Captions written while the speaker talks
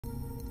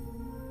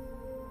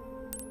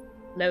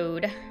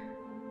Load.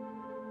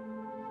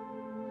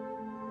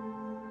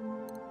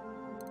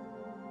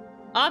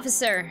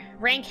 Officer,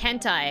 rank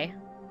hentai.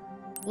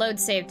 Load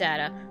save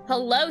data.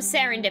 Hello,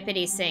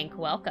 Serendipity Sync.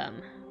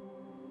 Welcome.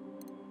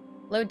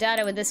 Load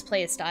data with this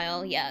play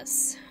style.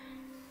 Yes.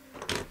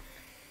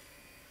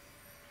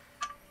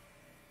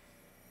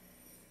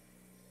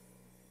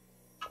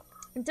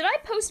 Did I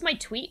post my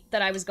tweet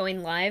that I was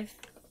going live?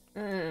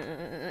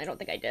 I don't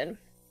think I did.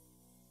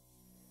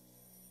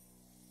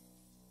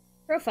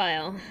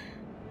 Profile.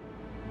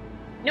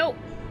 Nope.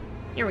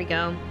 Here we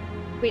go.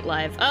 Tweet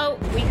live. Oh,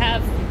 we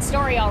have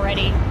story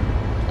already.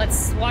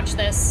 Let's watch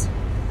this.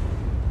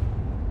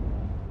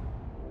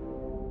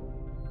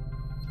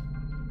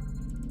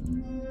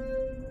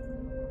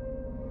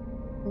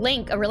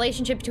 Link, a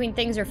relationship between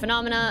things or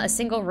phenomena, a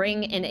single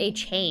ring in a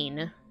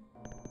chain.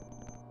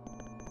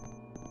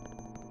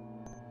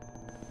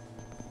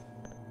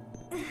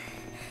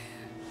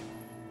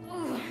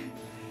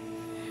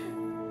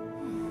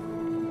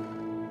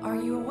 Are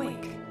you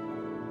awake?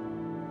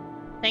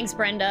 Thanks,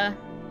 Brenda.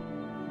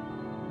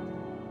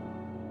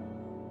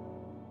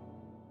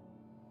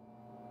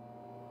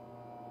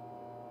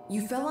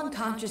 You fell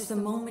unconscious the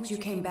moment you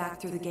came back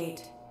through the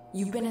gate.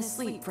 You've been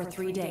asleep for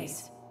 3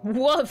 days.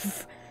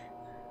 Woof.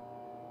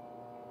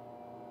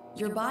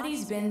 Your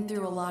body's been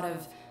through a lot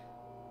of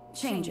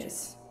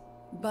changes,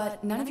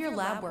 but none of your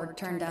lab work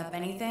turned up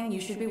anything you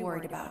should be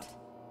worried about.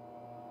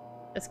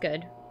 That's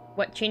good.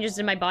 What changes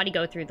did my body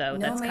go through, though?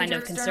 That's kind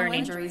of concerning. No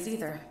major injuries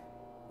either.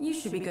 You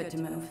should be good to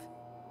move.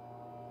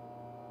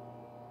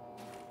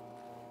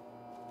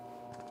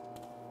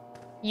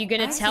 You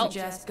gonna tell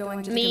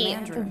going to me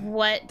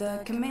what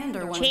the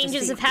commander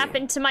changes have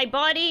happened to my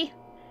body?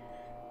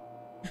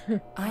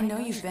 I know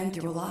you've been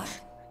through a lot,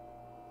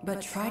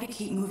 but try to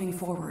keep moving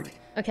forward.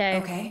 Okay.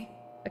 Okay?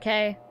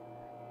 Okay.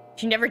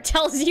 She never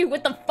tells you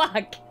what the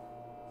fuck.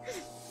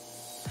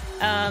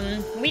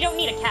 We don't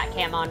need a cat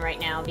cam on right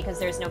now because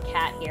there's no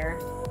cat here.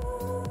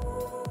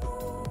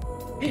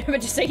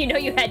 But just so you know,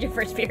 you had your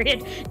first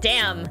period.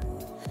 Damn.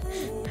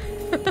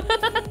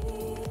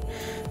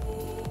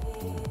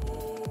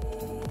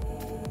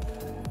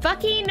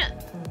 Fucking...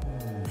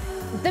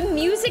 The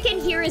music in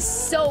here is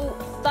so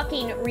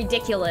fucking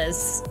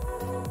ridiculous.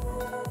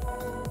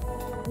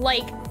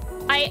 Like,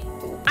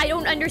 I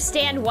don't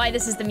understand why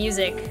this is the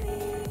music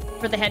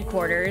for the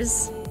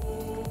headquarters.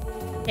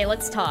 Okay,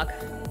 let's talk.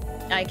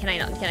 I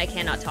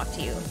cannot talk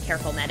to you.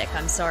 Careful, medic.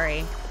 I'm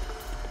sorry.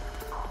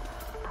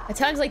 At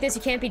times like this,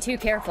 you can't be too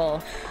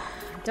careful.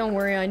 Don't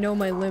worry, I know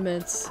my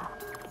limits.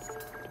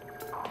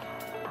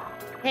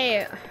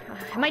 Hey,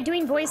 am I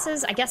doing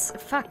voices? I guess,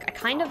 fuck, I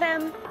kind of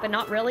am, but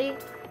not really.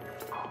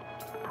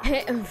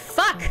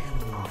 Fuck!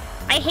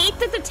 I hate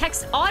that the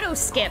text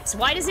auto-skips.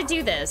 Why does it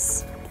do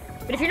this?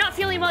 But if you're not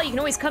feeling well, you can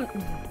always come...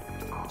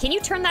 Can you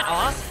turn that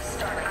off?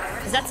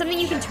 Is that something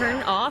you can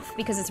turn off?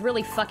 Because it's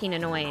really fucking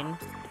annoying.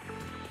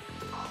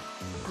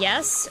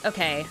 Yes?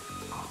 Okay.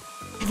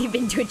 Have you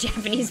been to a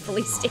Japanese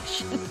police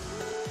station?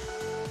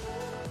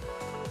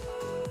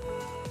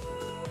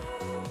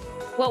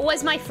 What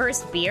was my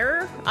first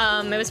beer?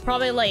 It was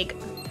probably like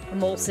a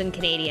Molson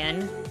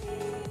Canadian.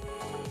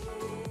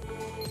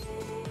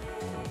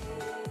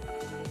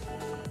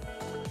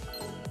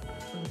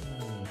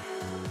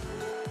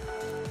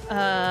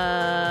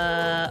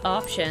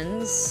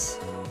 Options.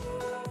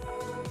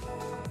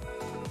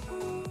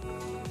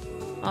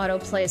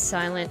 Autoplay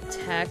silent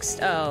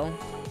text. Oh.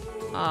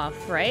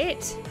 Off,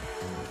 right?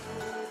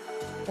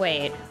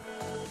 Wait.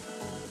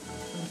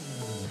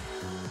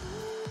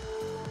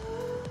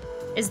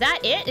 Is that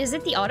it? Is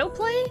it the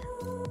autoplay?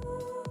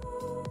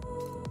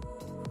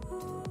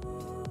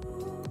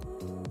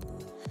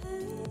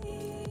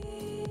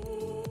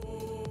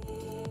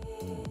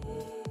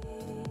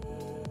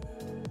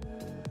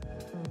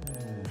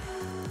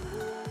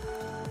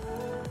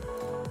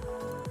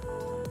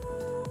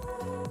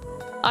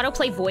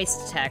 Autoplay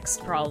voiced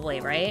text, probably,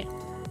 right?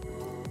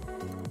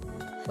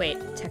 Wait,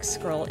 text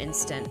scroll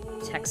instant.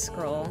 Text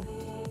scroll.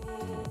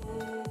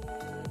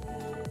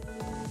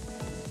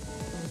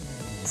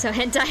 So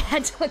hentai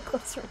had to look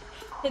closer.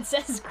 It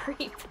says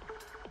creep.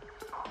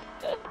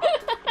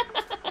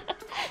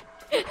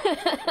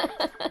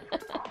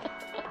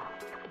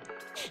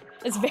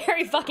 It's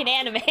very fucking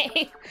anime.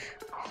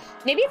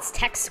 Maybe it's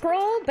text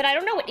scroll, but I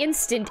don't know what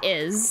instant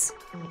is.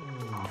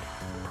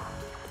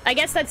 I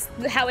guess that's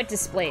how it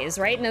displays,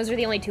 right? And those are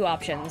the only two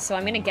options, so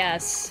I'm gonna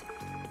guess.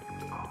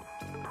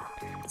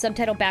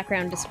 Subtitle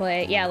background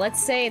display. Yeah,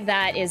 let's say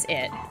that is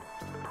it.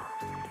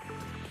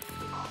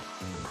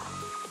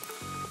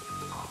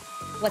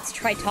 Let's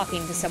try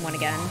talking to someone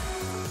again.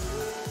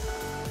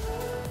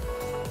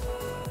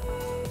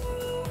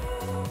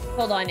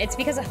 Hold on, it's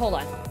because of, hold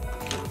on.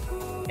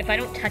 If I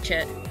don't touch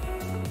it.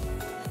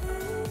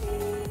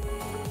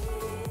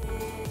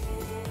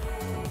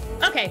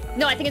 Okay,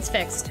 no, I think it's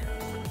fixed.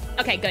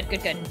 Okay, good,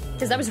 good, good.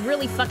 Because that was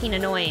really fucking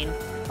annoying.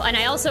 And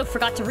I also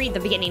forgot to read the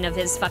beginning of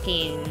his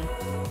fucking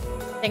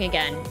thing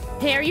again.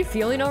 Hey, are you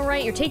feeling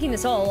alright? You're taking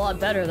this all a lot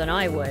better than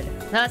I would.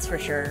 That's for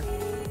sure.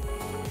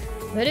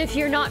 But if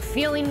you're not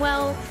feeling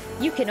well,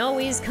 you can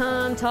always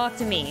come talk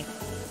to me.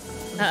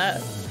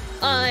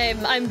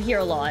 I'm here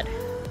a lot.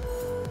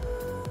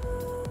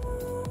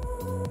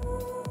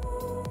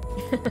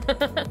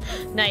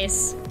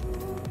 Nice.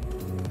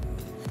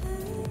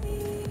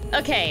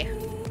 Okay.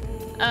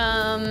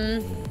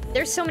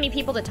 There's so many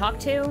people to talk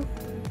to.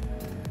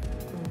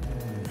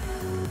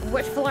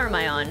 Which floor am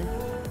I on?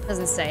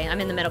 Doesn't say. I'm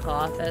in the medical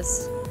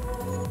office.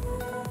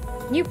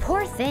 You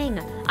poor thing.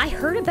 I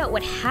heard about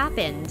what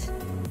happened.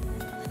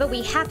 But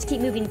we have to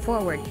keep moving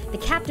forward. The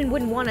captain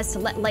wouldn't want us to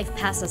let life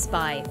pass us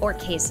by, or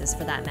cases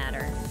for that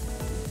matter.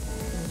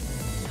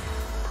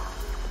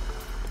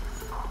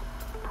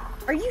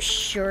 Are you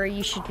sure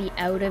you should be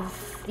out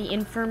of the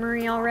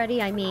infirmary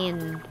already? I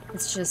mean,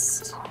 it's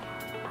just...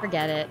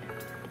 forget it.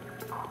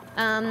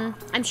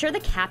 I'm sure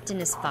the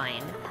captain is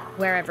fine,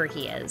 wherever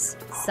he is.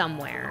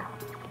 Somewhere.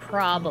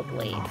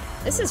 Probably.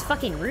 This is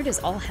fucking rude as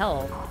all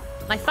hell.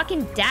 My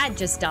fucking dad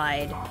just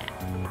died.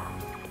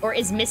 Or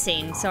is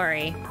missing,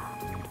 sorry.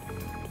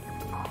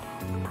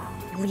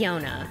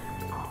 Leona.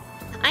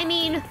 I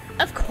mean,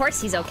 of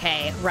course he's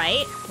okay,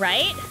 right?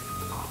 Right?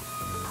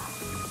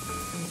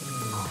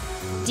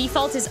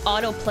 Default is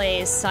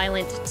autoplay,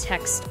 silent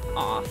text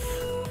off.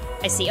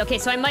 I see. Okay,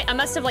 so I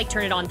must have like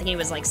turned it on thinking it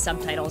was like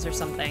subtitles or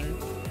something.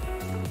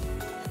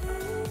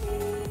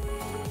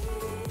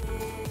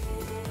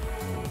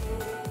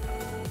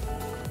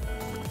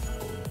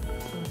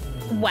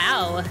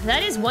 Wow,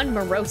 that is one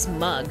morose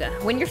mug.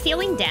 When you're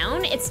feeling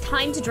down, it's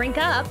time to drink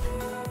up.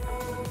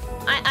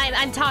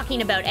 I'm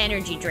talking about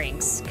energy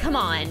drinks. Come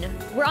on,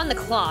 we're on the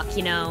clock,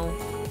 you know.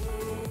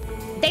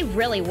 They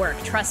really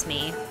work, trust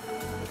me.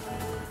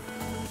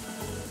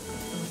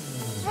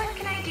 What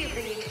can I do for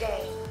you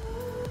today?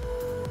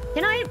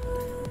 Can I?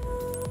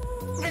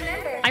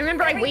 I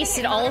remember I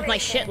wasted all of my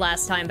shit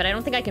last time, but I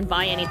don't think I can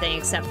buy anything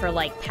except for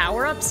like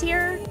power-ups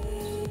here,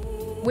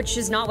 which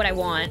is not what I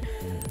want.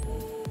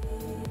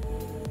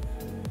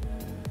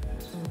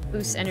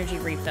 Boost energy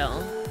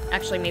refill.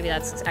 Actually, maybe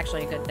that's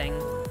actually a good thing.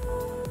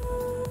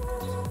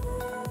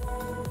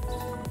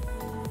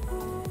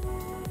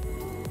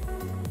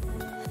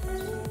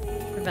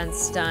 Prevent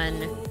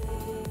stun.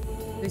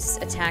 Boosts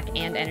attack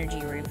and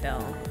energy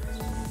refill.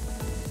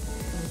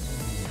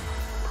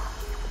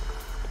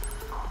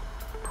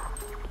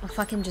 I'll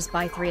fucking just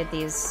buy 3 of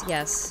these.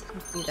 Yes,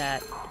 let's do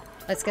that.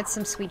 Let's get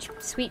some sweet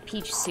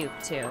peach soup,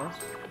 too.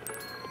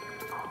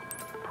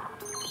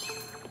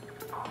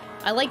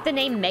 I like the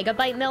name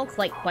Megabyte Milk,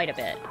 like, quite a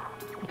bit.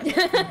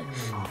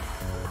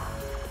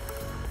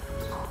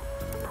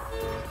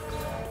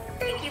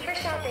 Thank you for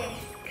shopping.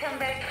 Come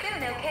back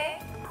soon,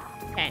 okay?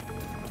 Okay.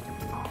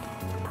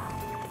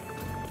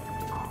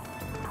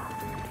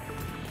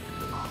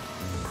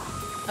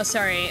 Oh,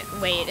 sorry.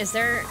 Wait, is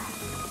there...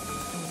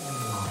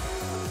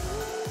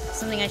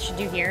 something I should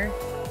do here?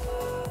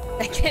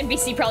 That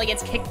NBC probably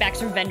gets kickbacks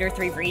from Vendor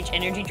 3 for each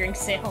energy drink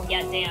sale.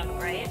 Yeah, damn,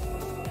 right?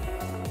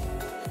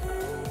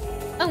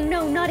 Oh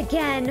no, not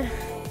again.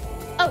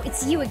 Oh,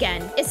 it's you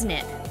again, isn't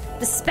it?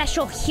 The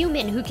special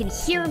human who can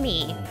hear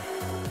me.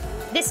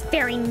 This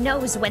fairy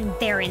knows when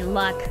they're in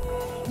luck.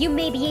 You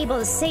may be able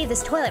to save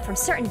this toilet from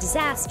certain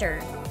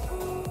disaster.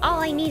 All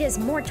I need is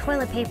more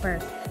toilet paper.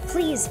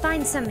 Please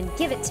find some and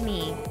give it to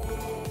me.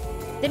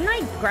 Didn't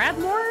I grab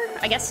more?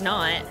 I guess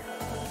not.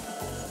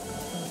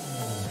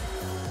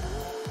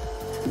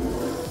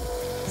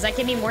 Does that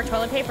give me more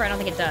toilet paper? I don't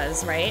think it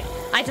does, right?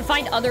 I have to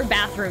find other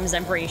bathrooms,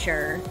 I'm pretty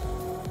sure.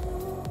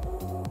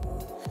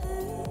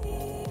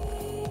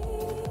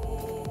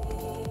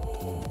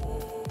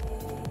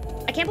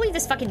 I can't believe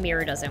this fucking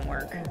mirror doesn't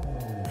work.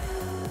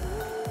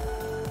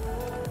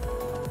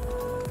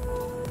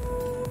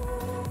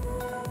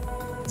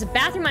 There's a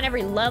bathroom on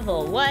every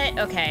level. What?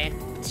 Okay.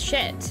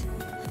 Shit.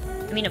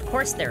 I mean, of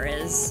course there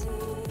is.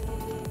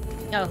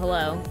 Oh,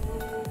 hello.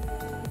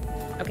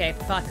 Okay,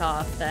 fuck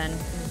off then.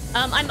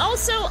 I'm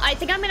also, I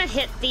think I'm gonna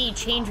hit the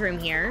change room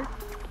here.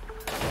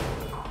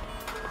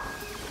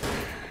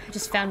 I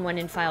just found one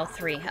in file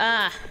 3.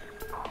 Ah.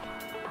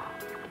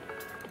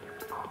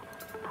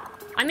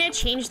 I'm gonna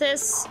change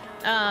this.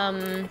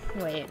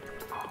 Wait.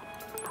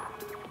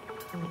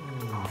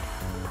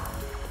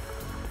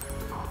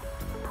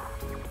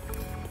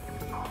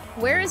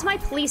 Where is my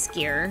police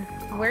gear?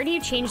 Where do you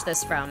change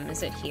this from?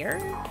 Is it here?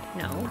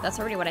 No, that's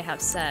already what I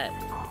have set.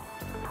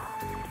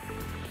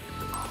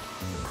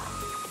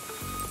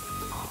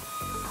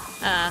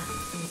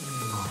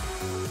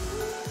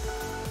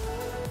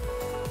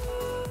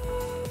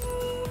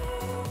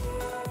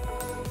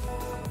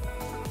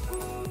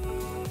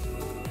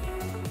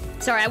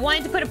 Sorry, I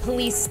wanted to put a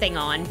police thing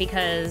on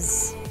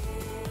because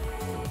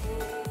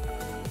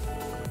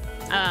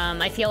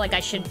I feel like I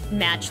should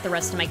match the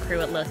rest of my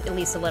crew at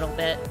least a little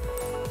bit.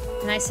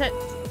 Can I set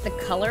the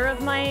color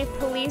of my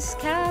police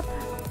cap?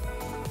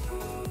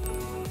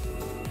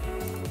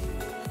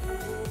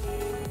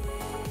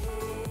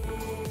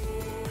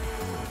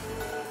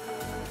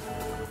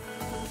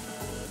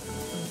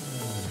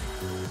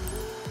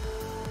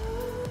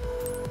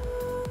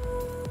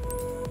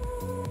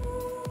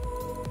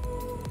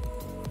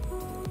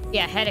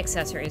 Yeah, head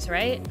accessories,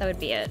 right? That would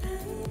be it.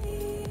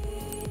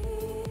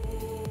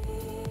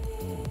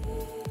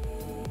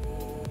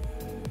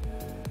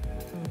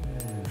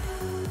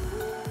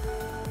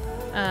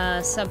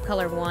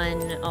 Subcolor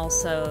 1,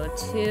 also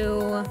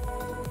 2.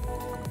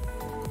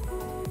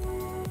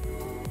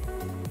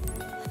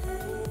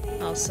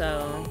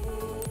 Also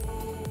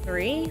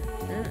 3.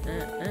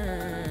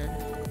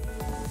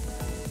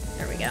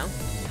 There we go.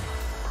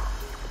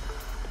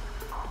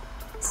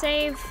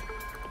 Save.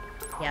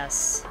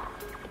 Yes.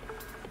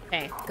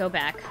 Okay, go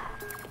back.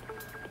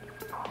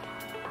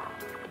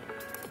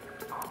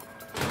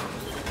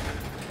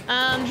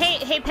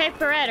 Hey,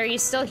 Pepperette, are you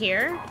still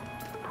here?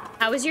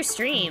 How was your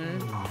stream?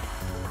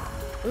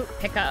 Ooh,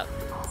 pick up.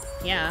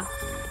 Yeah.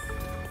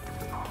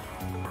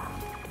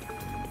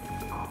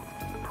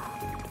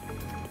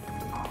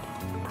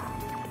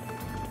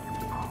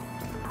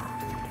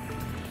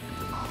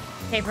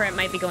 Pepperette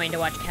might be going to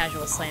watch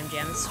Casual Slam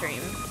Jam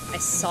stream. I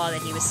saw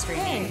that he was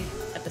streaming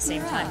at the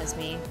same time as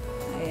me.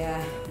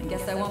 I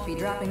guess I won't be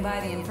dropping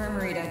by the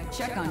infirmary to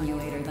check on you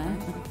later then.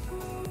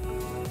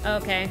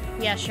 Okay,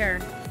 yeah, sure.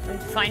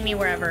 Find me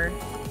wherever.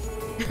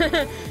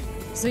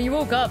 So you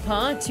woke up,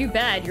 huh? Too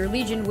bad. Your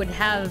legion would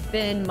have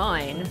been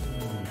mine.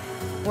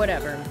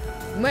 Whatever.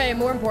 Wait,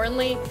 more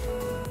importantly,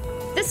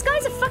 this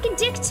guy's a fucking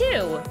dick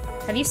too.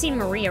 Have you seen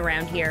Marie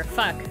around here?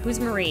 Fuck, who's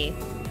Marie?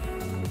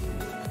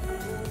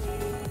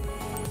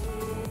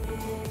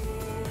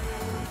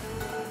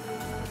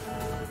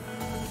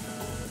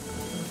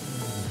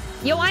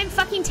 Yo, I'm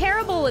fucking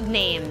terrible with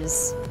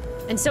names.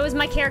 And so is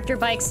my character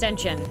by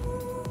extension.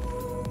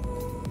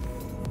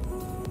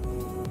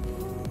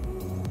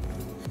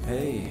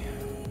 Hey,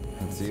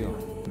 Conceal.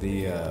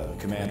 The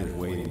commander's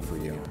waiting for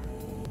you.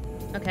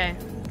 Okay.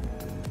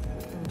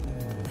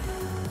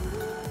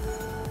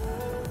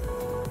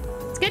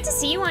 It's good to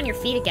see you on your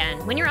feet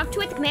again. When you're up to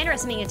it, the commander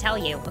has something to tell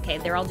you. Okay,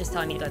 they're all just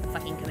telling me to go to the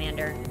fucking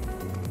commander.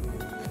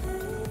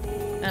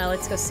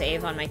 Let's go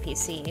save on my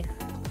PC.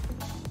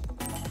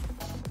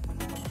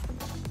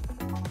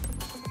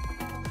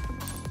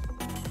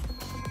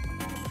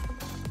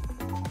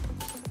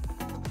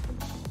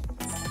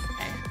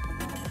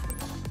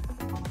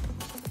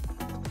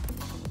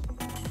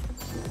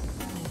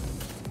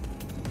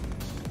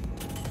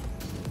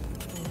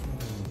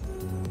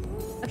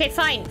 Okay,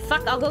 fine.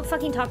 Fuck, I'll go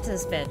fucking talk to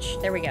this bitch.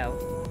 There we go.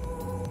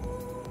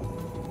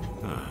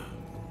 Ah,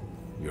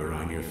 you're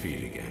on your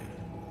feet again.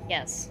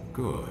 Yes.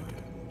 Good.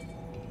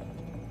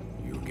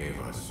 You gave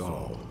us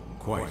all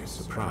quite a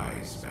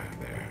surprise back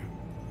there.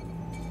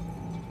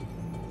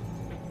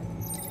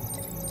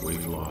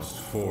 We've lost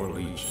 4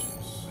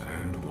 legions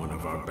and one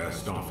of our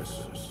best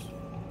officers.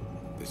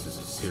 This is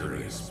a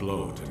serious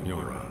blow to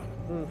Neuron.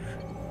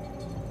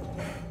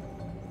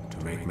 To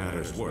make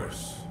matters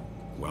worse,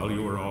 while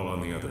you were all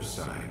on the other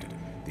side,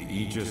 the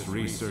Aegis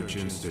Research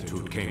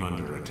Institute came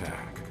under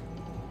attack,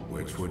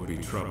 which would be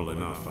trouble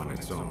enough on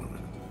its own.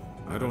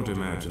 I don't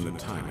imagine the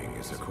timing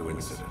is a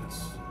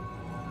coincidence.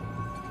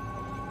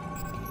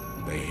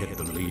 They hit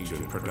the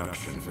Legion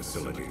production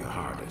facility the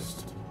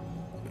hardest.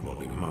 It will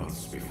be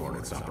months before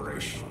it's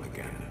operational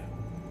again.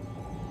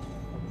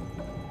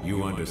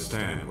 You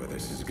understand where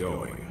this is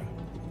going.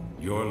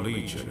 Your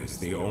Legion is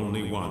the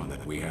only one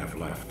that we have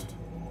left.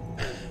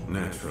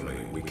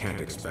 Naturally, we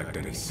can't expect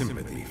any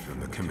sympathy from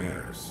the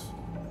Chimeras.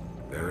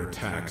 Their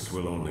attacks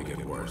will only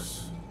get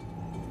worse.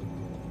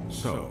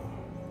 So,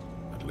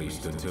 at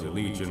least until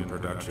Legion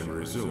production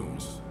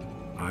resumes,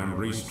 I'm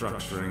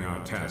restructuring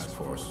our task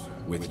force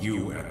with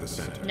you at the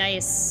center.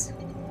 Nice.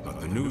 But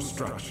the new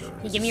structure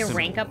You give me a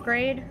rank simple.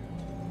 upgrade?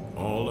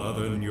 All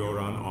other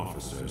Neuron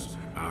officers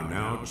are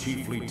now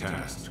chiefly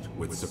tasked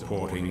with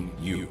supporting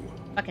you.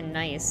 Fucking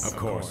nice. Of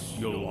course,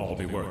 you'll all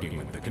be working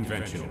with the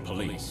conventional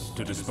police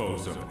to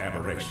dispose of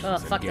aberrations Oh,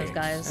 and fuck those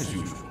gangs, guys. as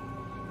usual.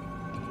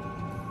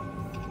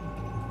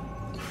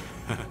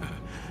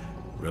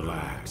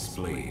 Relax,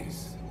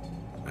 please.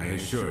 I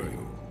assure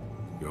you,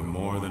 you're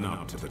more than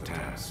up to the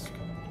task.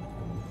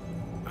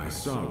 I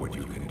saw what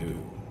you can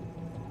do.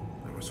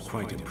 I was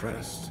quite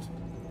impressed.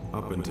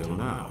 Up until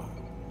now,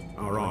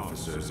 our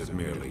officers have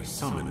merely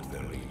summoned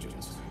their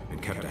legions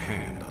and kept a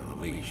hand on the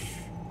leash.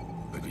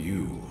 But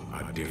you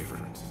are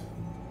different.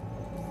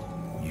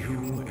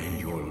 You and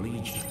your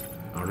legion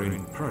are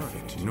in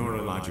perfect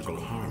neurological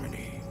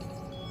harmony.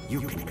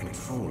 You can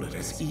control it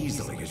as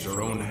easily as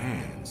your own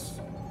hands.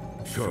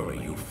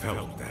 Surely you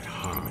felt that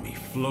harmony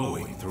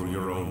flowing through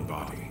your own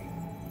body.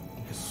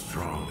 As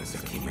strong as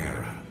a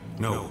chimera.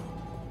 No,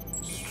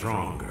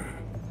 stronger.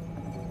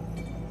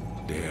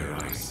 Dare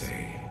I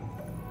say,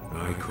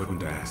 I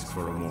couldn't ask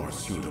for a more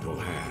suitable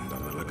hand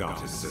on the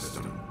Legatus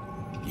system.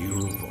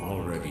 You've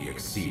already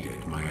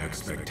exceeded my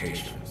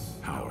expectations,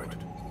 Howard.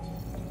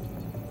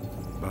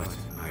 But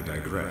I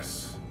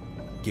digress.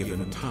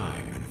 Given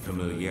time and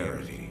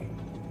familiarity,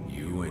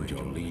 you and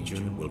your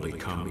legion will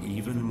become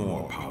even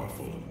more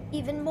powerful.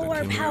 Even more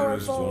the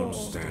Chimeras powerful. Won't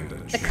stand a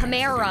The chance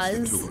Chimeras.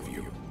 against the 2 of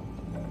you.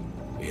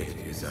 It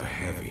is a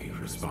heavy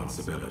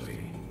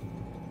responsibility,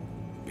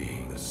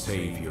 being the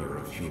savior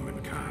of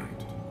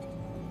humankind.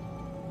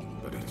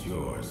 But but it's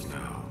yours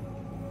now.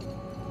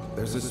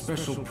 There's a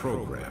special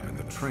program in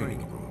the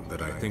training room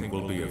that I think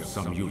will be of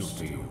some use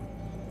to you.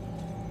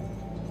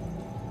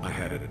 I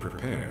had it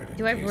prepared.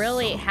 Do I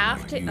really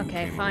have to? You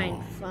Okay, came fine,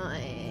 along.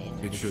 fine.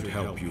 It should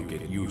help you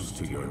get used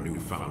to your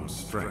newfound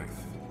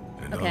strength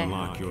and Okay.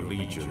 unlock your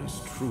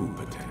Legion's true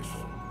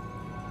potential.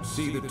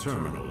 See the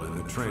terminal in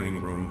the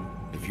training room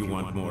if you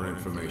want more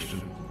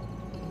information.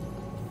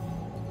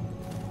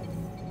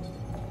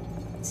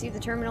 See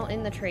the terminal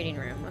in the trading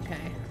room.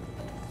 Okay.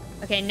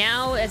 Okay,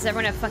 now is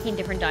everyone have fucking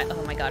different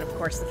oh my god, of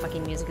course the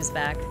fucking music is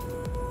back.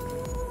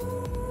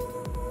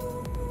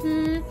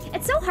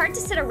 It's so hard to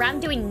sit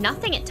around doing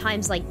nothing at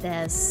times like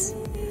this.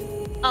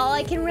 All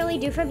I can really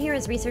do from here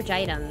is research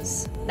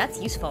items.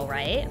 That's useful,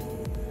 right?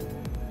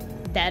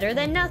 Better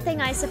than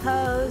nothing, I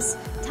suppose.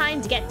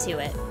 Time to get to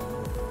it.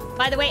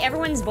 By the way,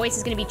 everyone's voice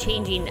is going to be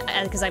changing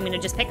because I'm going to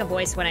just pick a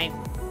voice when I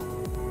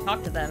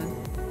talk to them.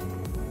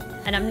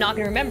 And I'm not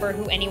going to remember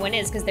who anyone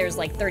is because there's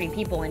like 30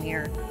 people in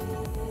here.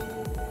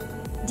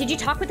 Did you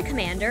talk with the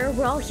commander?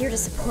 We're all here to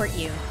support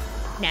you.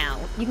 Now,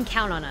 you can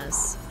count on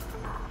us.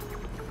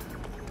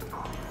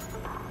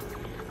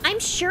 I'm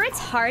sure it's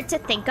hard to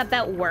think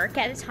about work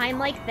at a time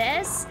like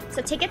this,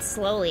 so take it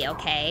slowly,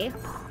 okay?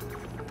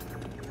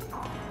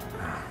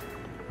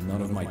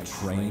 None of my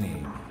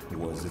training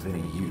was of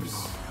any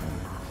use.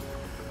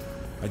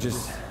 I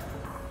just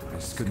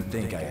couldn't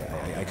think.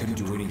 I couldn't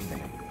do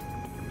anything.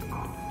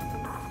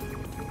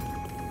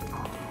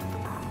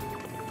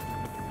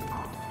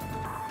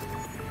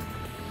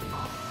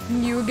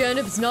 You again,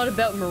 if it's not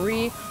about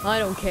Marie, I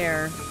don't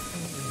care.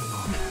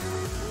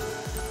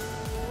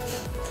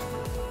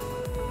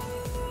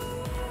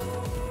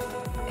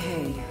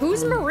 Hey.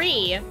 Who's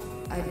Marie?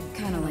 I'd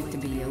kind of like to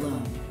be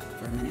alone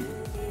for a minute.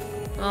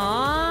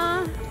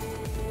 Aww.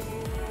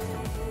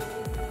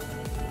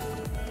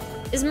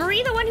 Is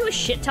Marie the one who was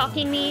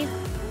shit-talking me?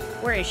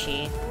 Where is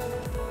she?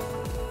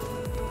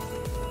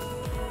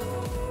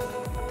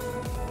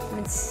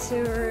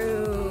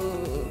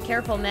 Mitsuru...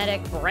 Careful,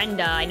 medic.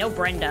 Brenda. I know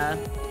Brenda.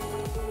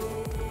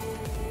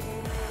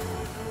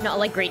 Not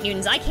like Great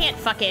Newtons. I can't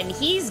fucking...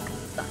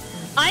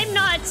 I'm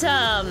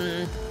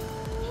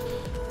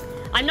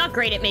not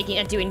great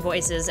at doing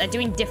voices. At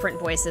doing different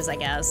voices, I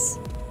guess.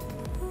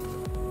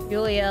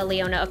 Julia,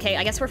 Leona. Okay,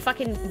 I guess we're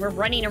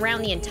running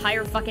around the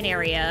entire fucking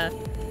area.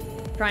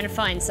 Trying to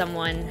find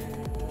someone.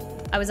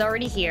 I was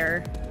already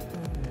here.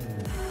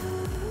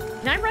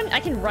 Can I run? I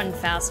can run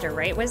faster,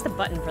 right? Where's the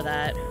button for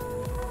that?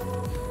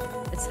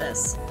 It's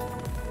this.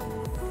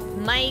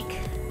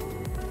 Mike.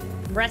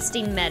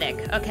 Resting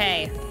medic.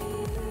 Okay.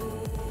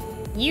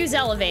 Use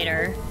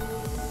elevator.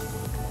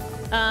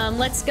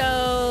 Let's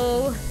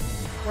go...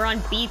 We're on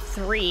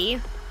B3.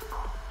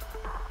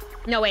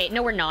 No, wait.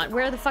 No, we're not.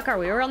 Where the fuck are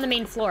we? We're on the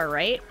main floor,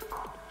 right?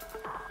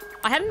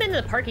 I haven't been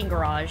to the parking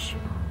garage.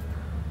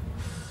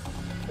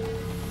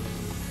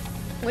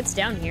 What's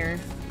down here?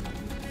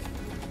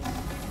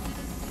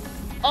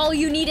 All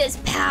you need is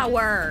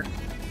power!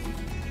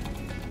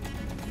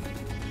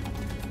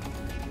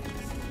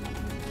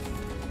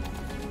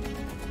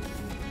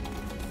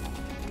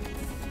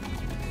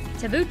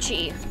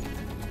 Tabuchi.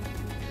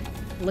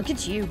 Look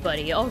at you,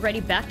 buddy. Already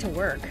back to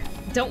work.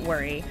 Don't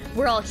worry.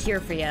 We're all here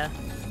for you.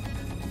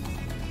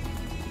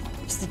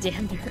 Just a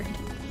damn nerd.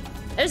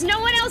 There's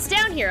no one else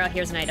down here. Oh,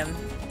 here's an item.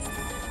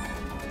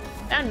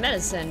 Found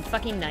medicine.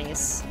 Fucking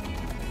nice.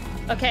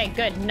 Okay,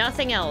 good.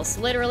 Nothing else.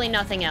 Literally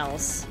nothing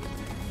else.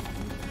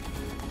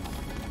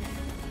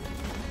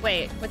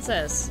 Wait, what's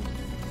this?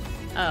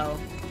 Oh.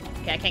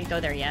 Okay, I can't go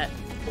there yet.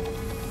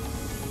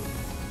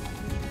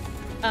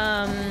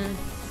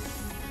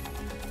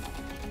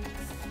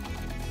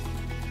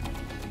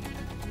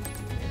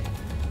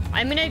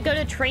 I'm gonna go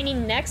to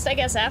training next, I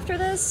guess, after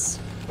this?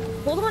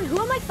 Hold on, who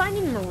am I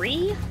finding?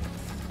 Marie?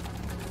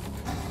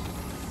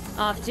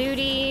 Off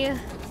duty.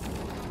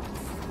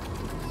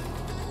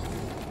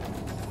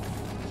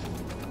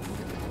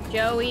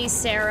 Joey,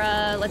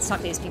 Sarah. Let's talk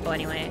to these people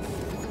anyway.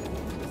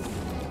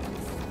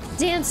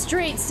 Damn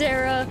straight,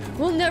 Sarah.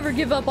 We'll never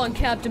give up on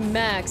Captain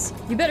Max.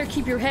 You better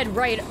keep your head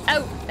right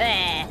out.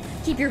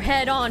 Keep your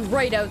head on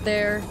right out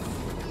there.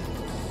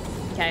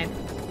 Okay.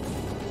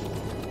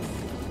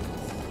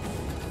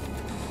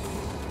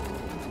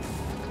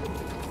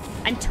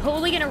 I'm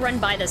totally gonna run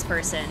by this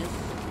person.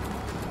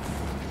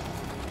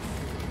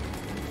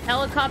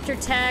 Helicopter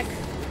tech.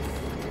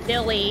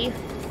 Billy.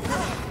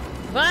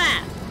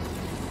 Ah!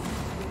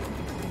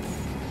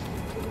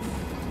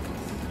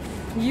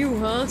 You,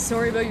 huh?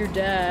 Sorry about your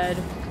dad.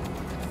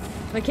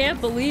 I can't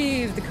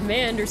believe the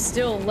commander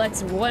still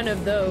lets one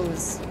of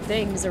those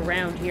things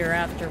around here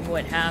after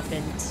what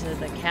happened to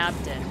the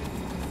captain.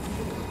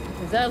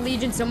 If that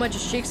Legion so much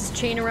as shakes his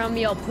chain around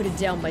me, I'll put it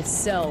down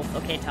myself.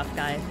 Okay, tough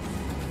guy.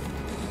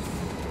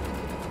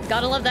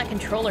 Gotta love that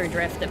controller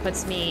drift that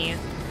puts me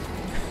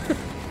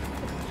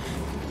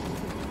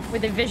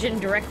with a vision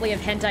directly of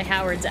Hentai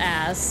Howard's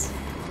ass.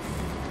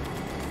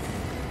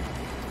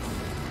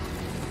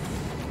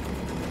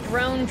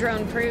 Drone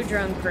crew.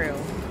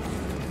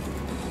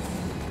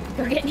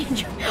 Go get new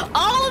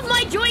All of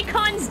my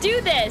Joy-Cons do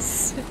do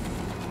this!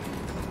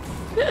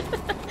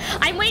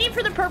 I'm waiting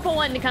for the purple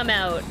one to come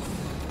out.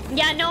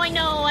 Yeah, no, I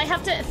know. I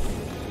have to...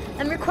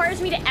 It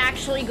requires me to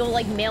actually go,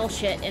 like, mail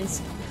shit and...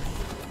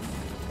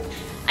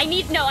 I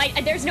need... No,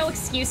 there's no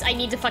excuse. I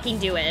need to fucking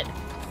do it.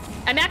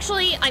 I'm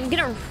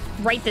gonna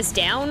write this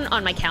down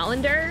on my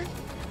calendar.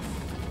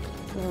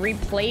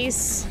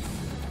 Replace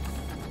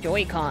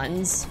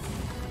Joy-Cons.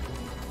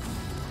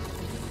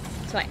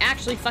 So I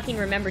actually fucking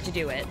remember to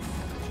do it.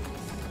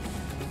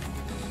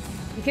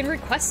 You can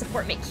request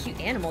support, make cute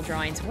animal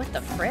drawings. What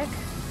the frick?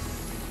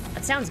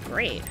 That sounds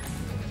great.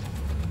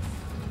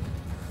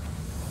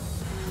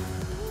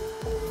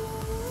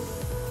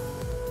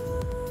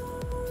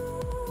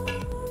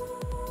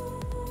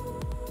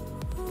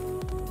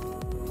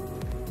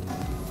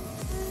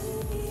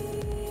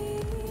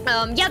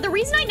 Yeah, the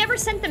reason I never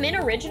sent them in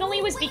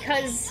originally was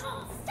because...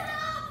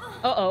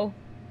 Uh-oh.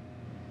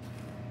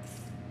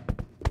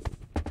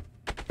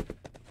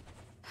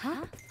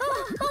 Huh?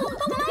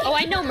 Oh,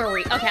 I know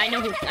Marie. Okay, I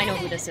know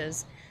who this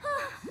is.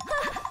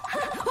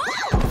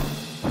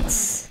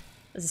 This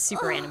is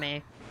super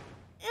anime.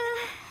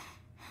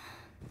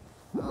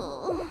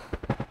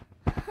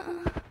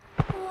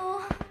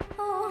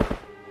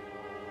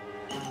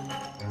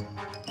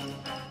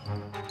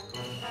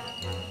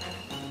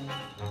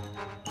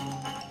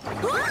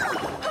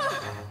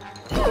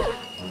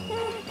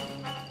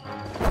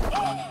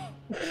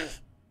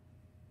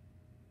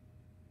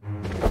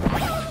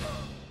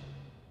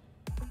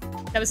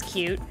 That was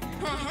cute.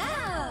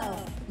 How?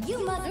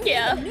 You must be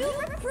Yeah. a new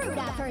recruit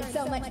I've heard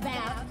so much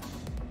about.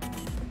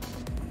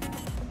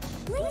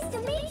 Pleased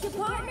to meet you,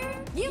 partner.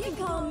 You can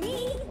call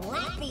me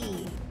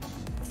Lappy.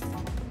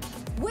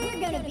 We're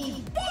gonna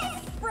be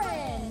best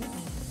friends.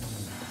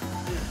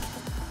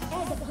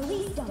 As a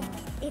police dog,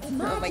 it's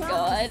my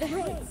job to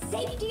spread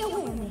safety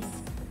awareness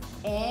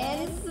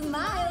and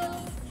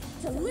smiles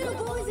to little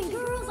boys and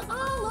girls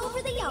all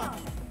over the yard.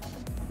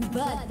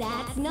 But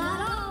that's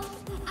not all.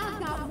 I've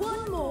got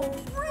one more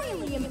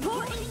really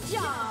important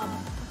job.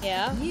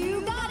 Yeah?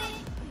 You got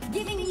it.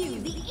 Giving you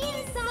the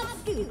inside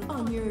scoop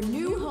on your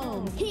new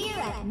home here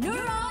at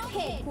Neuron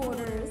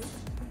Headquarters.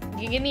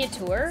 You give me a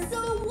tour? So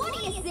what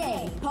do you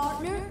say,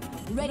 partner?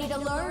 Ready to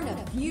learn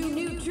a few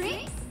new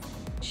tricks?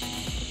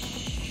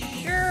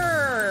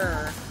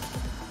 Sure.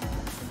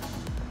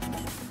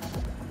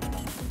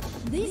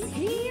 This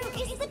here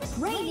is the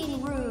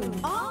training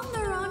room. All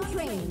neuron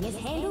training is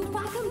handled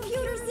by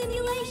computer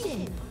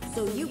simulation,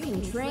 so you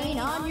can train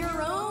on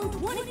your own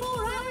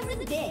 24 hours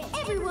a day.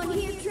 Everyone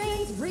here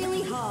trains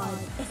really hard,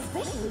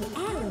 especially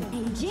Alan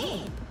and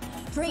Jen.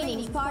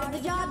 Training's part of the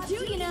job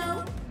too, you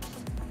know.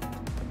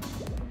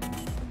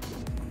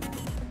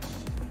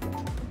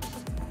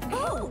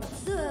 Oh,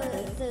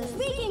 so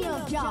speaking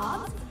of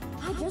jobs,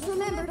 I just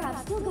remembered I've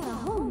still got a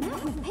whole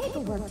mountain of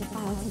paperwork to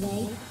file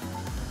today.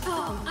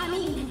 Oh, I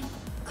mean,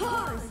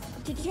 cars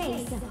to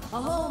chase.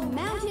 A whole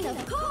mountain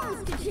of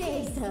cars to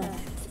chase.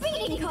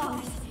 Speeding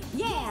cars.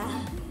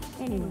 Yeah.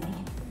 Anyway.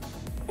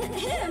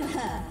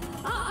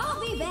 I'll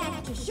be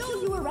back to show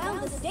you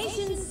around the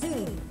station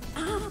soon.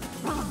 I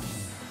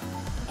promise.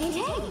 And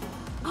hey,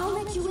 I'll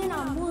let you in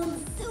on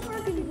one super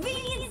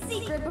convenient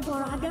secret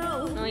before I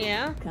go. Oh,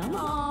 yeah? Come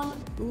on,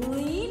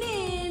 lean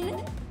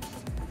in.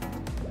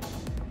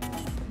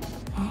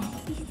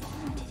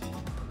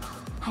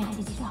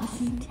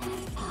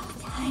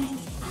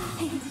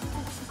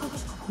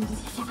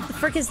 What the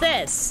frick is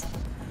this?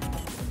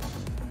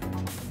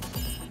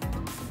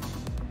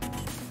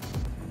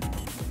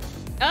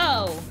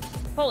 Oh,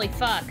 holy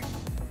fuck.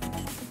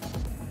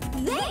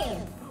 There,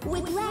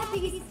 with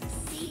Lappy's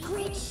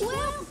secret.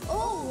 Well,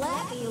 old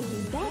Lappy will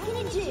be back in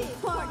a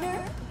jiff,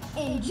 partner.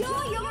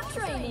 Enjoy your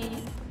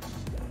training.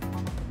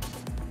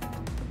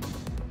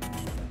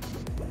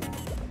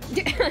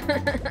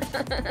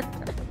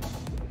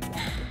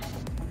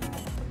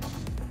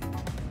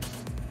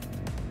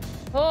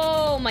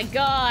 Oh my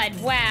god,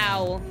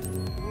 wow.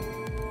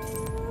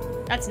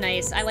 That's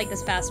nice. I like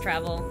this fast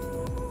travel.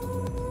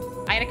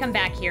 I gotta come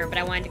back here, but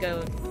I wanted to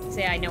go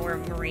say I know where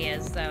Marie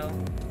is, though.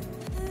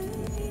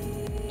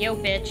 Yo,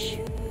 bitch.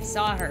 I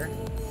saw her.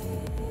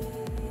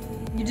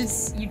 You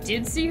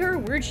did see her?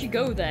 Where'd she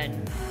go,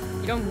 then?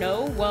 You don't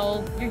know?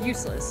 Well, you're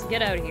useless.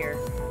 Get out of here.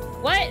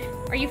 What?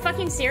 Are you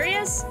fucking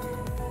serious?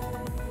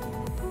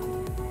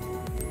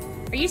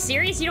 Are you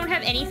serious? You don't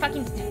have any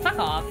fucking... Fuck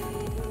off.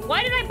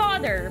 Why did I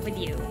bother with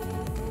you?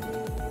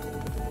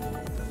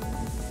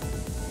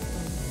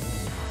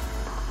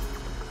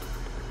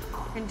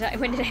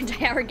 When did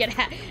Anti-Hour get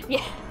hat?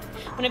 Yeah,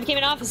 when I became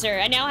an officer.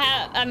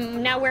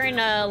 I'm now wearing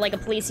like a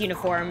police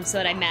uniform so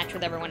that I match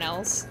with everyone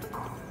else.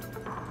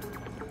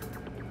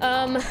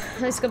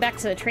 Let's go back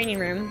to the training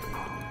room.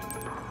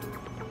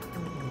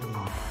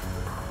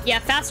 Yeah,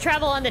 fast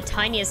travel on the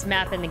tiniest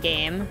map in the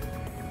game.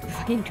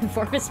 Fucking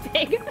conformist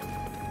pig.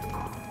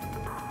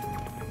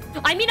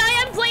 I mean,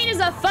 I am playing as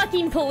a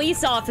fucking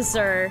police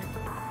officer.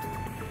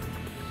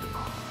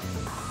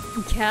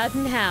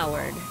 Captain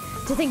Howard.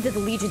 To think that the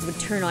legions would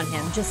turn on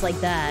him just like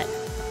that.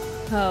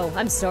 Oh,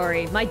 I'm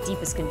sorry. My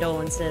deepest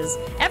condolences.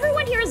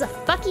 Everyone here is a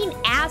fucking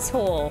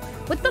asshole.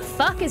 What the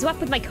fuck is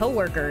up with my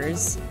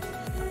coworkers?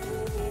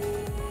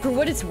 For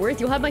what it's worth,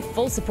 you'll have my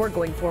full support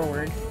going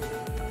forward.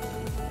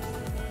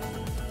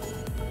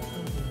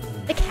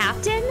 The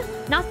captain?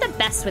 Not the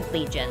best with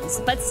legions,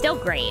 but still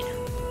great.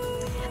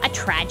 A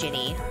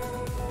tragedy.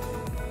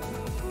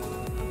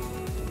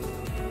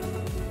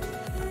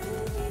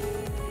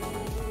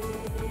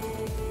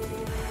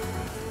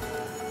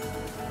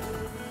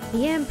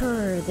 The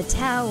Emperor, the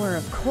tower,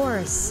 of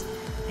course.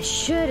 I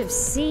should have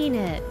seen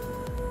it.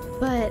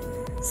 But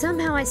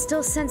somehow I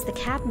still sense the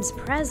captain's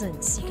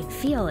presence. You can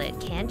feel it,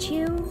 can't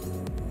you?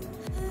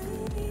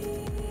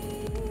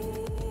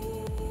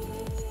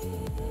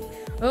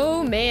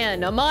 Oh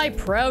man, am I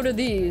proud of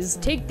these.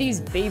 Take these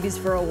babies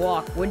for a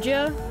walk, would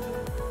ya?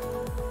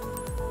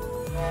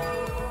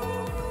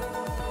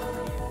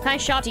 What kind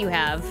of shop do you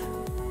have?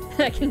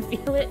 I can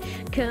feel it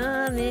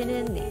coming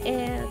in the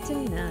air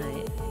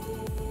tonight.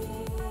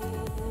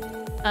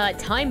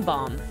 Time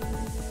bomb.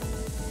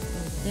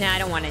 Nah, I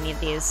don't want any of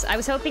these. I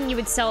was hoping you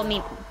would sell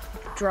me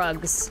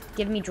drugs.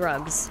 Give me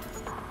drugs.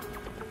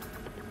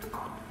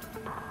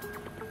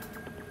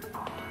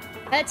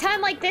 At a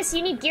time like this,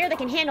 you need gear that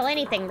can handle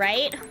anything,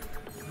 right?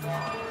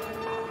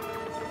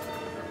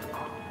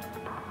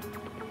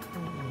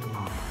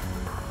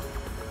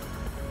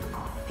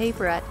 Hey,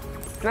 Brett.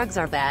 Drugs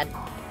are bad.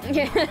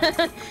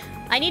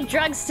 I need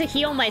drugs to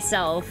heal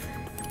myself.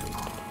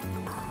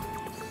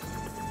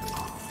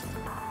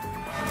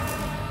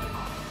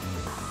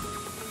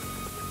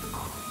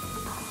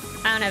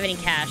 I don't have any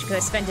cash because I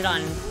spent it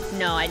on...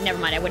 No, never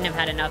mind. I wouldn't have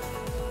had enough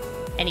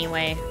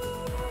anyway.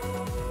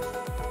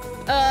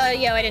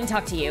 Yeah, I didn't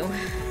talk to you.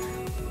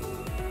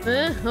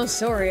 Oh,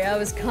 sorry. I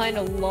was kind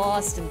of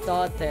lost in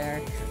thought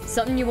there.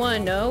 Something you want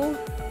to know?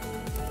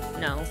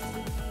 No.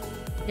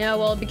 Yeah,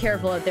 well, be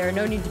careful out there.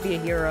 No need to be a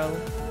hero.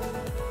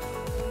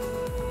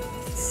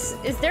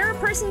 Is there a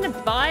person to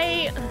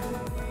buy...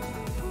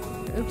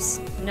 Oops.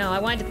 No, I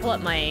wanted to pull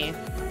up my...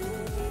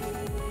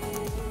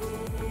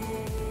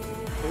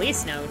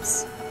 police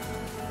notes.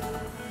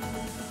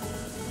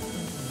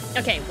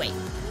 Okay, wait.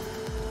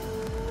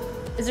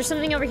 Is there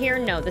something over here?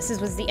 No, this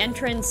was the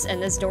entrance,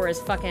 and this door is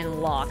fucking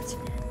locked.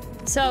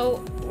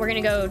 So, we're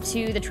gonna go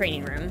to the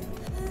training room.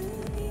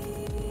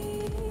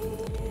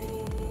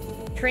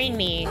 Train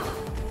me.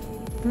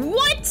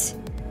 What?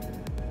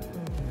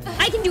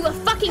 I can do a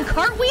fucking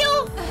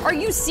cartwheel? Are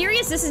you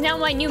serious? This is now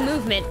my new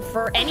movement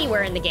for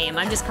anywhere in the game.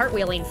 I'm just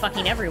cartwheeling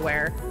fucking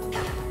everywhere.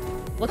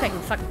 Look, I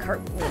can fucking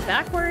cartwheel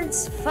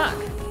backwards? Fuck.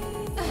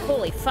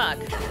 Holy fuck.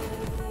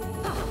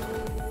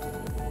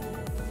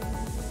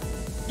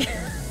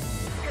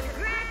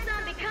 Congrats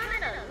on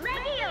becoming a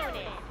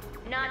Legione!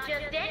 Not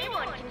just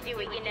anyone can do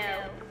it, you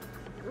know.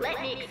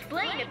 Let me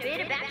explain a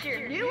bit about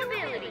your new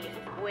abilities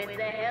with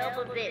the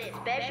help of this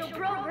special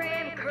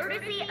program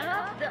courtesy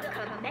of the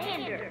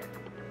Commander.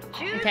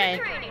 Choose Okay.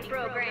 the training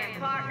program,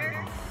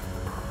 partner.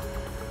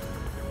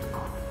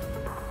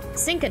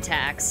 Sync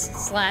attacks.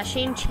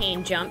 Slashing,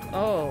 chain jump.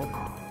 Oh.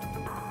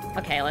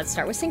 Okay, let's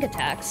start with sync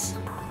attacks.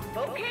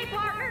 Okay,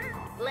 partner,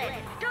 let's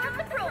start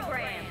the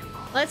program.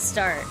 Let's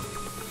start.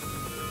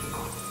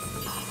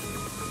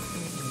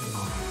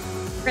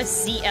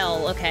 Press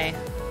ZL, okay.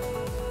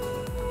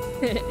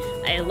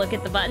 I look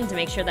at the button to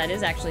make sure that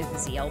is actually the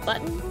ZL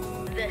button.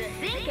 The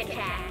sync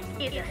attack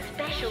is a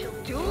special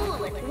duel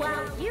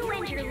while you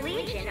and your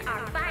legion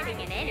are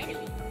fighting an enemy.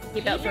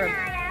 Keep out for... an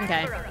eye out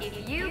Okay. for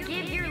if you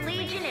give your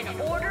legion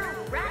an order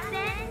right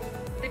then,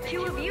 the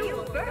two of you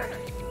will burst.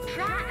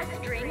 Try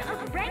a string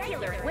of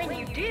regular. When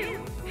you do,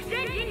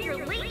 send in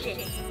your legion.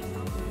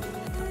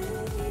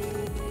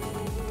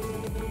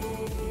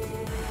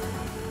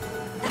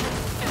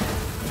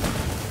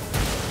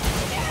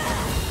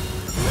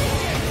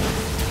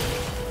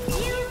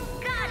 You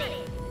got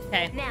it.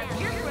 Okay. Now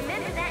just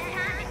remember that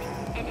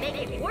timing and make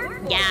it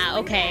work. for Yeah, you.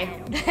 okay.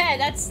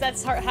 that's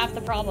half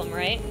the problem,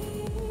 right?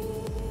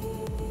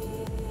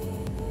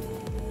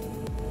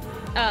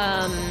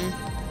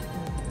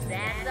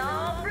 That's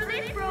all for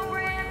this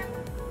program.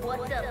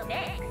 What's up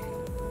next?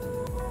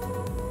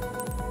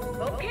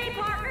 Okay,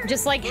 partner.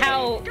 Just like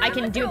how Let's I start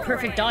can the do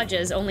perfect program.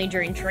 dodges only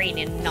during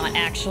training, not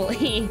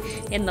actually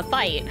in the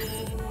fight.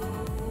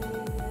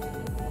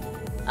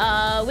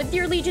 With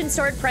your Legion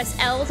sword, press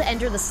L to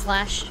enter the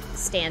slash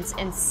stance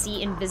and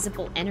see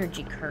invisible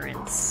energy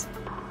currents.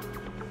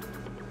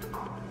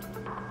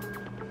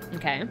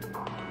 Okay.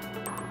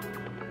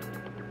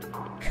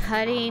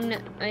 Cutting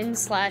in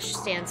slash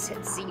stance, hit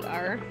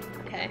ZR.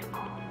 Okay.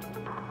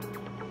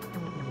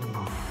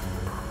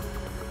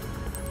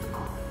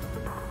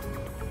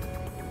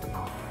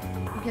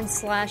 You can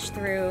slash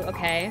through,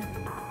 okay.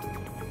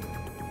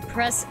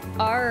 Press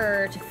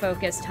R to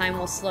focus, time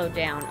will slow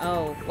down.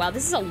 Oh, wow,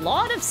 this is a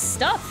lot of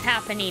stuff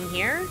happening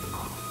here.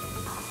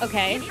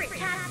 Okay. Different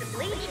types of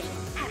legion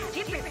have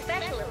different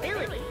special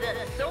abilities.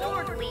 The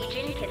sword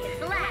legion can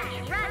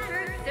slash right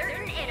through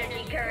certain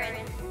energy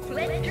currents.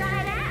 Let's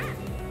try it out.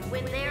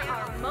 When there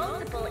are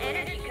multiple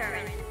energy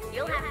currents,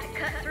 you'll have to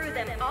cut through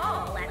them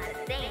all at the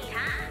same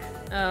time.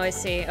 Oh, I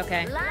see.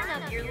 Okay. Line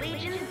up your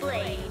Legion's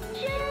blade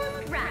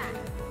just right.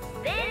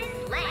 Then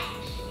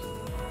slash.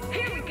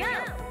 Here we go.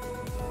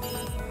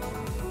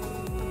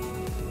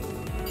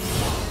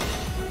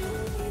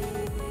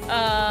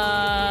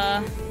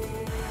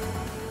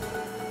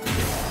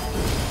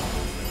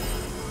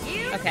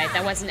 Okay,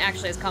 that wasn't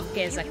actually as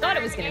complicated as I thought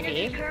it was gonna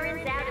be.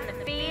 Currents out in the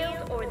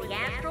field or the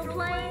astral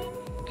plane.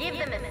 Give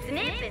them a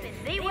sniff and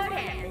see what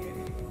happens.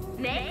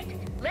 Next,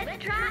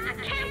 let's try a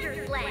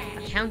counter slash.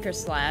 A counter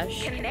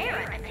slash.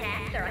 Chimera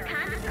attacks are a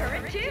kind of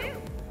current too.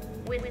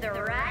 With the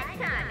right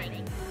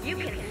timing, you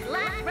can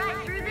slice right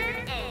through them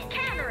and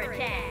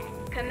counterattack.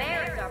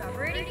 Chimeras are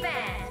pretty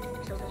fast,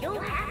 so you'll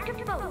have to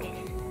focus.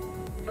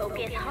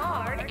 Focus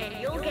hard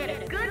and you'll get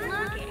a good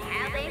look at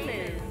how they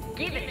move.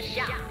 Give it a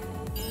shot.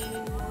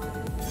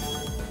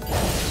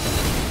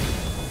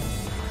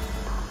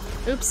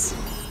 Oops.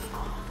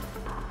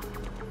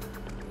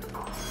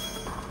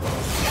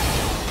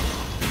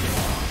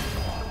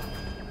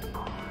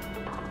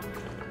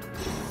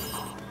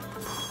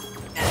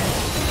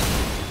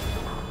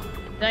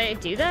 Did I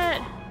do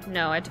that?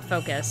 No, I had to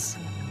focus.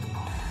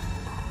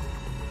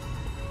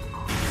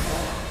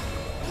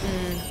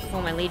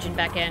 Pull my Legion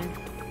back in.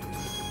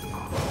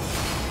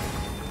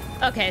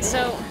 Okay,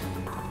 so...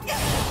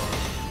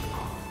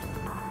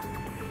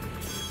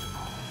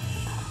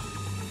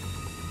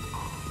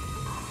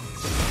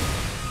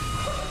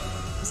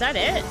 Is that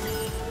it?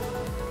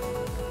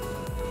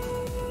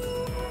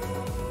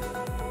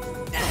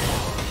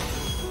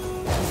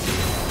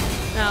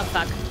 Oh,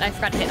 fuck. I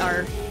forgot to hit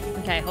R.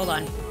 Okay, hold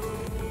on.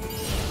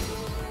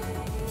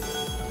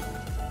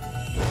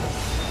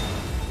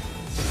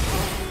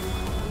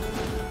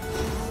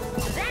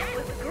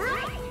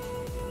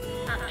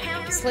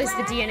 Slice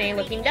the DNA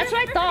looking. That's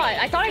what I thought.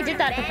 I thought I did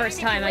that the first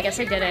time. I guess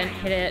I didn't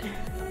hit it.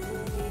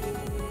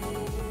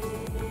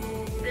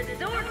 The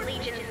Sword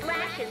Legion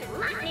slash is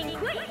lightning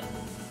quick.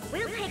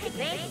 We'll take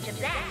advantage of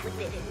that with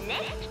this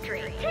next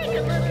trick. Take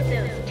a look at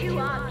those two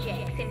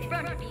objects in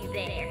front of you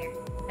there.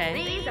 Okay.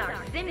 These are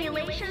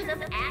simulations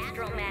of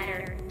astral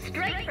matter,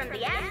 straight from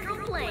the astral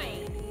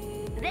plane.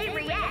 They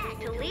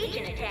react to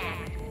Legion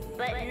attacks,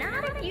 but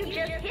not if you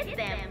just hit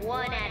them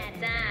one at a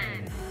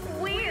time.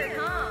 Weird,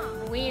 huh?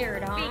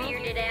 Weird, huh?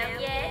 Figured it out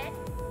yet?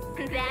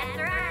 That's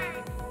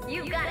right.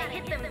 You've got to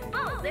hit them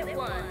both at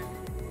once.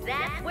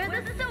 That's where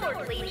the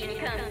Sword Legion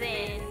comes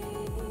in.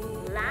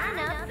 Line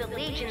up the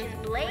Legion's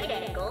blade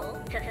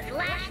angle to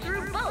slash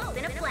through both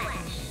in a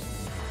flash.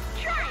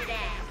 Try it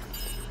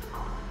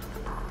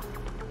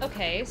out.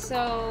 Okay,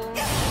 so...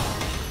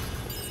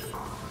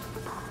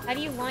 How do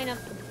you line up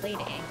the blade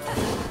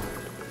angle?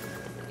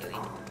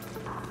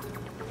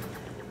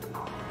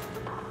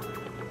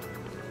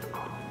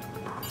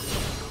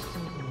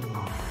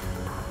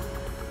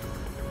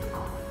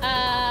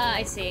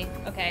 I see.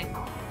 Okay.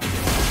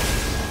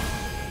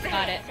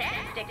 Got it.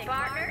 Fantastic,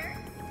 partner.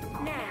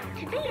 Now,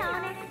 to be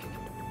honest,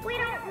 we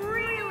don't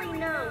really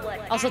know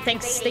what. Also,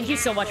 thank you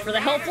so much for the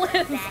help,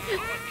 Liv.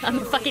 I'm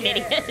a fucking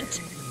idiot.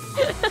 So,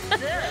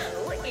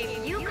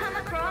 if you come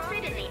across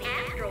it in the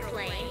astral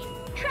plane,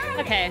 try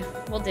it. Okay,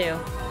 we'll do.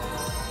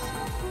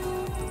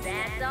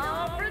 That's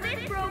all for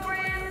this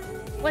program.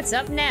 What's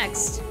up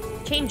next?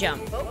 Chain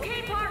jump.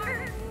 Okay,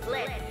 partner.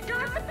 Let's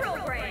start the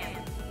program.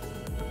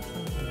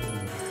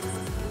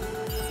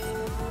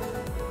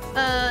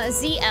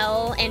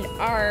 ZL and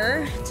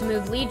R to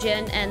move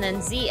Legion, and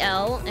then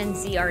ZL and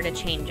ZR to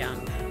chain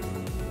jump.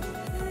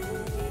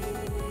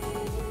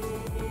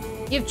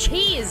 You have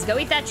cheese! Go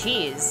eat that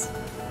cheese.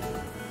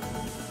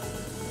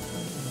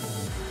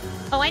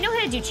 Oh, I know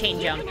how to do chain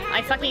jump.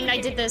 I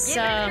did this,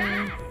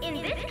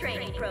 In this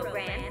training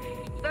program,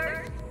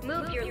 first,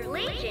 move your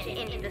Legion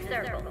into the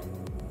circle.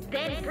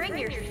 Then bring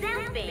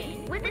yourself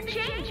in with a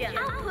chain jump.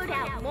 I'll put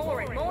out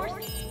more and more...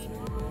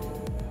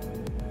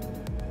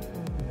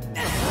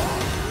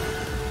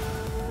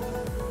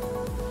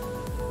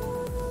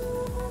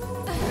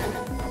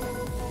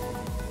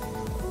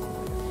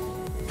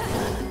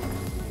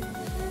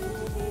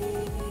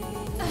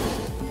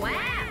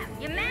 Wow,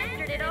 you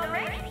mastered it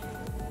already.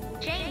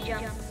 Chain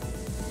jump.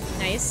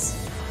 nice.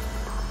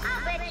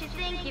 I'll bet you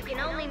think you can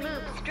only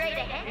move straight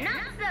ahead.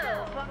 Not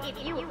so.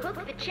 If you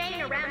hook the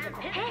chain around the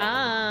pit.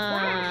 Why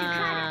don't you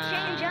try to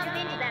chain jump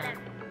into that?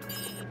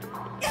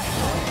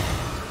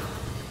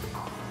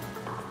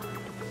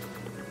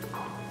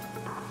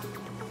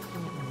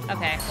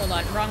 Okay, hold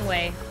on. Wrong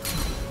way.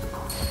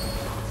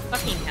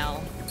 Fucking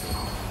hell.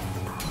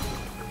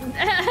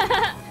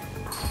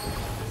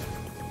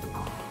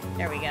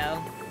 There we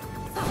go.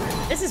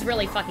 This is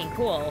really fucking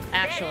cool,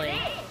 actually.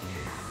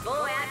 Boy,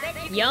 I bet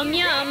you can Yum, use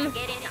yum. that to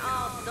get into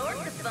all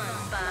sorts of fun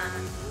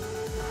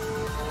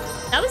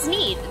spots. That was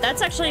neat.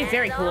 That's actually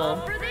very That's all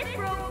cool. for this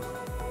program.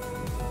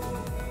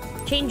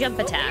 Chain jump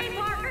attack. Okay,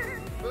 partner.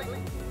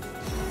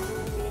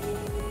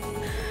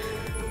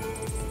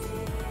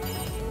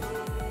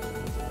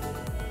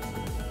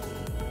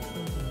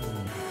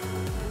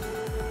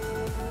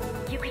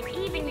 You can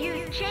even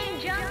use chain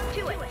jump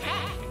to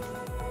attack.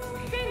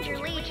 Send your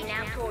Legion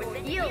out towards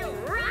it, you'll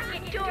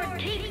rocket toward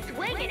keep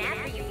swinging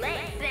after you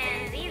land.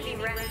 Sounds easy,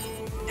 right?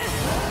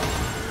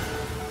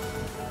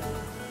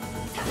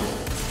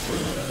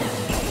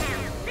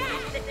 Now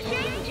that's the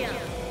chain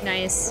jump.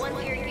 Nice.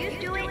 Once you're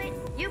used to it,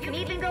 you can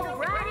even go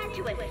right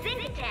into a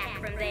sync attack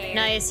from there.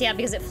 Nice, yeah,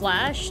 because it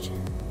flashed.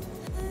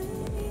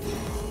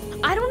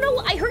 I don't know,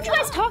 I heard you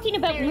guys talking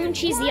about moon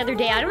cheese the other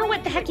day. I don't know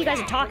what the heck you guys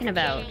are talking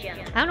about.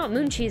 I don't know what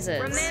moon cheese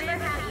is.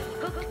 Remember how you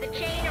hooked the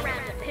chain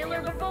around a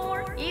pillar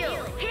before? You'll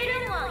hit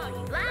them while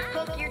you fly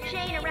hook your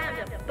chain around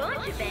a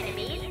bunch of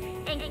enemies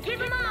and give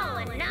them all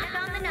a knock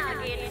on the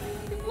noggin.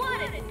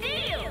 What a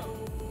deal!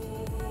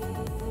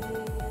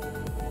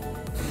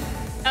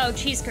 Oh,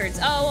 cheese curds.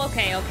 Oh,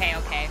 okay, okay,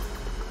 okay.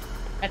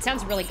 That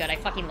sounds really good. I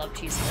fucking love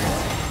cheese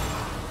curds.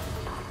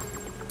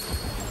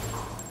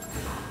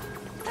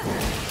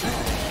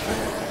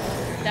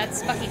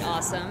 That's fucking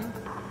awesome.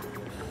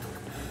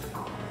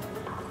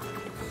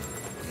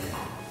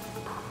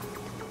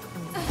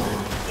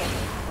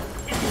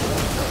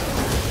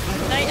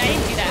 I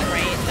didn't do that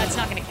right. That's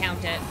not gonna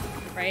count it,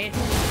 right?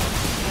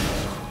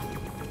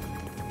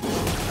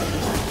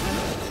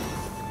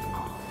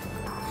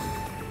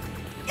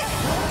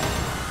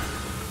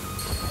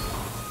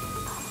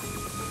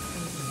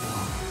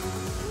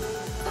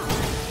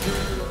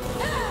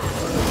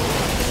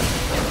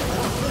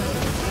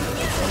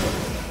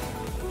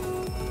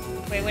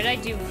 Wait, what did I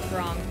do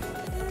wrong?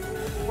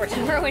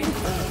 Fortune Ruin.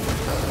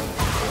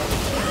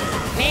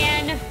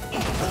 Man,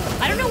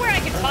 I don't know where I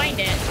could find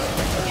it.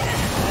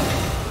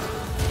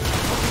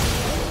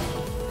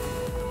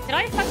 Did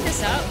I fuck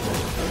this up?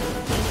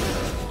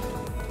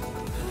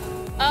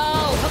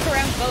 Oh, hook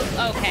around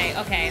both. Okay,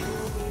 okay.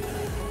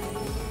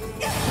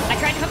 I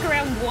tried to hook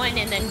around one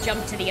and then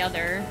jump to the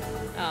other.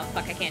 Oh,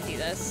 fuck, I can't do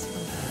this.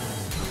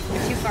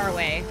 You're too far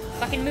away.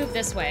 Fucking move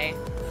this way.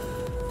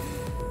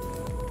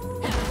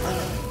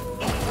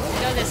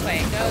 Go this way,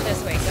 go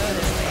this way, go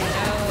this way,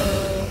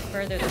 go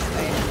further this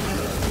way.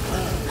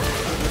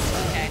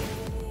 Okay.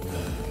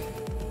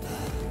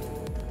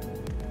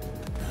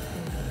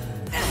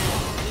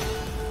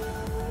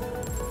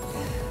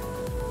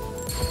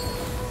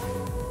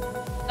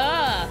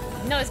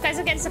 No, this guy's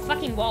against a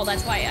fucking wall,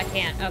 that's why I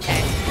can't.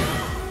 Okay.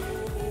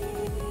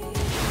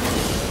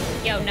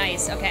 Yo,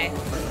 nice, okay.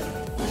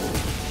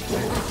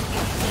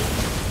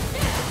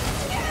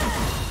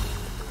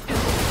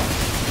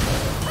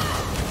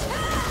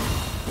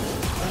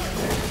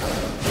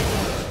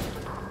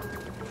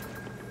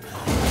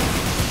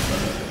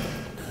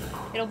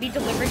 It'll be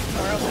delivered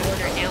tomorrow if I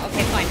order it now.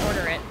 Okay, fine,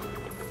 order it.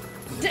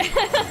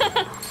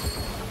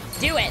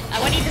 Do it. I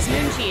want to eat this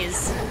moon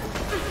cheese.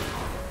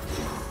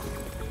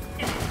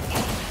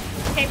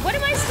 Okay, what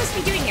am I supposed to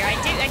be doing here?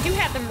 I do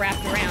have them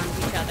wrapped around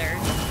each other.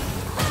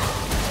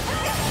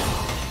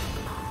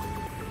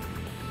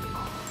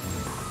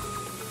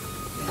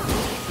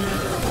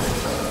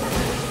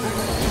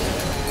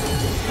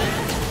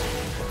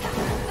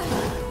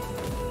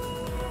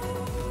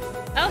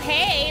 Oh,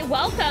 hey,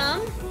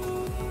 welcome.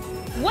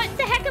 What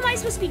the heck am I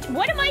supposed to be...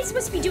 What am I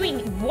supposed to be doing?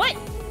 What?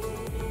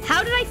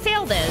 How did I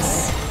fail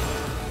this?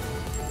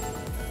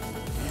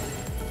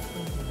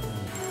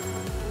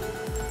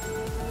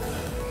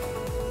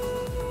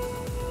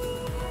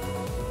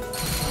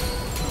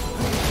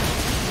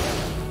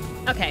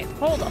 Okay,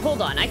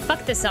 hold on. I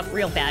fucked this up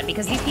real bad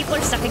because these people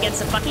are stuck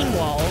against a fucking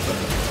wall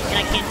and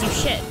I can't do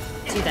shit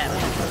to them.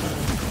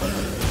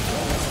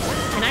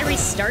 Can I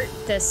restart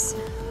this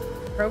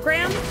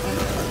program?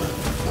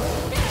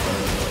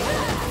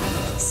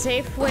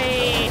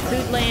 Safeway,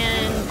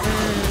 Foodland.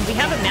 We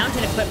have a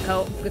mountain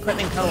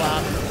equipment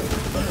co-op.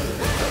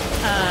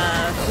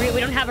 We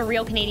don't have a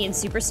real Canadian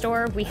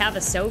superstore. We have a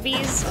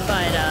Sobeys,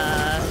 but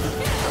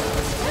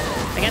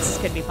I guess this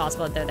could be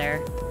possible that they're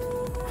there.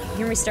 You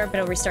can restart, but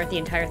it'll restart the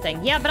entire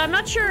thing. Yeah, but I'm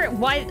not sure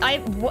why. I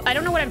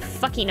don't know what I'm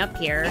fucking up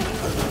here.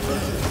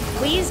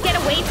 Please get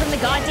away from the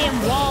goddamn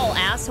wall,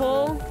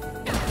 asshole.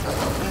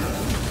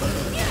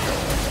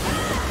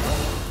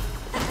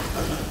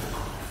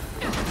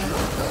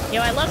 Yo,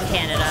 I love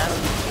Canada.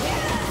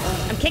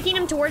 I'm kicking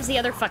him towards the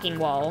other fucking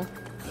wall.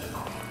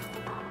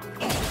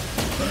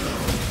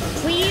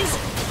 Please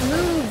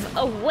move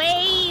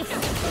away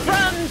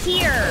from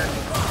here.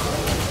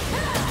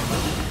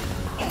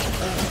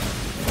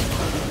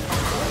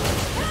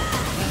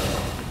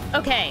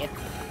 Okay.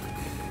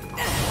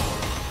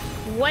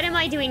 What am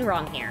I doing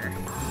wrong here?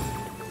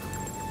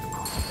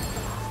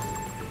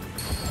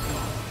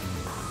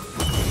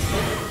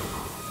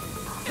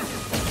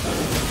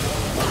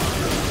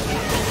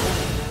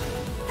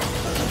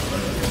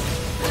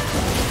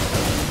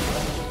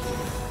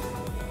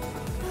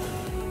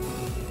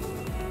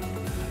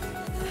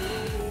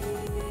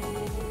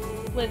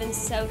 Live in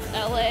South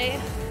LA.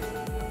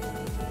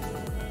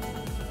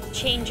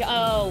 Change.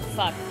 Oh,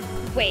 fuck.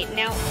 Wait,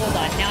 now, hold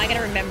on. Now I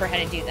gotta remember how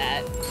to do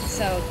that.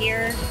 So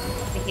here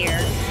to here.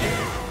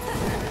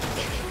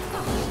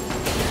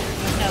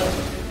 No.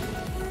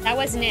 That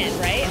wasn't it,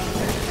 right?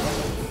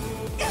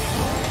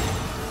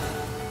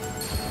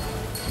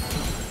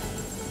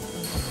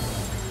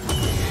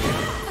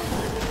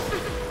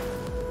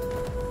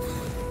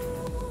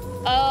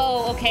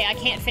 okay, I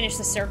can't finish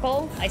the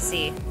circle. I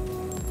see.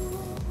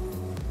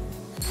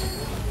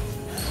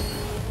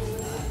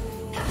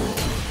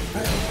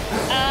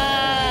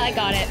 I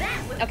got it.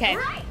 Okay.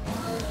 Right.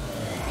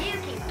 You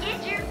can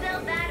get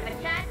yourself out of a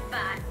tight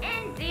spot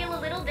and deal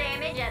a little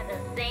damage at the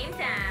same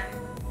time.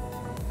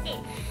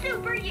 It's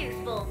super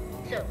useful,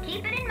 so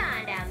keep it in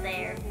mind out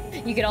there.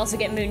 You could also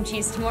get moon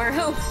cheese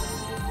tomorrow.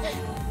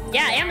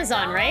 Yeah,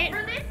 Amazon, right?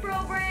 For this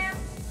program.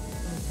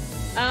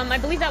 I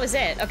believe that was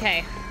it.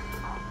 Okay.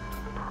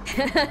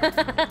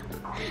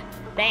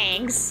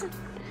 Thanks.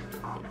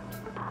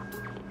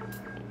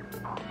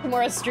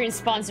 Tomorrow's stream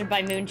sponsored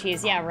by Moon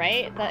Cheese. Yeah,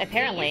 right?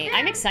 Apparently.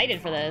 I'm excited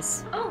for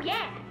this. Oh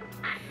yeah,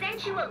 I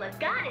sent you a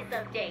Legatus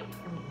update.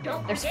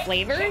 Don't There's forget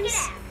flavors? to check it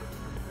out.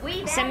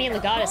 We've Send me a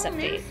added Legatus whole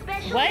new update.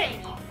 special What?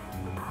 menu.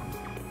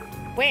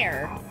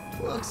 Where?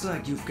 Looks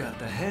like you've got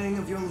the hang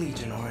of your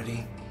Legion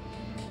already.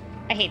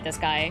 I hate this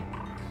guy.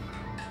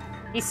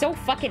 He's so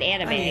fucking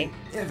anime. I mean,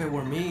 if it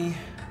were me,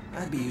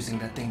 I'd be using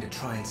that thing to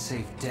try and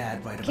save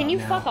Dad right about now. Can you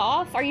fuck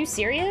off? Are you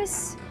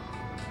serious?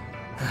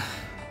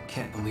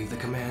 Can't believe the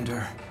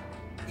commander.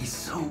 He's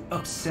so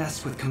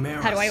obsessed with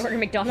Chimeras. How do I order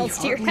McDonald's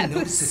to your He hardly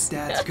house? notices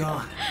Dad's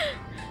gone.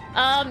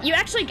 You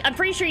actually, I'm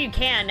pretty sure you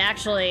can,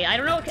 actually. I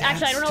don't know,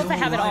 Dad's I don't know if I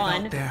have it still alive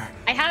on. out there.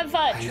 I have,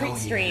 I know Treat he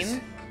Stream,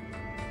 is.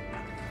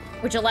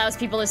 which allows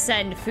people to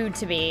send food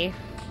to me.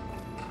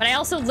 But I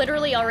also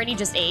literally already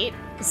just ate,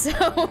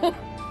 so...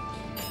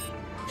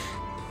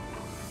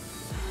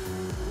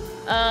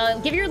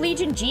 give your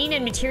Legion gene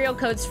and material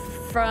codes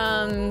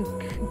from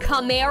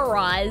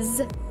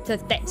Chimeras to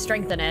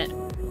strengthen it.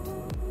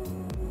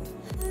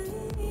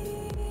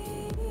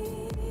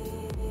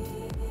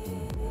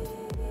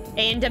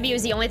 A&W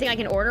is the only thing I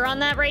can order on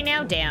that right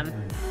now? Damn.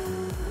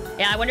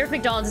 Yeah, I wonder if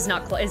McDonald's is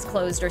not is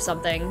closed or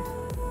something.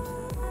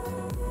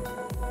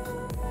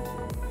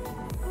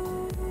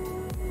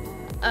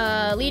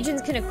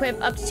 Legions can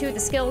equip up to 2 of the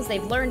skills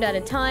they've learned at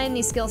a time.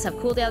 These skills have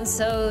cooldowns,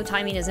 so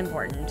timing is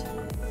important.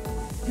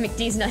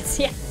 McD's nuts,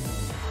 yeah.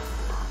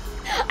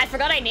 I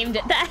forgot I named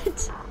it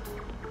that.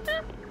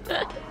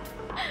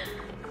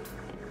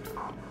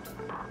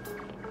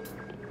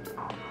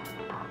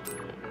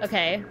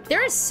 Okay.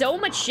 There is so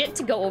much shit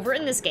to go over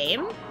in this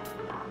game.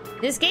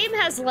 This game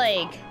has,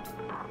 like,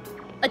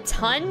 a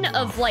ton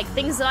of, like,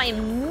 things that I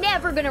am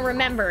never gonna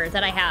remember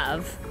that I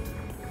have.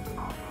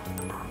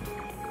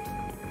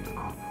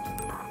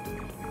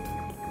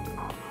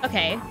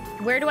 Okay.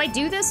 Where do I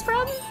do this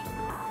from?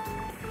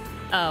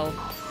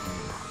 Oh.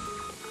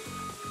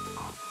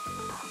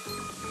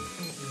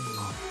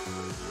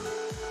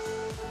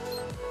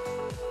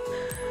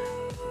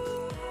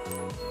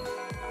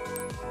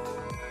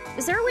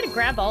 Is there a way to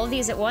grab all of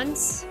these at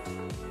once?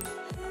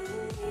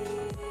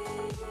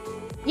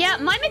 Yeah,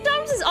 my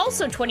McDonald's is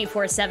also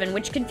 24/7,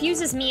 which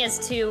confuses me as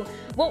to,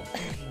 well,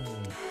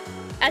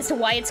 as to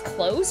why it's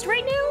closed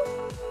right now.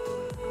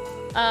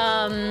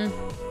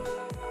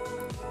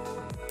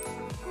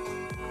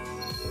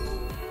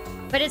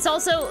 But it's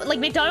also, like,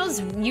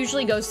 McDonald's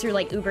usually goes through,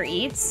 like, Uber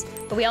Eats,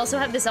 but we also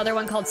have this other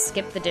one called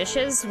Skip the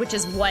Dishes, which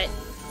is what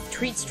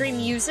TreatStream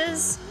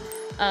uses.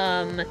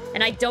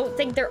 And I don't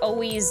think they're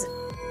always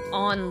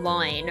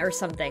online or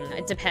something.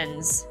 It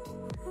depends.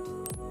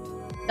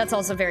 That's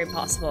also very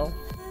possible.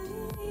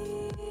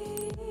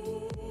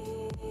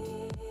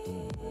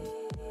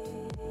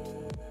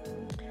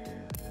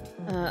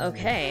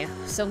 Okay,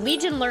 so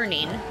Legion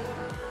Learning.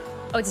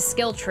 Oh, it's a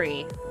skill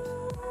tree.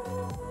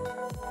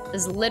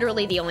 Is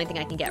literally the only thing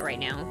I can get right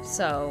now,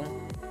 so...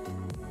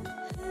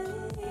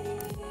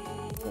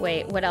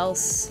 Wait, what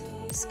else?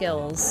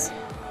 Skills.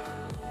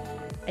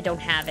 I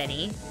don't have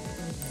any.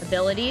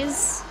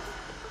 Abilities.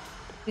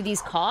 Do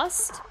these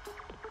cost?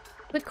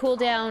 Quick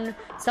cooldown.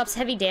 Stops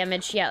heavy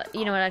damage. Yeah,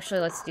 you know what?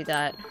 Actually, let's do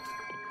that.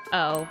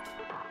 Oh.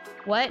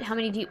 What? How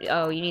many do you...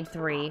 Oh, you need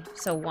 3.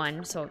 So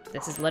 1. So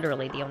this is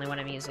literally the only one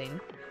I'm using.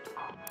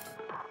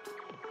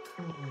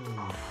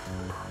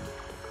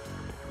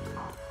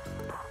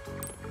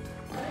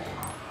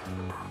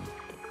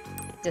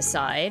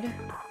 Decide.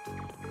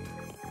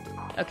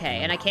 Okay,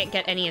 and I can't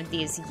get any of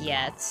these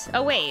yet.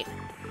 Oh, wait.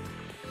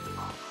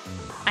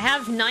 I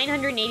have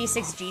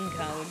 986 gene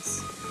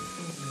codes.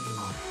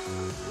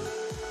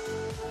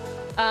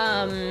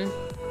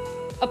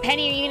 Oh,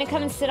 Penny, are you gonna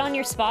come and sit on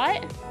your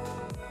spot?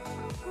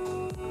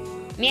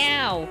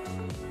 Meow.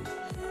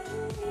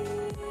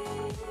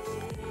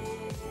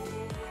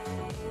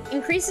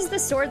 Increases the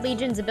Sword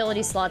Legion's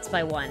ability slots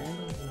by 1.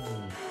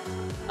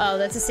 Oh,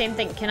 that's the same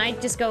thing. Can I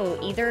just go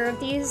either of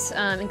these?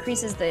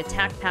 Increases the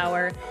attack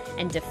power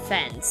and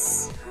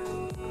defense.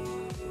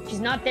 She's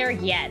not there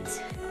yet.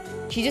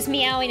 She's just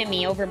meowing at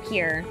me over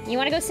here. You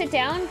want to go sit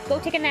down? Go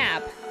take a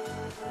nap.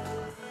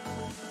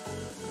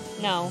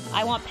 No,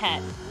 I want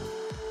pet.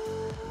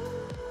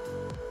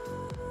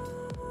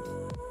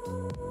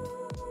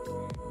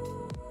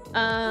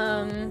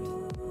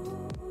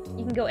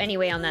 You can go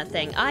anyway on that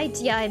thing.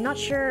 Yeah, I'm not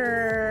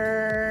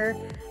sure.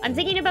 I'm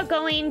thinking about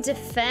going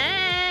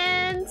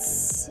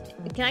defense.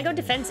 Can I go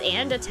defense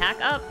and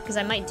attack up? Because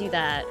I might do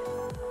that.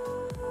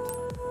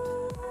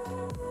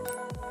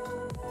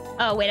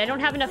 Oh, wait, I don't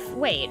have enough...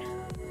 Wait.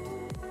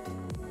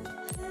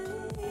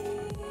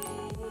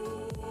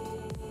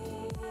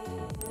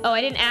 Oh,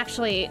 I didn't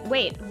actually...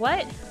 Wait,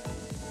 what?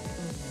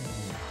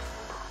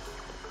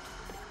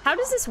 How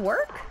does this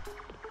work?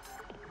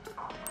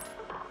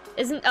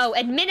 Isn't... Oh,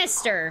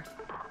 administer.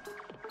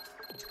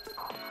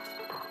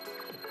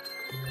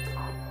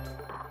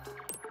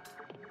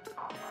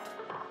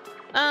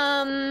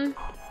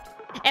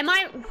 Am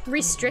I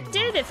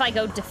restricted if I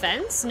go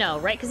defense? No,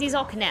 right? Because these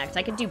all connect.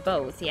 I could do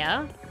both,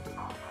 yeah?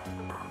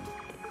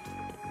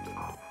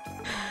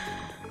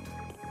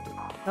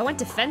 I want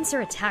defense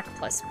or attack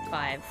 +5.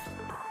 I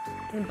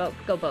can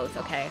go both,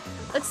 okay.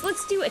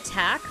 Let's do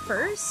attack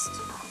first.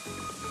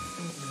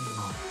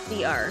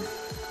 DR.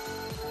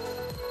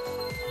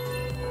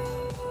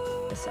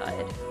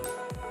 Decide.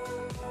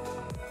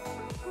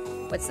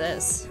 What's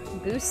this?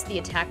 Boost the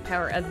attack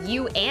power of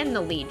you and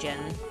the Legion.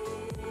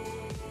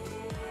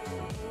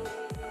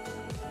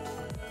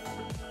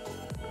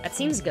 That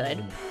seems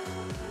good.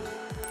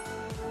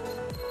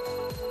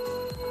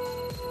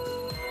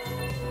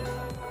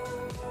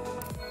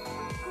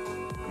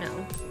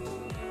 No.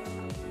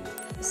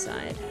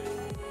 Decide.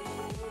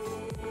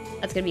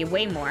 That's gonna be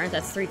way more.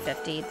 That's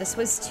 350. This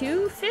was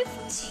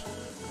 250?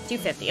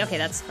 250. Okay,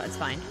 that's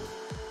fine.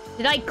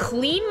 Did I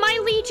clean my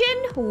Legion?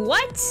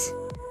 What?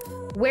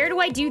 Where do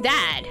I do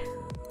that?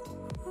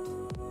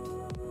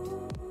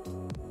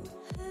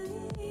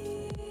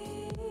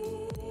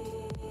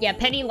 Yeah,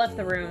 Penny left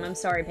the room. I'm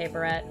sorry,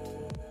 Paperette.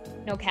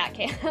 No cat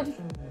cam.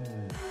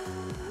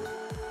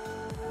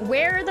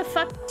 Where the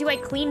fuck do I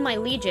clean my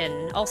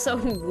Legion? Also,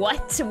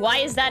 what? Why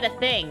is that a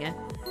thing?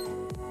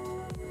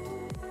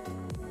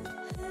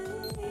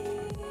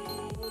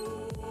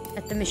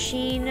 At the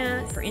machine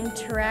for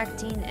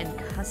interacting and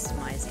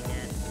customizing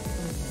it.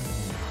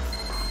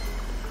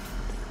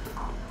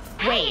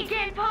 Wait. Hey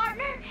again,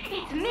 partner.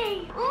 It's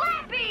me,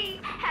 Lappy.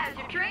 How's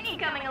your training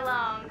coming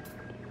along?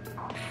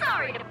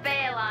 Sorry to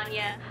bail on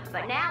you,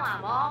 but now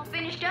I'm all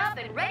finished up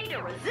and ready to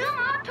resume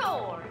our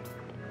tour.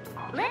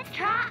 Let's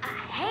try a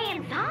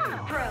hands-on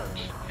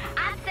approach.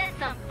 I've set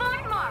some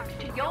fun marks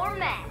to your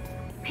map.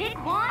 Pick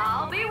one.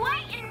 I'll be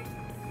waiting.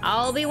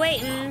 I'll be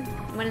waiting.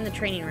 One in the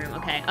training room.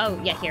 Okay. Oh,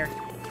 yeah, here.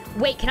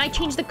 Wait, can I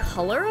change the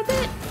color of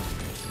it?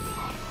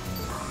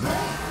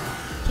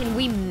 Can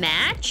we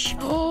match?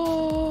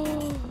 Oh.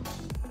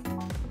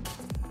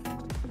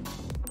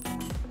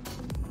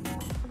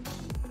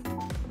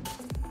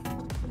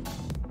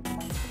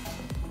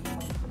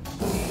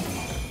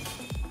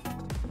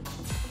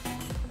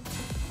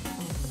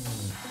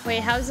 Wait,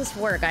 how does this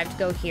work? I have to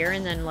go here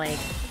and then, like...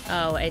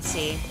 Oh, I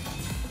see.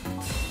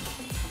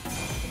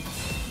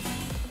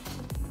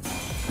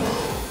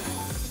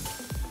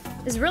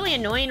 It's really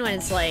annoying when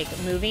it's, like,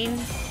 moving.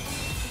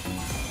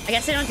 I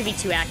guess I don't have to be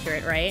too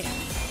accurate, right?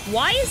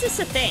 Why is this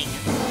a thing?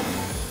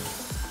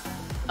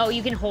 Oh,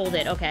 you can hold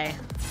it. Okay.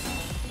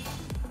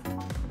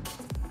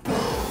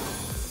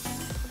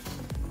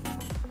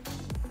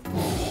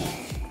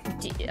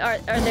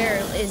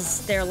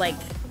 Is there, like...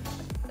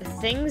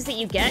 things that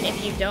you get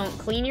if you don't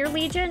clean your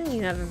Legion?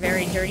 You have a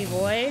very dirty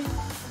boy.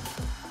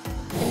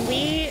 Can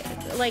we,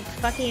 like,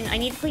 fucking... I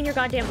need to clean your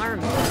goddamn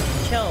arm.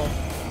 Chill.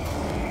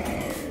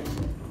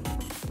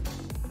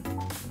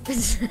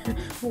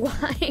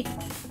 Why?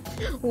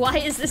 Why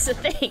is this a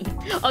thing?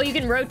 Oh, you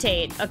can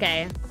rotate.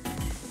 Okay.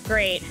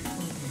 Great.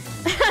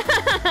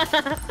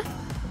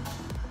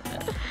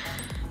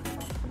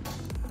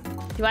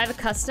 Do I have a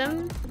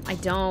custom? I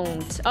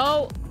don't.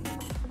 Oh!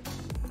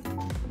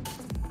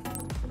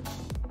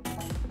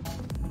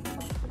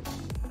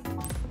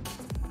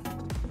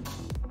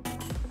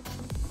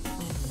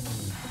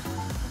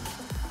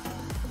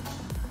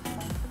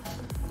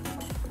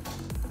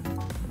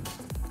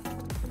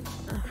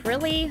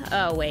 Really?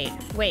 Oh, wait.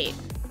 Wait.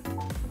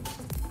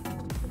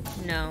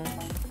 No.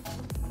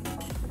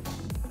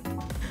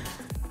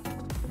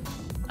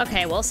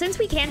 Okay, well, since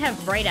we can't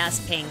have bright-ass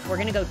pink, we're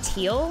gonna go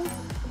teal.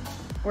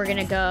 We're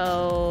gonna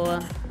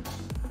go...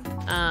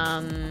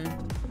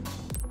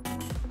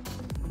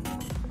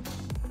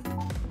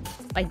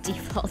 by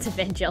default,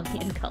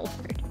 Evangelion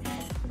colored.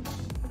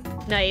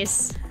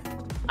 Nice.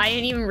 I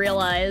didn't even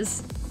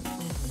realize.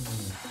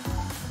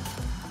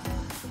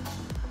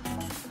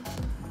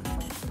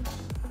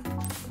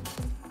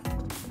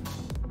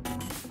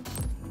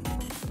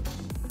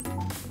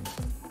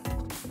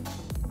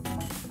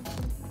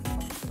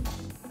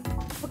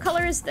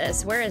 Is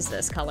this? Where is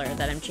this color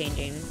that I'm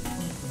changing?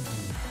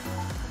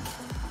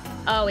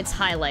 Oh, it's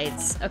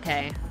highlights.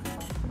 Okay.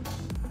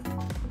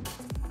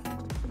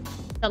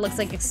 That looks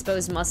like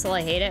exposed muscle.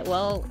 I hate it.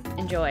 Well,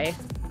 enjoy.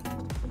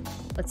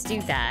 Let's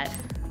do that.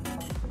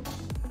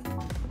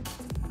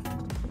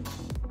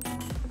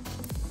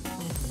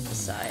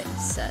 Decide.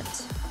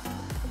 Set.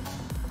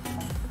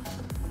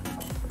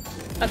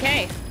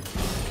 Okay.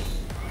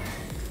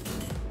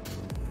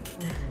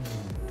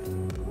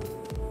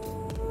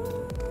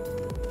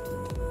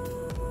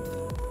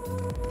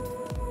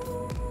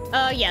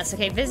 Oh, yes,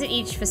 okay, visit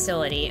each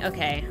facility,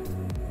 okay.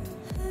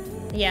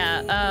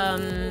 Yeah,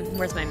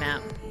 where's my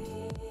map?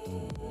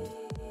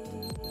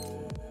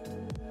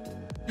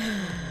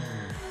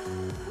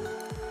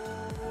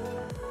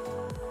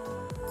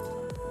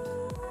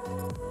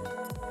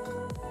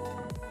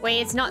 Wait,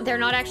 it's not- they're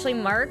not actually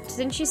marked?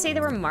 Didn't she say they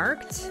were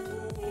marked?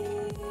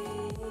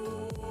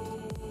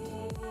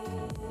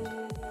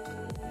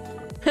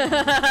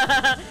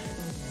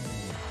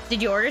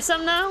 Did you order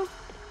some, though?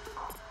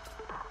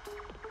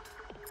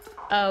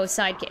 Oh,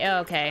 oh,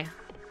 okay.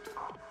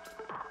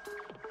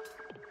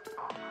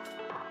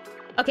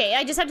 Okay,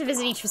 I just have to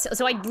visit each facility.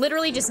 So I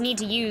literally just need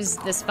to use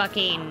this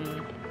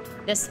fucking...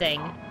 this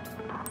thing.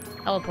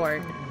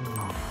 Teleport.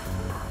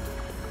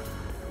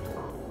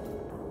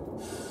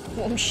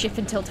 Won't ship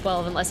until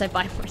 12 unless I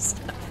buy more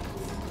stuff.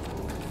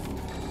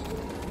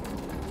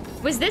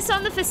 Was this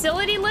on the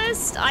facility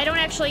list? I don't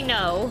actually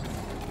know.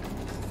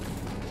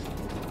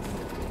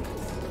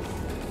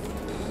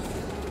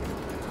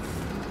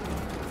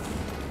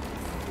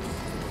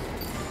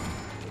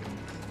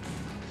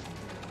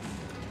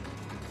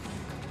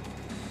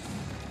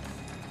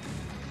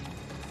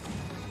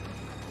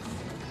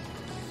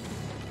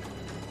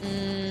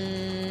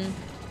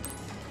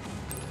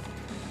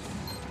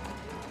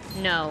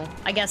 No.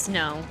 I guess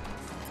no.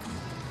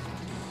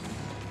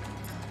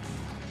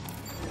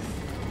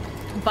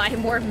 Buy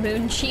more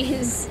moon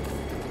cheese.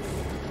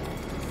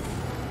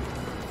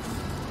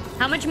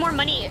 How much more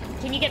money?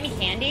 Can you get me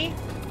candy?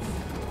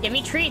 Give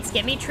me treats,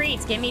 give me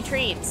treats, give me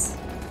treats.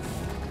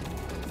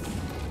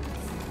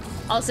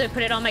 Also,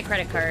 put it on my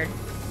credit card.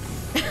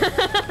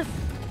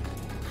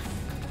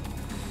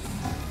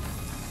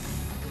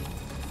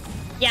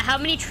 Yeah, how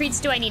many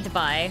treats do I need to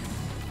buy?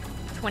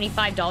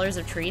 $25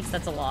 of treats?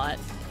 That's a lot.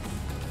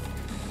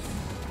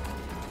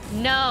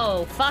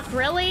 No. Fuck,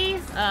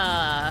 really?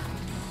 I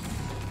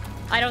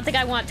don't think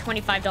I want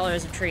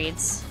 $25 of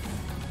treats.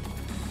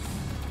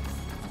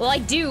 Well, I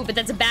do, but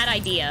that's a bad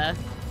idea.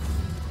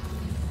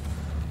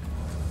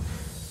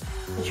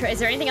 Is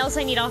there anything else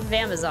I need off of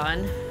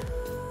Amazon?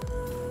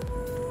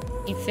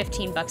 Need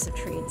 15 bucks of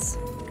treats.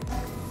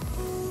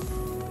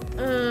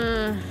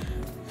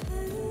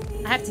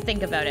 I have to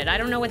think about it. I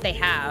don't know what they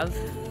have.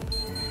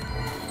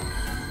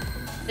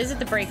 Visit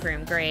the break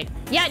room. Great.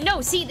 Yeah,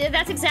 no, see,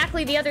 that's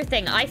exactly the other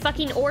thing. I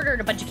fucking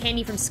ordered a bunch of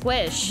candy from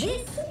Squish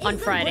on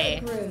Friday.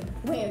 This is the break room,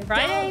 where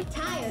Friday?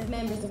 tired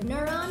members of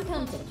Neuron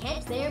come to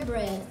catch their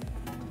breath.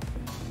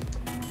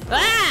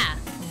 Ah!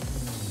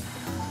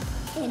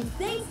 And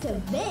thanks to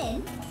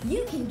Ben,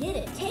 you can get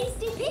a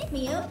tasty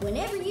pick-me-up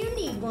whenever you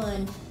need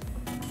one.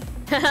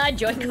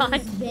 Joy-Con.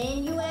 Who's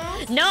Ben, you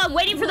ask? No, I'm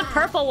waiting for the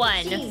purple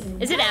one.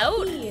 Is it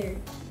out? Here.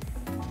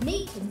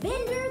 Meet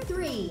Vendor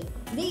 3,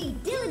 the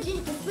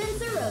diligent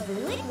dispenser of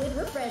liquid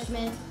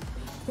refreshment.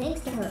 Thanks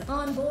to her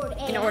onboard AI,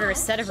 You can order a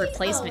set of she's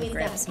replacement always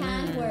grips. got a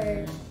kind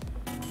word.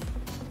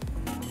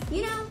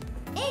 You know,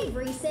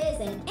 Avery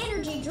says an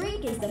energy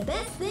drink is the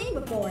best thing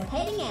before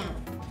heading out.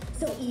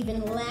 So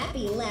even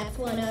Lappy laps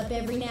one up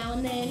every now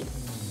and then.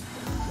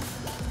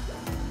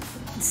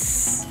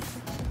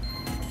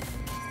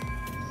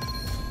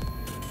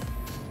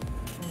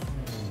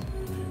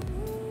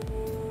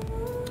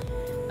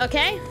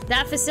 Okay,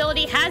 that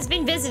facility has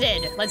been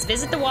visited. Let's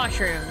visit the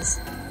washrooms.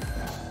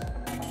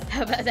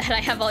 How about that? I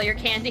have all your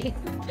candy.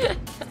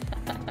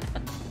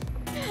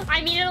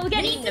 I mean, it'll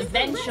get eaten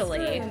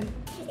eventually.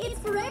 It's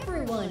for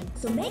everyone,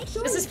 so make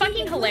sure. This is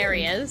fucking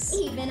hilarious.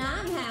 Even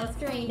I'm house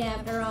trained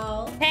after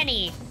all.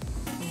 Penny,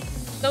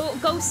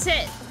 go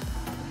sit.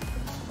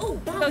 Oh,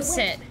 by the Go way,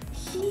 sit.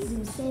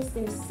 Shizu says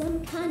there's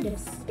some kind of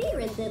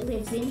spirit that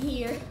lives in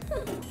here.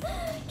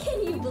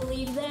 Can you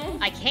believe that?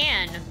 I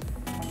can.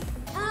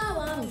 Oh,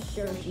 I'm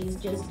sure she's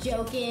just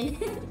joking.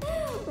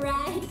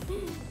 Right?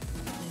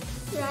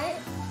 Right?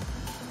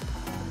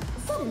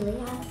 Suddenly,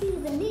 I feel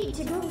the need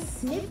to go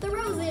sniff the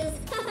roses.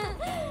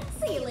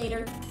 See you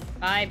later.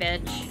 Bye,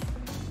 bitch.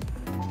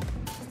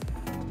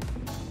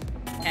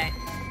 Okay.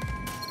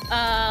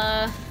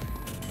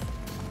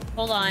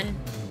 Hold on.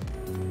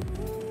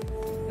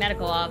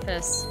 Medical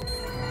office.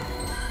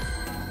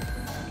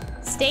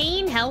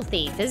 Staying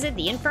healthy. Visit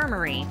the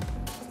infirmary.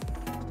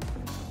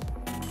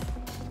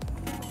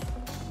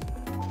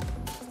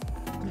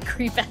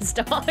 Creep-ass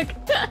dog. Hey,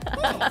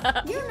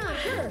 you're not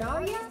hurt,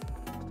 are you?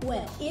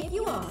 Well, if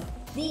you are,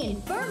 the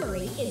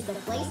infirmary is the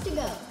place to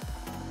go.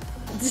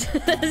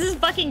 This is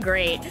fucking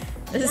great.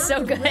 This is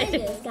so good.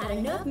 Brenda's got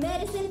enough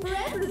medicine for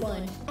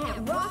everyone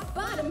at rock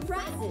bottom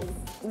prices.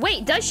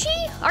 Wait, does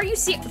she? Are you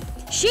serious?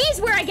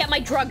 She's where I get my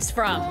drugs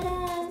from.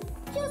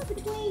 But, just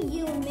between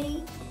you and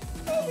me,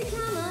 every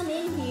time I'm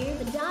in here,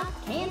 the doc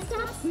can't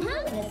stop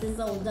smiling at this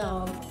old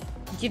dog.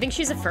 Do you think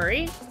she's a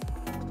furry?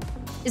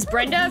 Is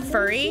Brenda a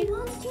furry? She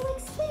wants to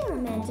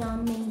experiment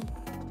on me.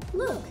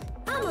 Look,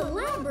 I'm a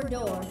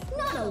Labrador,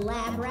 not a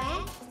lab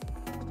rat.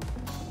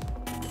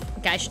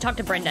 Okay, I should talk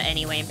to Brenda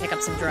anyway and pick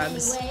up some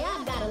drugs. Anyway,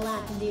 I've got a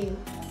lot to do.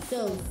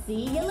 So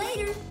see you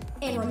later.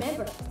 And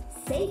remember,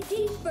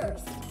 safety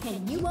first,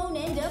 and you won't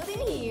end up in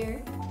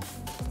here.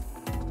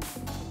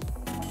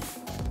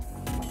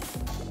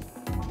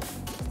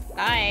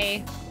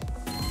 Bye.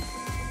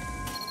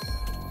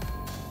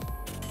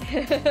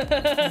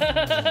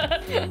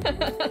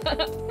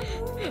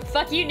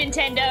 Fuck you,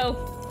 Nintendo.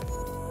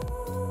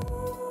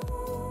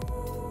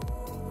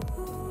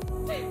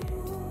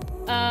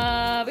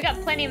 We got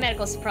plenty of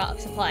medical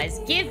supplies.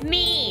 Give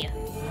me!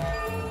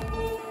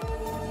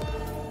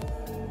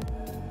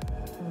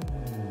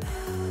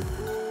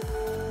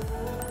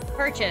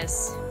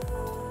 Purchase.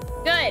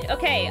 Good,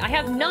 okay, I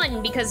have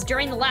none because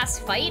during the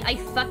last fight, I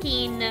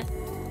fucking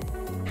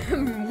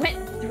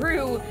went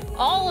through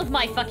all of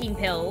my fucking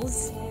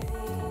pills.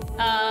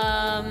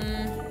 That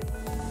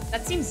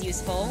seems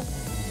useful.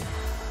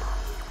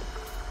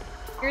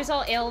 Here's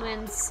all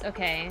ailments,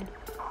 okay.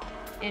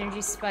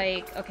 Energy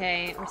spike,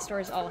 okay.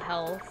 Restores all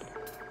health.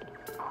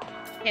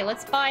 Okay,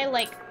 let's buy,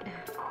 like...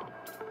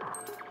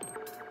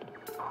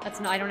 That's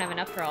no, I don't have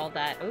enough for all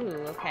that.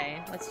 Ooh,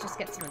 okay. Let's just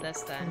get some of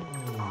this then.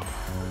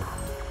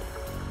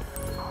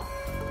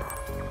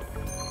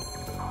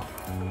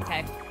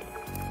 Okay.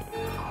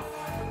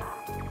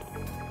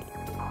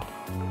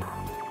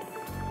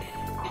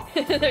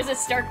 There's a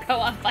start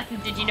co-op button.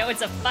 Did you know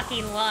it's a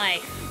fucking lie?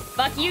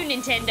 Fuck you,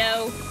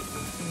 Nintendo.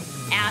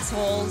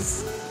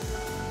 Assholes.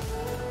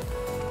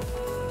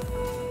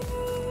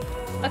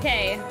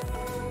 Okay.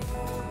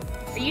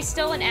 Are you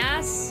still an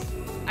ass?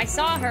 I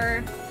saw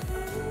her.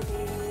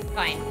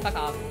 Fine, fuck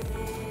off.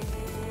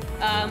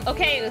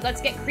 Okay,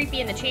 let's get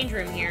creepy in the change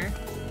room here.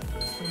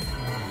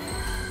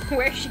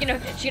 Where is she gonna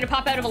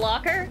pop out of a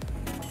locker?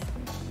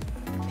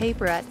 Hey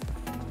Brett.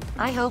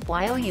 I hope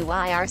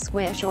YOUI our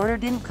squish order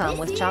didn't come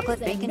with chocolate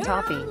bacon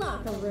toffee.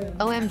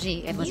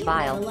 OMG, it was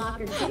vile.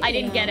 I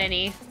didn't get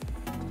any.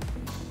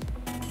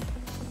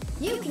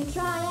 You can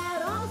try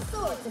out all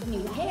sorts of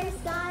new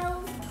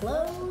hairstyles,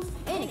 clothes,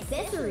 and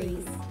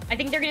accessories. I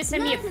think they're gonna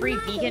send me a free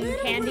vegan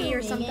candy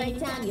or something.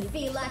 Anytime you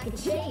feel like a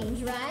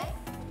change, right?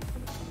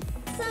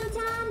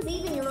 Sometimes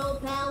even your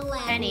old pal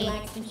Lappy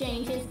likes to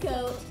change his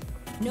coat.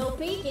 No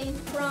peeking,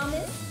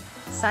 promise.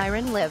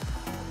 Siren Live.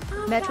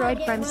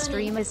 Metroid Friends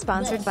stream is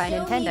sponsored by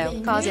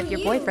Nintendo, cause if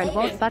your boyfriend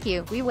won't fuck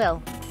you, we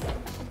will.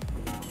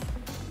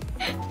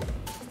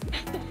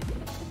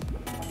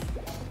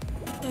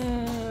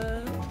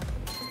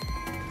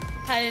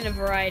 Had in a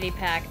variety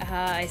pack.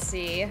 I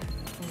see.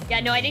 Yeah,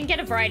 no, I didn't get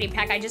a variety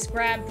pack. I just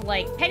grabbed,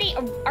 like... Penny,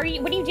 what are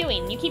you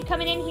doing? You keep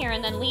coming in here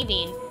and then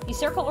leaving. You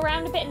circle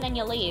around a bit and then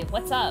you leave.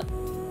 What's up?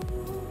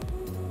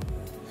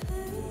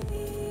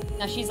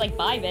 Now she's like,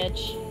 bye,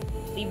 bitch.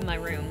 Leave my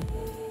room.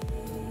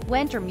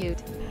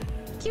 Wintermute.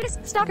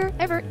 Cutest stalker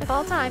ever of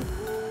all time.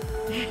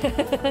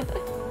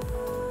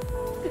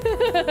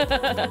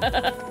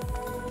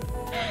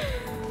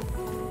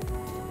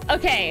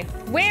 Okay,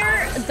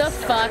 where the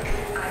fuck?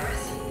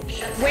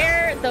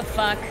 Where the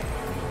fuck?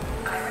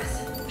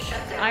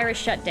 Iris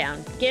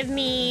shutdown. Give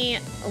me...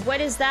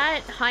 What is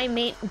that? High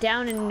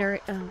down and...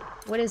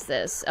 what is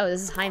this? Oh,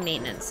 this is high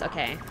maintenance.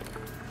 Okay.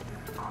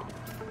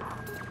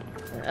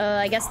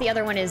 I guess the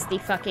other one is the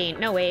fucking...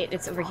 No, wait.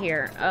 It's over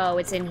here. Oh,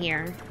 it's in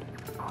here.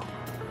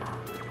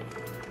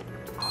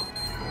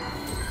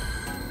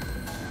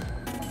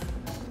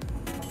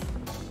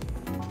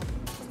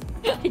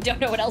 I don't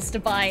know what else to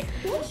buy.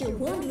 Do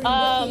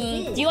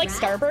you like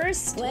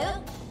Starburst?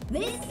 Well,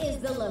 this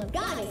is the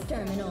Legatus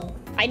terminal.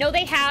 I know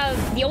they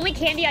have... The only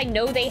candy I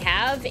know they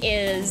have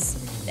is...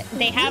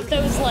 They have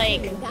those,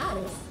 like...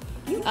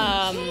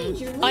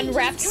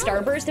 unwrapped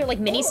Starburst. They're like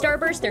mini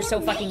Starburst. They're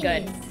so fucking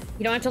good.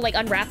 You don't have to, like,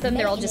 unwrap them.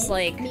 They're all just,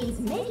 like... means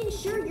making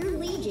sure your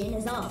Legion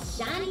is all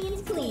shiny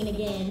and clean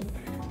again.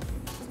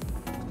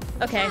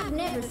 Okay. I've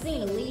never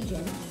seen a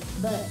Legion,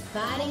 but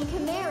fighting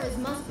chimeras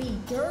must be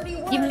dirty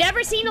work. You've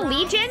never seen a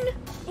Legion?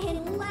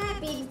 And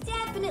Lappy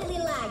definitely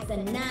likes a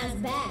nice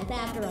bath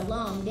after a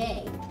long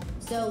day.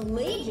 So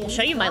Legion... I'll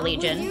show you my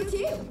Legion. You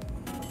too.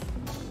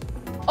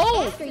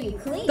 Oh! After you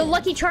clean the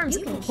Lucky Charms.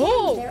 You can change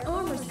Oh! their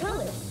armor's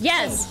colors.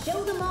 Yes. And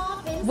show them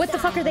off in What the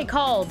fuck are they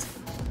called?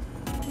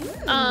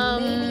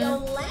 Maybe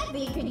old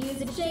Lappy could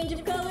use a change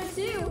of color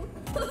too.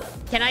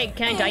 Can I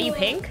dye you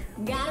pink?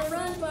 Gotta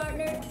run,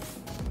 partner.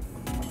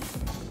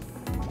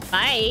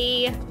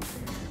 Bye.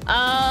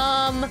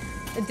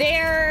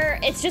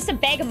 It's just a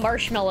bag of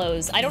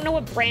marshmallows. I don't know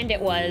what brand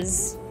it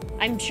was.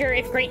 I'm sure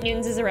if Great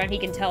Noons is around, he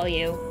can tell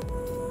you.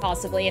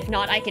 Possibly. If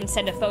not, I can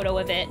send a photo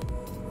of it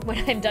when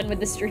I'm done with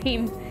the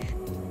stream.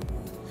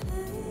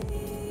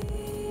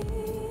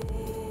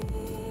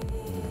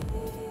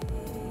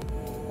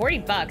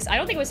 $40. I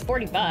don't think it was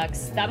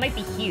 $40. That might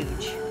be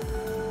huge.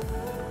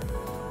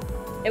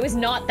 It was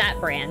not that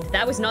brand.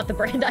 That was not the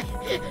brand I...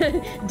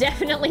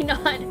 Definitely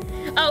not.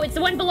 Oh, it's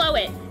the one below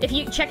it. If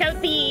you check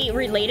out the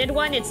related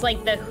one, it's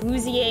like the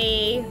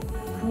Hoosier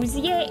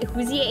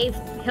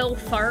Hill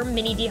Farm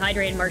mini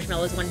dehydrated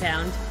marshmallows, 1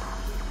 pound.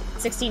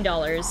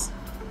 $16.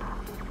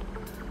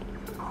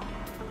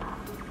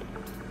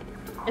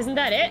 Isn't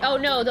that it? Oh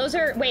no, those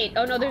are... Wait,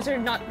 oh no, those are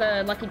not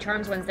the Lucky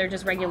Charms ones. They're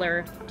just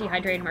regular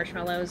dehydrated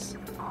marshmallows.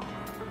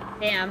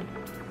 Damn.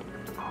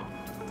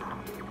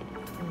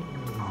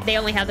 They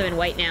only have them in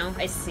white now.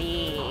 I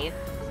see.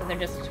 So they're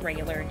just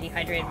regular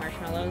dehydrated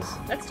marshmallows.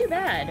 That's too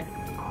bad.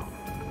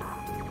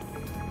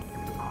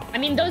 I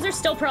mean, those are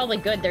still probably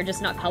good. They're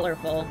just not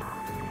colorful.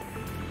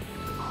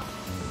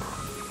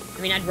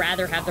 I mean, I'd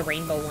rather have the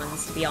rainbow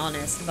ones, to be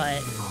honest,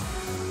 but...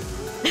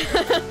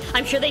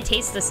 I'm sure they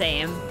taste the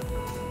same.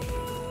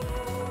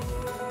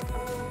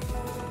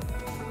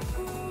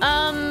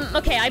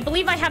 Okay, I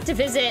believe I have to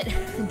visit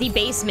the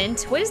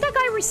basement. What is that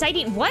guy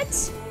reciting? What?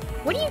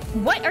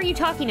 What are you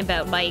talking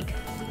about, Mike?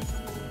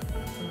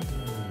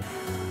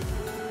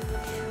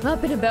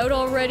 Up and about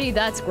already?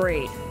 That's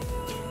great.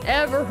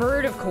 Ever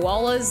heard of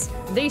koalas?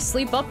 They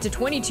sleep up to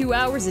 22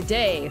 hours a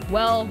day.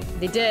 Well,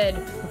 they did.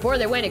 Before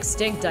they went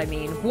extinct, I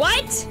mean.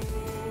 What?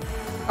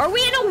 Are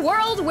we in a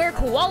world where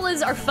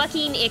koalas are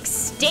fucking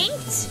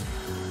extinct?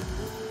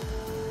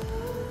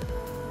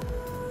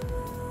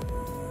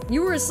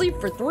 You were asleep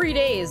for 3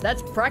 days.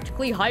 That's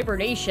practically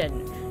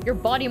hibernation. Your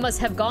body must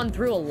have gone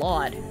through a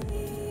lot.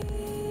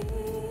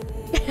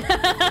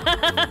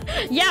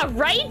 Yeah,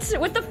 right?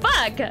 What the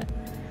fuck?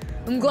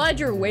 I'm glad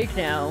you're awake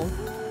now.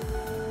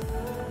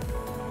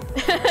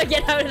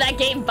 Get out of that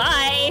game,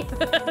 bye!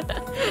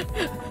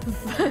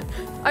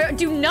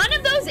 Do none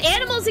of those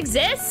animals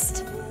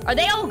exist? Are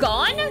they all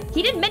gone?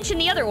 He didn't mention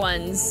the other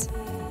ones.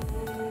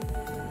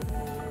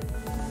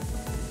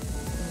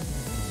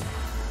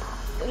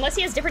 Unless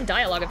he has different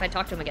dialogue if I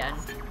talk to him again.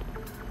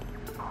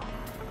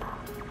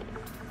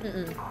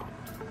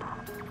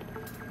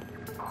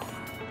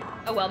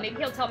 Oh well, maybe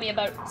he'll tell me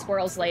about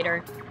squirrels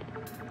later.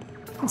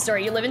 I'm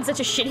sorry, you live in such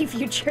a shitty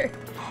future.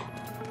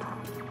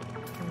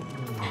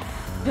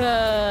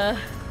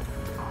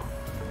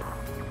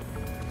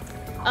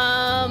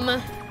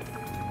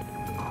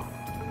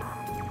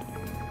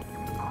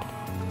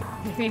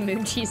 Maybe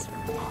moon cheese.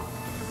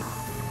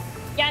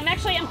 Yeah,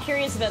 I'm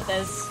curious about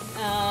this.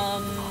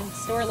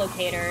 Store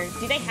locator.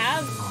 Do they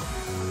have...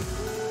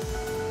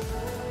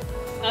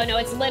 Oh no,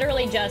 it's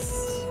literally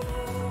just...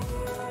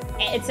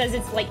 It says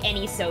it's like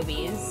any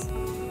Sobeys.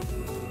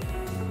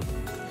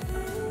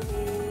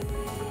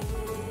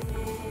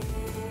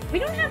 We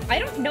don't have... I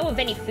don't know of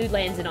any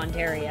Foodlands in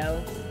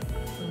Ontario.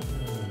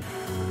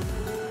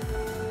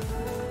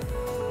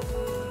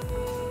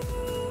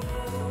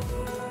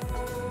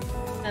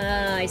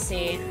 I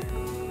see.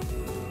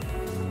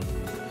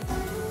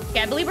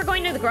 Yeah, I believe we're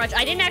going to the garage.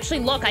 I didn't actually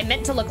look. I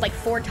meant to look like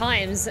 4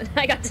 times, and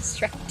I got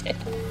distracted.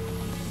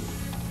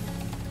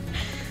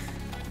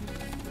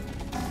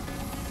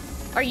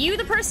 Are you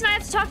the person I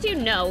have to talk to?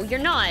 No, you're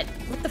not.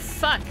 What the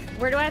fuck?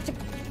 Where do I have to...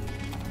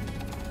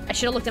 I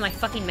should have looked at my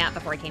fucking map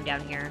before I came down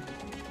here.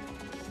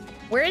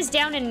 Where is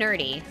down and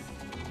nerdy?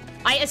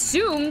 I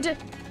assumed...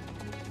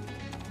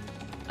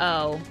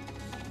 Oh.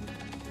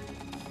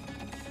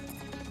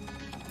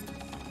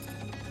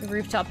 The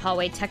rooftop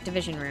hallway tech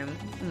division room.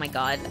 Oh my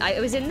god.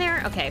 It was in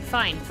there? Okay,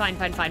 fine. But I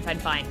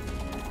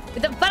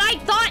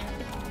thought...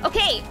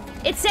 Okay,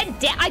 it said...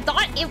 I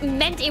thought it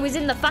meant it was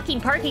in the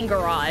fucking parking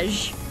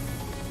garage.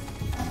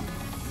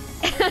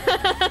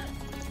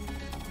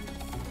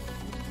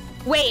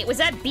 Wait, was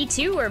that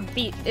B2 or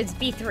B... It's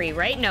B3,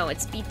 right? No,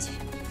 it's B2.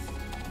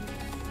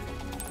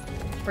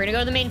 We're gonna go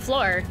to the main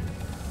floor.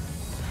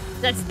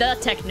 That's the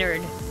tech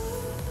nerd.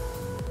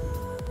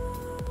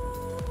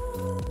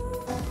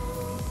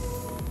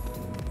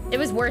 It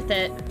was worth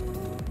it.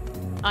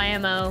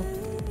 IMO.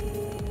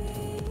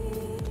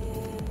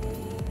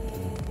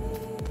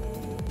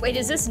 Wait,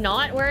 is this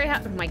not where I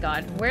have... Oh my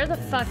god, where the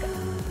fuck...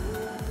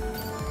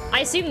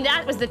 I assume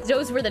that was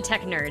those were the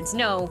tech nerds.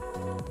 No.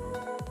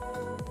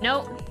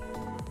 Nope.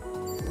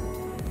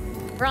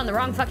 We're on the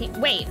wrong fucking...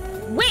 Wait!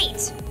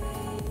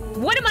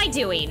 What am I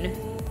doing?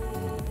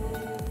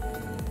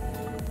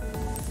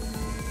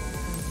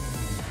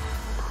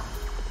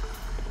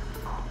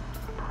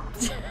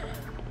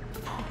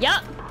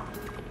 Yup.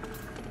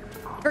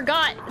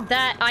 Forgot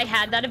that I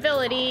had that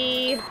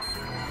ability.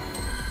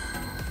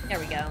 There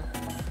we go.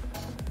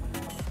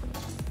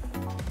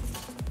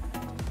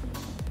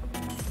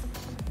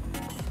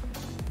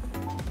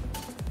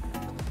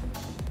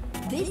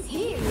 This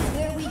here is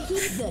where we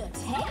keep the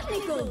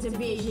technical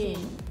division.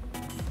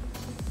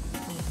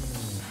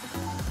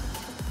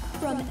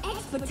 From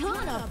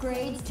X-Baton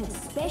upgrades to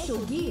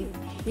special gear,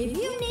 if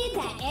you need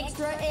that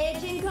extra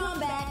edge in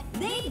combat,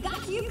 they've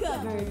got you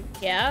covered.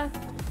 Yeah?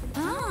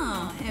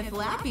 Oh, if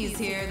Lappy's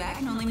here, that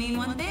can only mean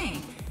one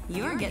thing.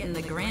 You're getting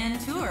the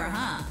grand tour,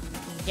 huh?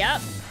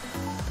 Yep.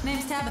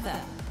 Name's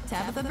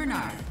Tabitha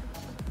Bernard.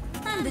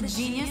 I'm the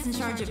genius in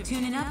charge of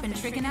tuning up and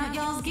tricking out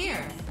y'all's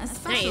gear,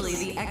 especially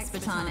the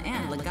X-Baton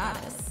and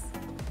Legatus.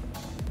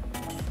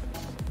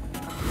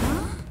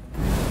 Huh?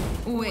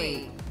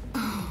 Wait.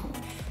 Oh,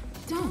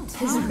 don't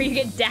tell me. This is where you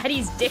get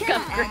daddy's dick You're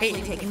not upgrade.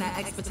 actually taking that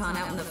X-Baton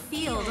out in the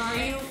field, are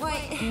you?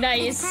 Why?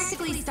 Nice. It's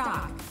practically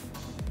stock.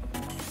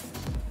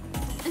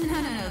 No,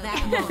 that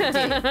won't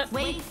do.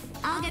 Wait,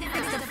 I'll get it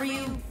fixed up for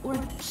you. Or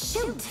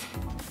shoot,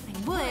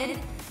 I would.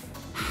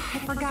 I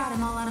forgot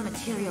I'm all out of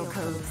material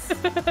codes.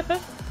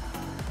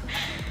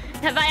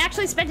 Have I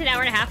actually spent an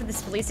hour and a half at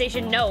this police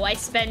station? No, I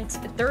spent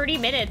 30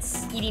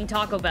 minutes eating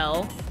Taco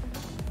Bell.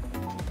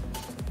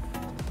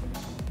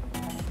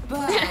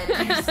 But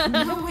there's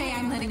no way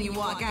I'm letting you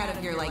walk out of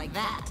here like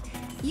that.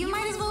 You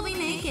might as well be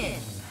naked.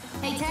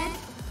 Hey, Ted?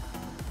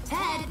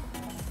 Ted?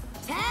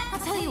 I'll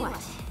tell you what.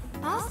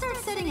 I'll start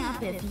setting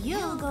up if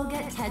you'll go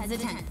get Ted's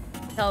attention.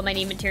 Tell him I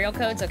need material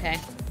codes? Okay.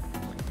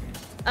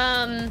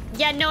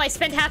 Yeah, no, I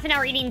spent half an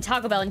hour eating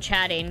Taco Bell and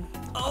chatting.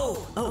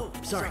 Oh,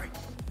 sorry.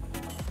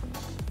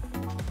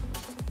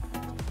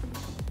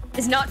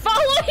 Is not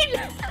following?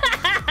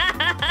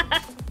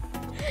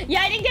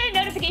 Yeah, I didn't get a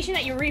notification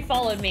that you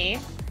refollowed me.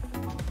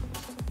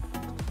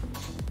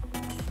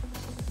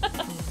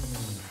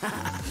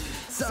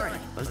 Sorry,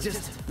 I was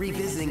just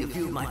revisiting a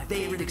few of my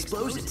favorite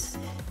explosions.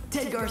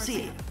 Ted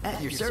Garcia,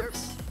 at your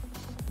service.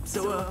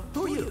 So,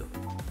 who are you?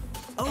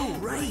 Oh,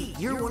 right,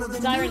 you're one of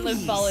the Siren Luke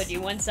newbies. followed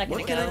you 1 second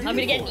What ago. can I I'm do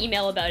gonna get an for you?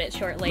 email about it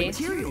shortly.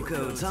 Material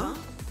codes, huh?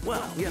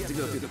 Well, we have to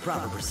go through the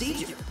proper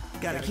procedure.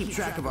 Gotta keep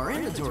track of our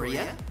inventory,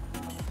 yeah?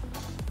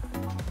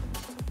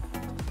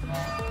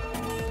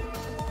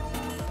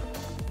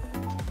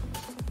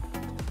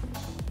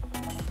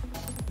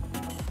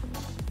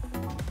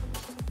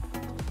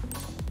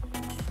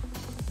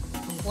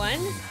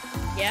 One?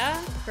 Yeah?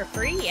 For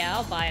free? Yeah,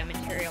 I'll buy a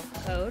material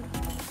code.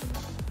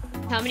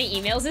 How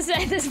many emails is it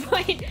at this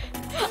point?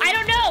 I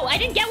don't know! I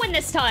didn't get one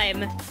this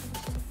time!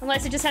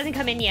 Unless it just hasn't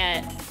come in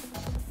yet.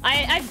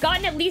 I've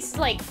gotten at least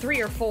like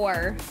 3 or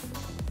 4.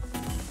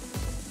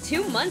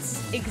 2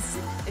 months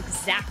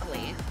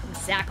exactly.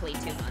 Exactly 2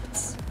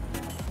 months.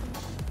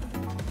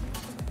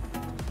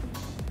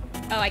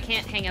 Oh, I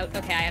can't hang out.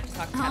 Okay, I have to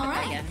talk to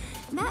Tabitha again.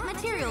 That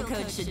material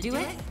code should do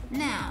it.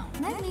 Now,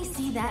 let me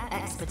see that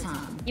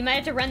X-Baton. You might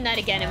have to run that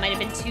again. It might have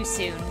been too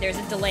soon. There's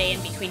a delay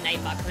in between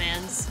Nightbot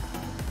commands.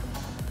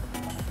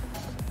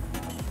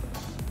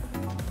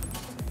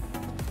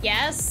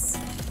 Yes?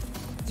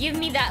 Give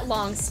me that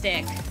long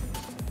stick.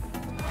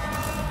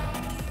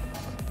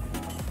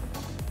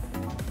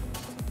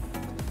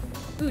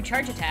 Ooh,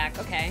 charge attack.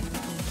 Okay.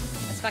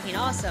 That's fucking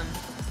awesome.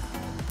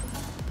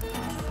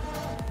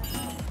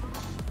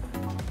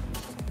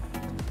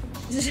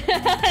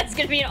 It's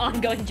gonna be an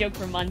ongoing joke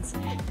for months.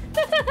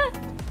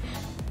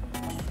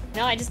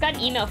 No, I just got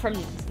an email from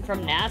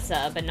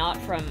NASA, but not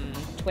from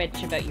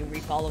Twitch about you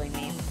refollowing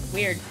me.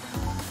 Weird.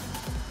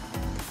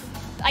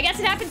 I guess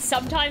it happens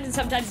sometimes and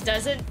sometimes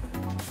doesn't.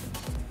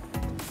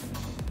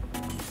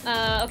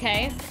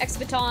 Okay.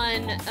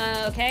 X-Baton,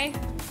 okay.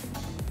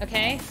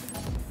 Okay.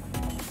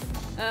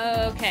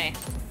 Okay.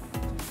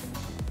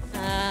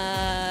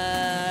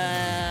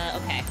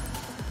 Okay.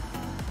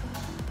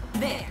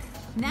 There.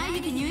 Now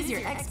you can use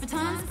your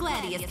X-Baton's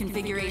Gladius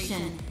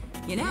configuration.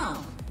 You know,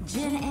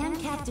 Jin and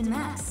Captain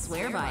Max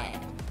swear by it.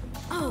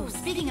 Oh,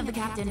 speaking of the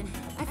Captain,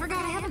 I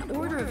forgot I have an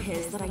order of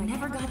his that I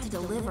never got to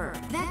deliver.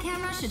 That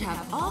camera should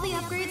have all the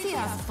upgrades he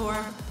asked for.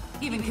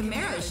 Even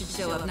Chimera should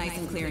show up nice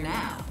and clear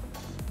now.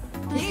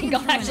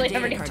 You'll actually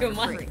never get to a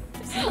month.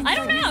 I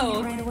don't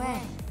know. Right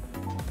away.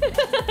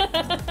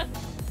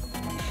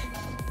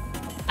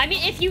 I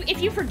mean,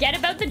 if you forget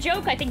about the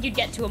joke, I think you'd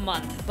get to a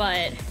month,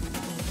 but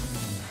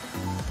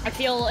I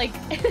feel like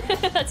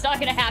that's not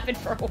gonna happen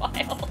for a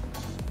while.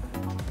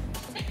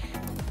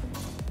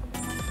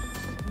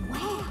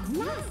 Wow,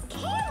 nice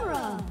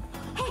camera.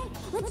 Hey,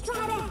 let's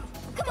try that.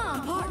 Come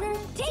on, partner.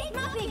 Take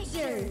my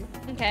picture.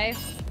 Okay.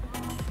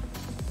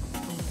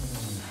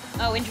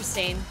 Oh,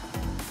 interesting.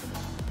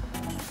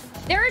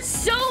 There are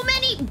so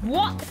many.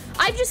 What?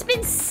 I've just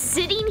been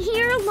sitting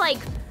here, like,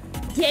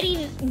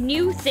 getting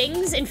new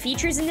things and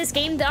features in this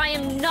game that I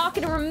am not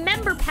gonna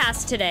remember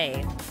past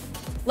today.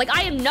 Like,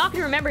 I am not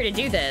gonna remember to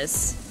do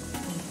this.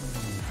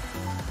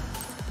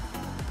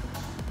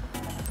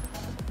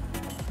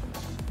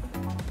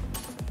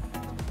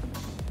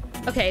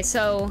 Okay,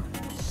 so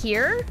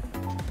here?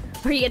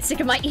 Or you get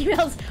sick of my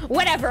emails?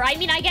 Whatever, I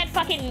mean, I get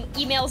fucking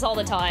emails all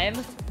the time.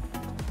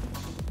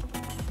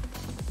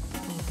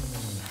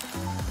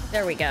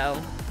 There we go.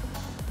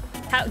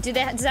 How, does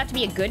that have to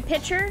be a good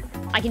picture?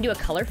 I can do a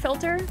color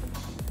filter?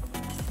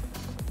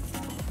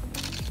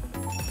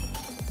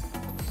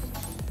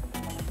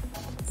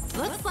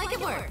 Looks like it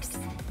works.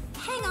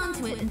 Hang on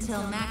to it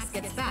until Max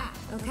gets back,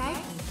 okay?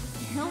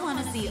 He'll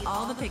want to see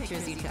all the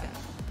pictures you took.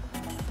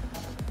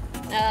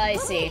 I Okay,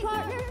 see.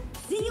 partner.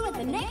 See you at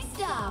the next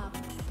stop.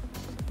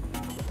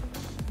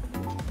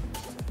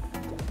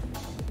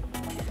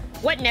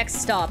 What next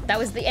stop? That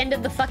was the end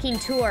of the fucking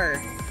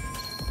tour.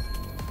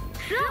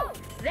 So,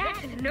 that's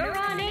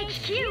Neuron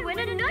HQ in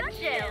a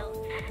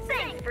nutshell.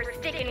 Thanks for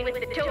sticking with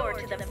the tour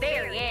to the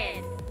very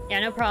end. Yeah,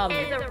 no problem.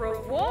 As a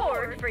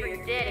reward for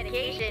your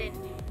dedication,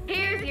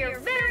 here's your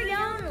very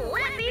own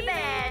Lappy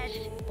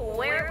badge.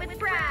 Wear it with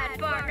pride,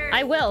 partner.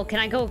 I will. Can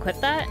I go equip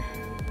that?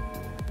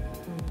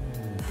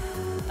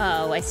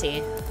 Oh, I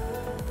see.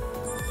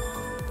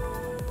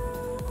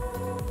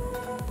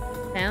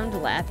 Found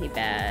Lappy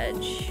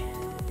badge.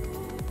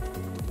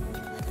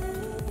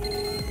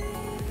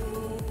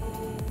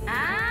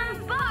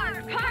 I'm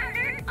Barb,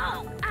 partner.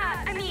 Oh,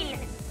 I mean,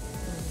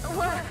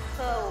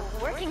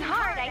 working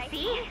hard, I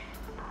see.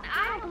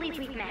 I don't believe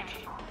we've met.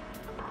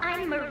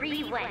 I'm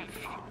Marie Wentz.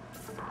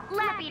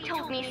 Lappy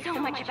told me so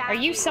much about Are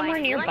you somewhere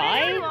I feel like I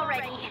nearby? know you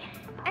already.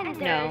 And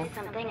No. there's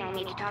something I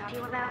need to talk to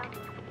you about.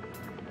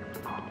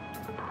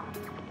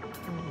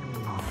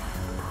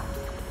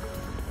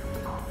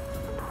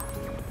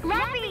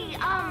 Lappy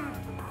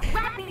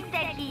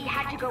said he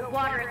had to go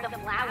water the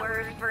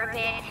flowers for a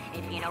bit,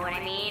 if you know what I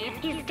mean.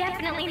 He's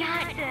definitely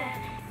not,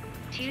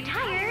 too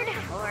tired,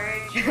 or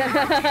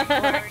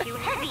drunk, or too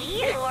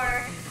heavy,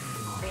 or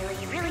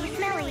really, really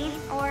smelly,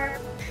 or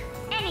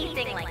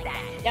anything like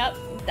that. Yep,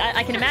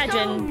 I can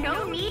imagine. So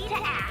no need to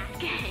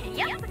ask.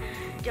 Yep.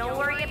 Don't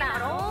worry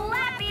about old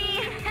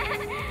Lappy.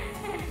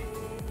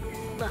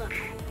 Look,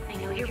 I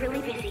know you're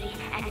really busy,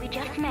 and we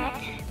just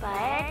met,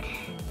 but...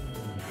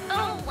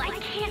 Oh, I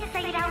can't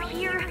say it out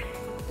here.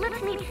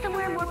 Let's meet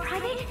somewhere more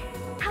private.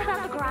 How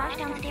about the garage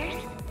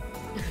downstairs?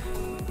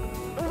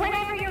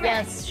 Whenever you're ready.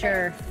 Yes,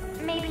 sure.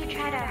 Maybe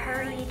try to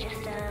hurry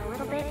just a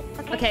little bit,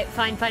 okay? Okay,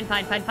 fine.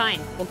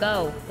 We'll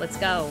go. Let's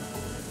go.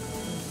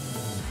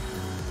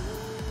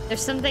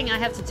 There's something I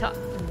have to talk...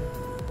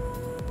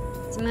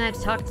 Something I have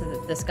to talk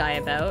to this guy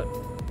about.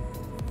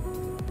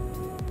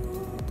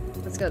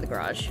 Let's go to the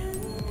garage.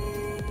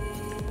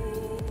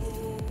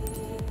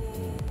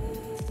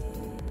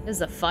 This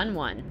is a fun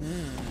one.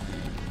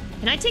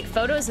 Can I take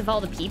photos of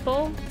all the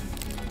people?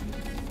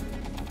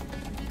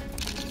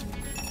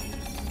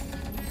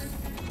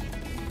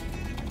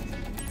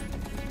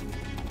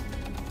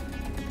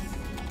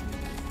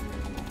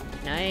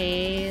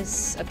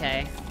 Nice.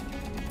 Okay.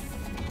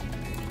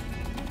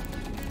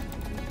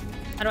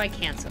 How do I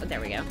cancel? There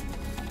we go.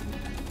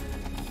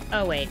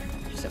 Oh, wait.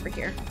 Just over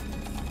here.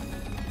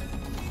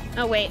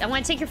 Oh, wait. I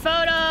want to take your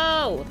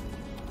photo!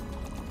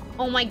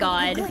 Oh, my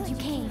God. Good, you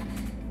came.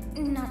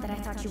 Not that I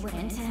thought you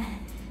wouldn't.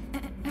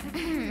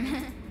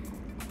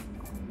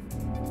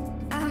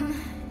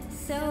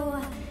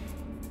 So...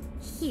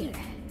 Here.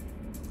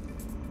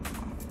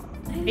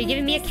 Are you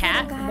giving me a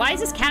cat? Why is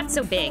this cat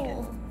so big?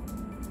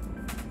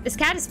 This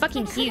cat is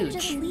fucking huge.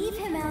 Just leave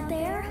him out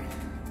there.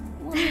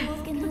 One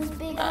look in those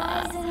big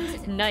eyes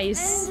and...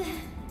 Nice.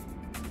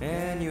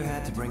 And you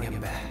had to bring him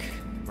back.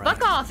 Right.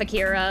 Fuck off,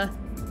 Akira.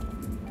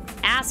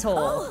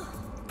 Asshole.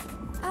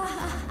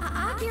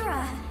 Oh.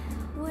 Akira.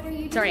 What are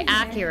you doing Sorry,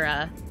 here?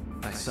 Akira.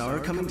 I saw her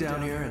coming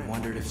down here and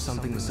wondered if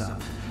something was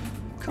up.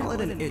 Call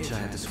it an itch I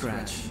had to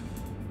scratch.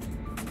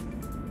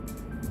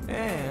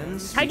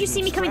 And how'd you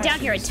see me coming down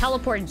here? I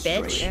teleported,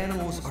 stray bitch.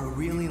 Animals are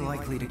really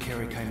likely to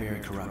carry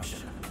chimeric corruption.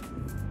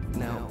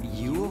 Now,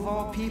 you of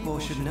all people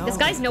should know. This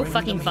guy's no bringing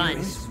fucking them fun. here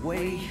is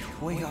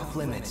way off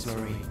limits,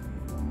 Marie.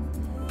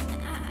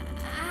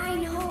 I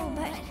know,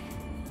 but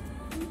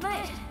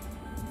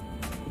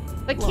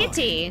Look,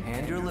 Kitty.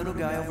 Hand your little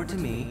guy over to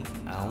me.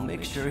 I'll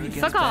make sure he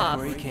gets Fuck back off.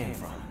 where he came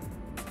from.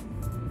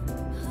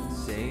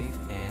 Safe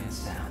and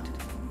sound.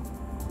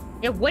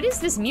 Yeah, what is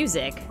this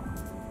music?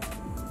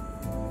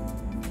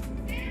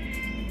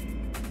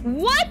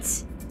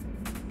 What?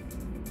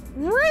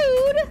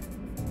 Rude.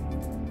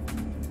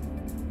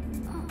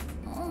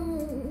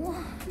 oh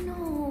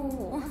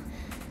no,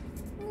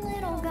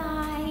 little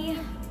guy.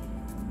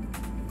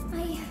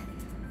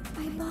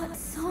 I bought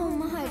so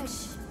much.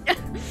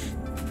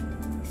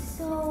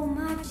 So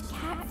much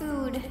cat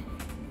food.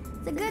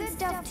 The good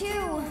stuff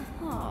too.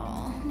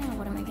 Oh, now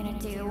what am I gonna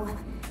do?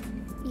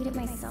 Eat it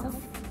myself?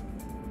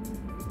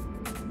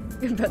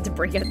 I'm about to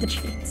break out the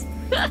chains.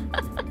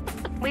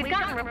 We've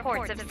gotten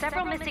reports of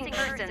several missing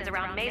persons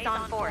around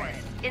Maison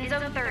Forest, in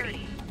Zone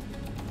 30.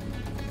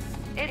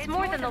 It's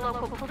more than the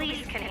local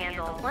police can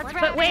handle. Let's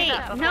wrap things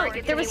up before it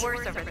gets any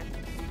worse over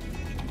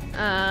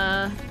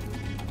there.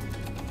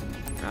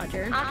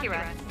 Roger.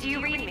 Akira, do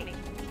you read me?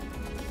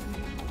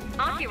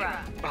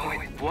 Akira! Oh,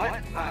 wait,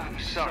 what? I'm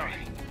sorry.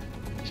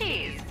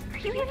 Jeez, are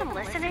you even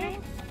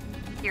listening?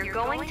 You're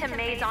going to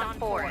Maison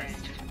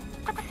Forest.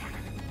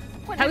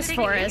 What House do you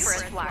think Forest.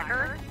 for a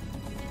slacker?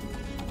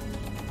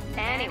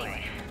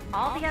 Anyway,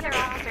 all the other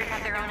officers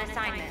have their own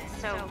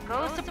assignments, so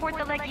go support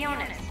the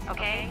Legiones,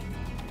 okay?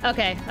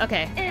 Okay.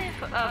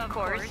 If, of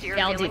course, you're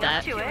Yeah, I'll do feeling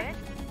up that. to it.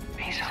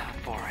 Maison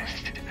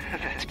Forest.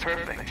 That's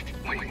perfect.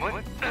 Wait,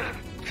 what?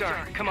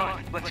 Sorry, come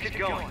on, let's get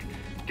going.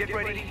 Get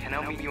ready, and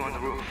I'll meet you on the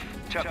roof.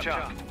 Chop,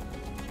 chop.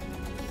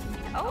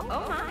 Oh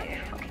my.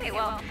 Okay,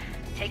 well,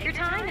 take your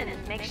time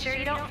and make sure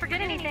you don't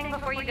forget anything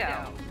before you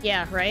go.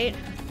 Yeah, right?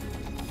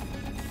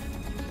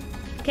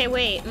 Okay,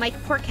 wait. My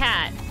poor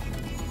cat.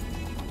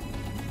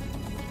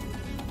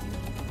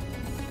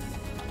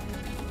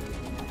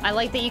 I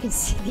like that you can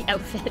see the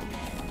outfit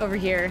over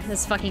here.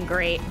 This is fucking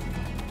great.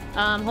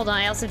 Hold on.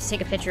 I also have to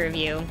take a picture of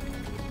you.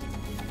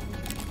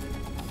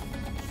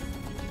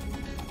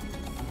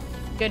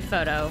 Good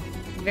photo.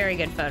 Very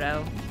good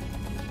photo.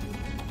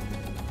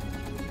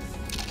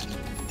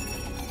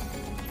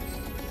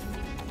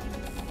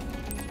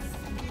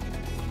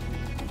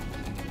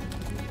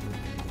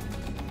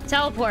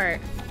 Teleport.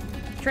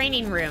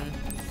 Training room.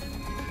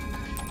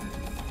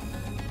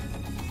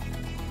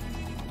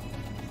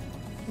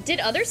 Did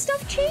other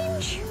stuff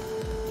change?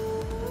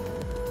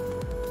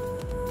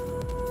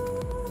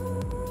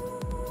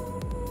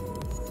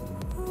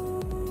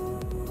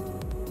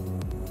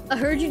 I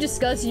heard you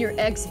discussing your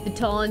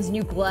ex-Baton's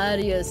new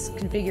Gladius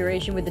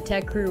configuration with the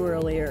tech crew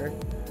earlier.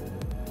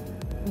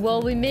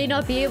 While we may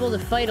not be able to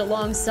fight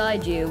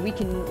alongside you, we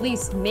can at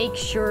least make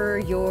sure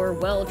you're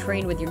well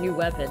trained with your new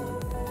weapon.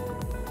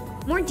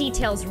 More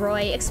details,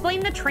 Roy.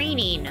 Explain the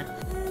training.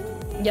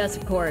 Yes,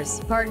 of course.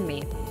 Pardon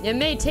me. It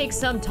may take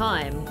some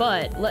time,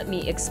 but let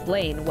me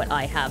explain what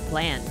I have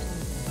planned.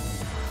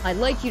 I'd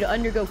like you to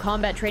undergo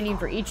combat training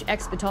for each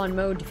X-Baton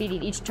mode,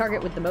 defeating each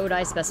target with the mode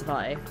I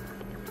specify.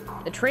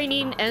 The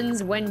training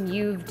ends when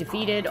you've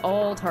defeated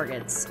all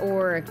targets,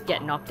 or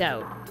get knocked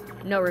out.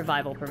 No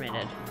revival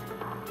permitted.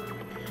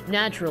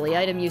 Naturally,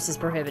 item use is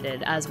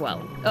prohibited as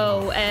well.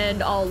 Oh,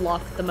 and I'll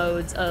lock the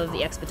modes of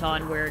the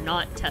X-Baton we're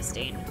not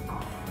testing.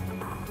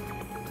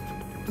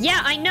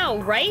 Yeah, I know,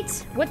 right?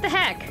 What the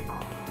heck?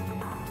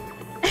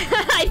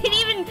 I didn't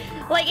even,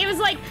 like, it was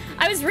like,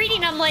 I was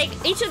reading, I'm like,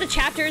 each of the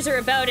chapters are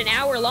about an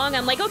hour long.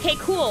 I'm like, okay,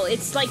 cool.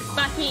 It's like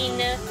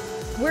fucking,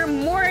 we're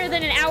more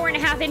than an hour and a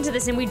half into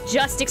this and we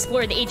just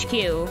explored the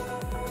HQ.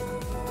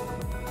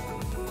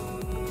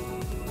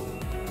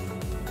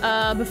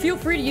 But feel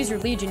free to use your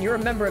Legion. You're a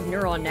member of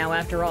Neuron now,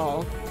 after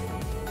all.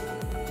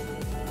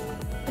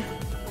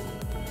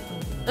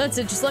 That's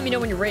it. Just let me know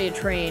when you're ready to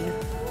train.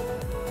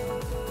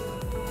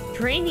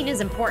 Training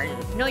is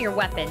important. Know your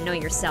weapon. Know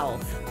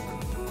yourself.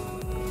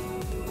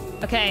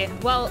 Okay,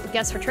 well,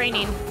 guess for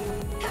training.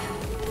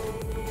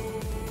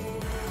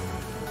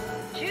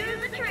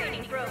 Choose a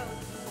training pro.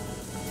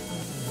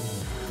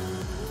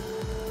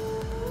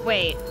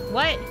 Wait,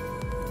 what?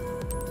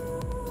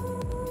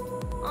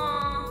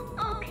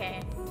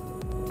 Okay.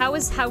 How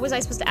was I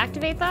supposed to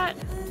activate that?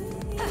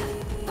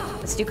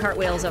 Let's do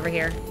cartwheels over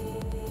here.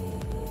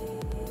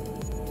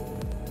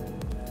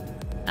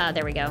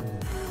 There we go.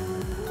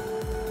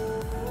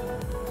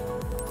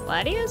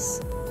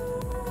 Gladius?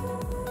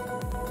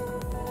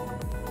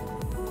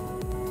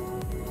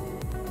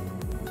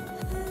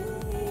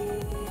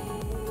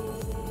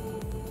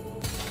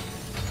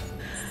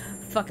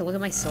 Fuck it, look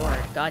at my sword.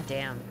 God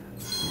damn.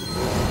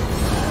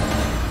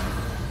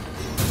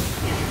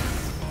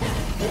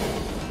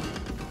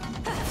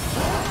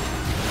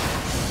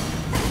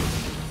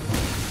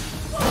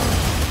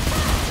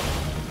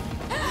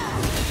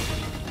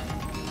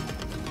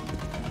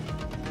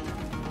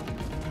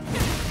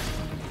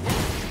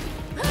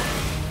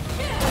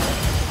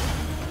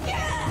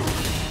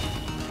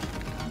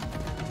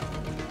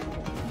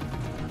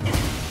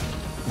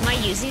 Am I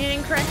using it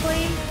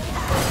incorrectly?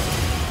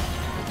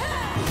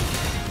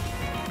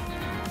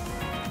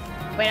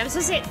 Wait, I'm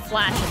supposed to hit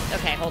flash.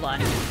 Okay, hold on.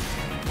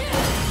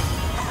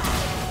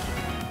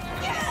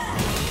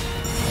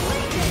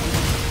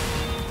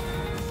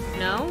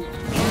 No?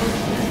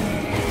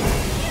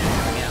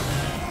 There we go.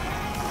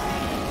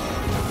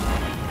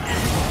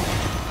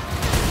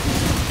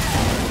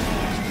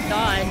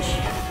 Dodge.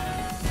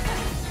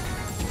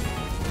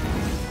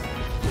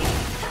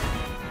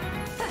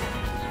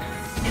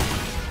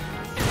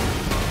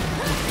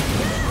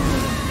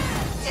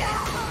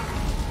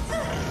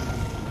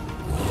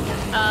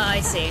 I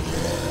see.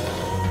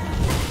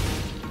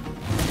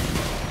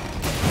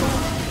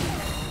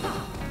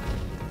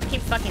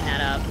 Keep fucking that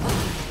up.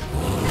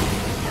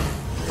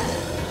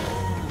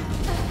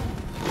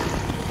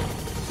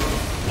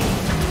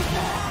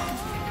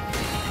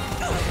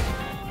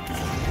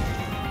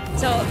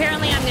 So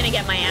apparently I'm gonna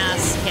get my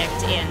ass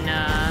kicked in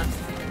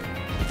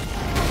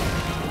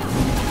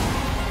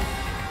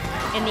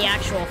the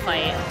actual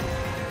fight.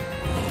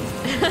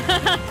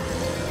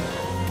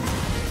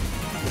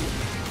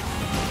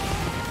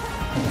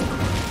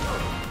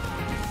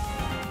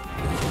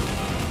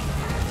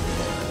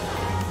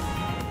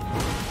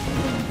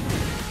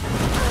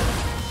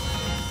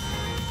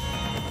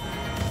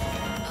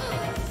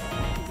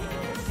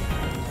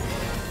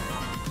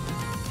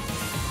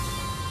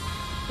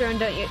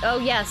 Don't you? Oh,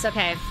 yes,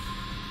 okay.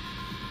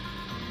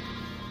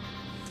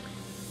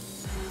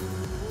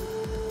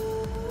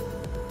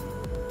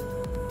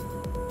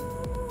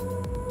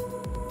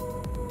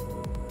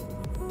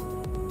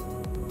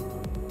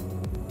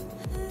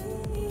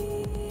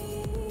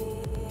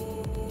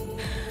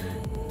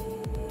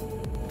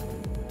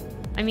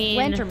 I mean...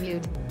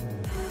 Wintermute.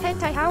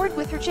 Hentai Howard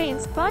with her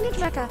chains, bondage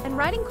mecha, and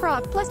riding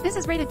crop, plus this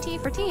is rated T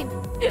for teen.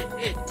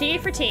 T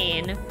for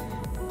teen.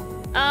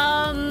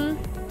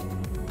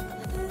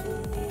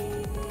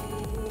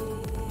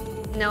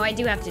 No, I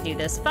do have to do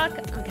this. Fuck.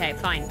 Okay,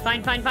 fine.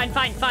 Fine.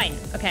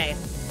 Okay.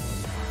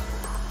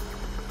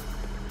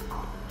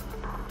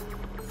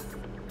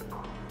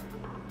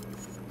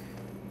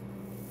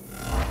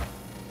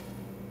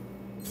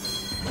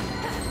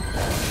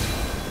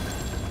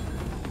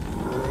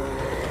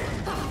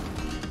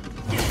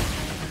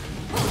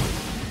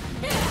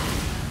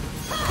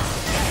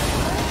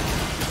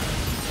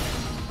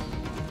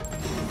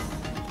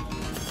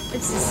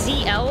 It's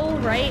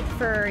ZL, right?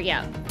 For,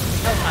 yeah. Oh,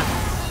 fuck.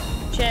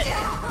 Shit.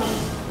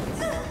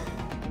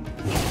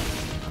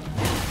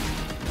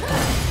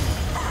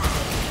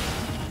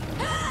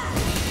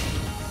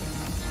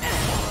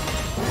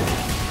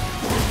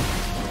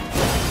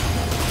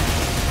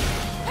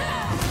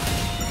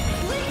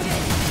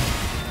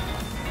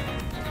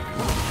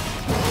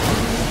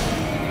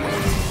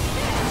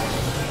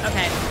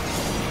 Okay.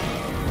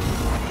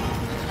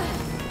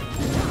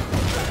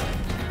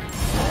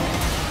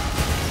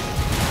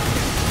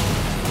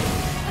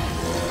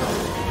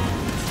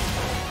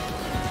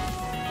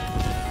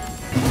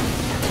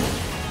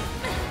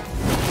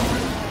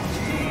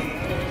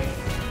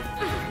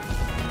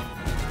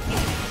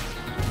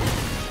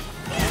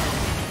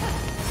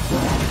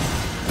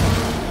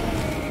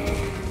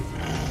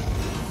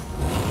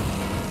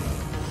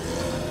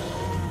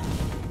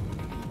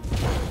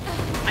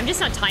 just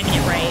not timing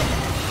it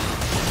right.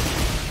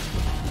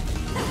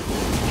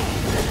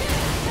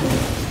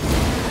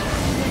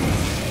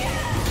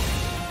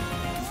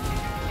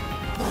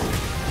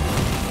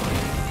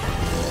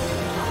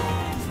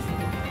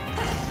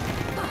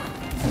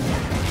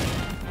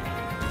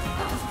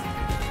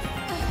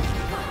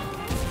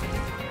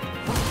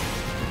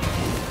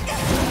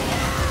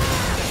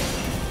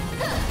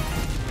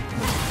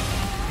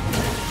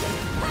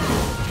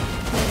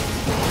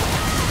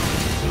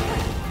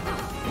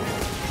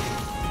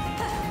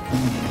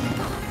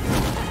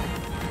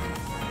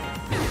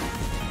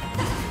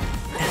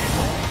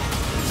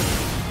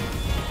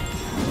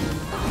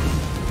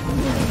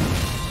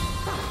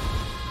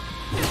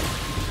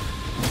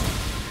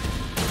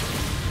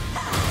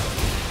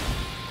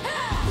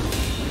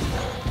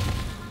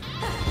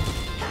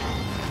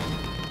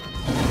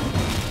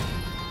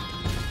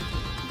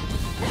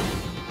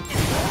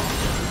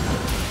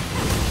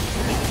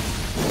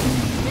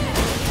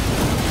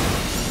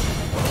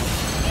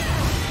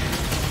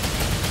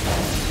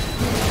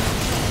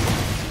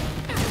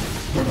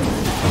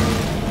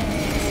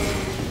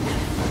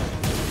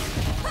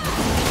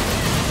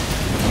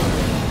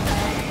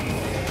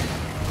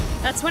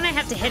 That's when I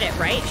have to hit it,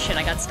 right? Shit,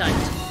 I got stunned.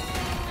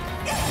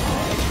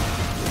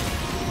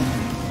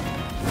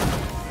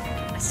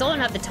 I still don't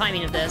have the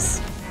timing of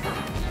this.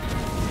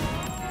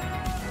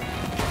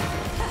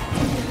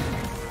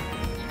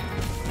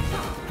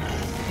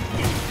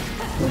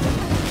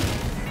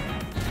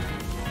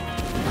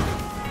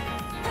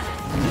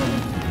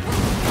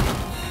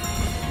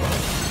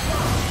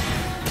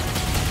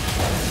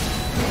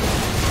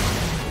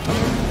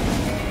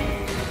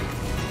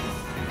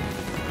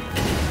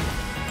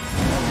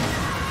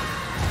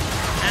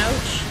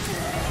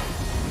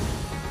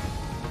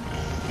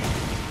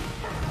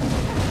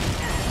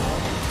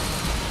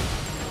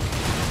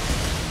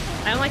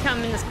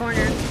 I'm in this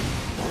corner.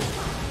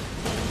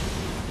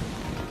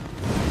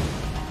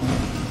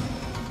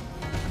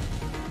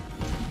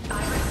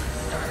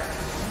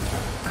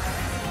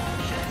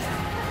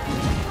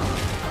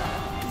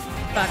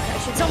 Fuck,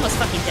 it's almost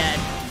fucking dead.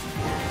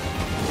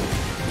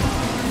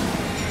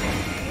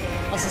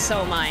 Also,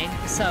 so am I.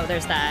 So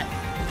there's that.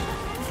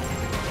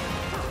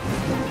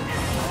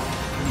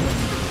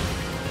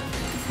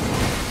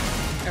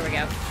 There we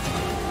go.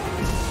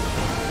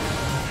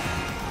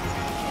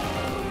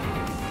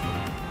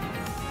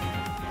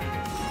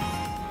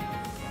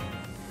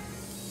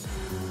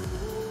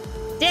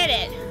 Did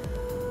it!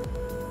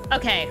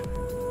 Okay.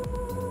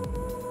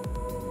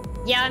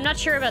 Yeah, I'm not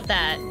sure about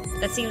that.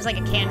 That seems like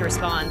a canned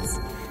response.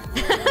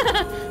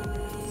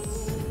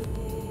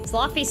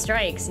 Sloppy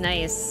strikes,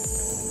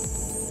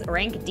 nice.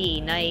 Rank D,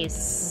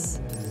 nice.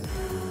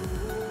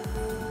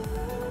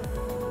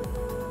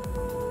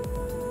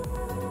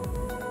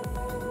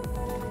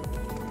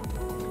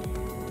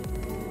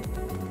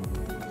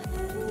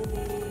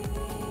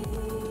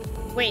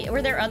 Wait,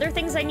 were there other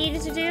things I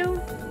needed to do?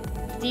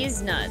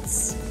 These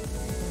nuts.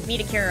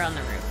 Meet a cure on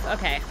the roof.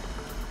 Okay.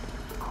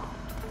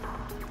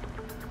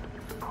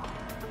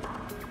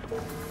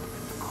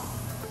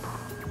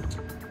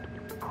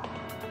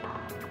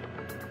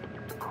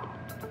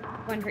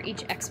 One for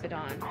each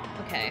Expedon.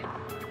 Okay.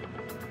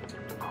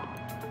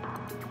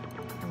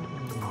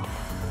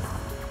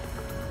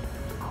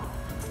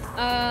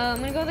 I'm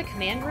gonna go to the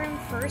command room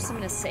first. I'm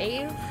gonna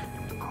save.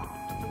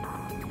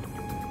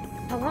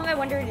 How long, I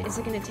wondered, is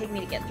it gonna take me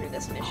to get through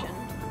this mission?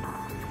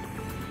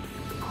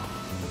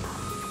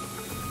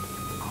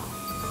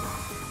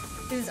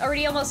 It's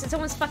already almost, it's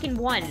almost fucking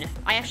 1.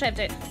 I actually have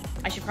to,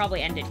 I should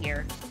probably end it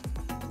here.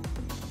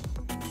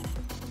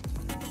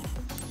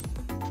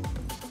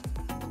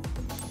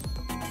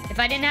 If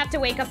I didn't have to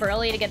wake up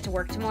early to get to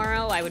work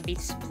tomorrow, I would be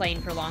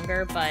playing for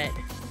longer, but...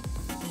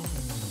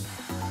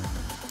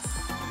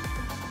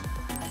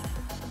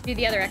 Do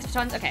the other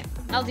Expetons? Okay,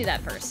 I'll do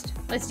that first.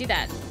 Let's do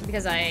that,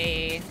 because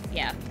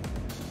yeah.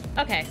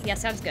 Okay, yeah,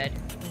 sounds good.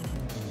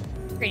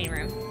 Training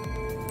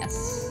room.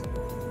 Yes.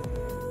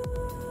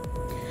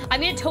 I'm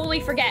gonna totally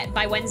forget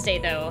by Wednesday,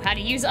 though, how to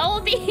use all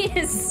of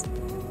these!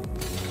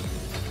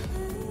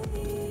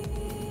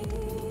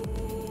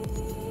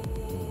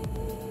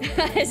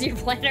 Is your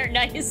planner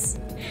nice?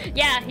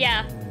 Yeah,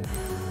 yeah.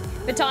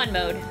 Baton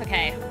mode,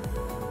 okay.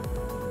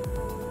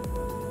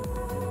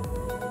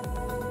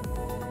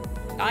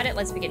 Got it,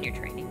 let's begin your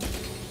training.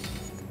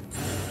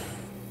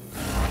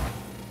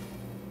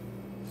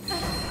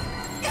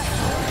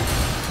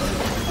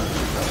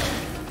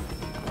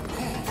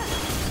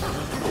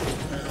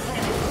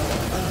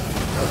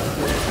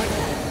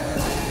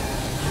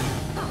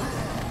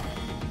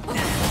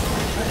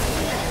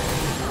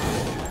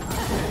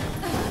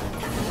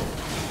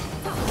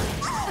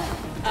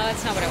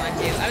 That's not what I want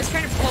to do. I was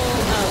trying to pull...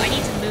 Oh, I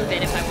need to move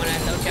it if I want to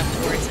go jump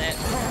towards it.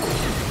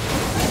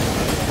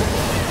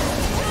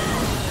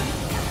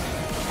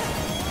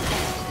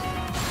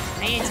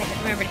 I need to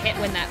remember to hit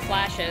when that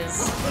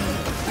flashes.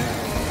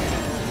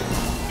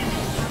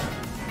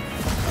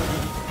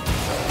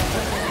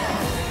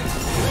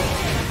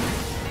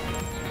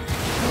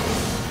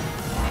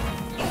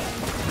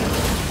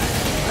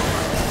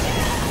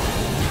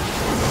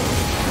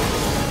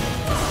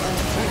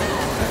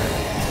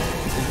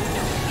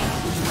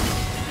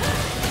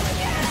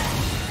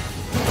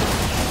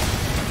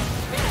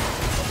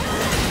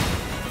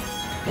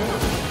 These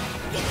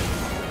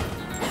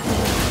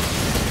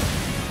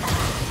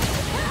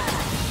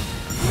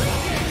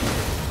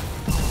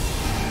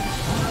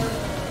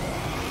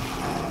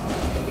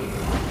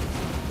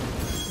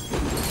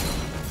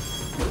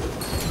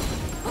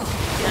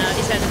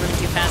guys are moving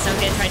too fast. I'm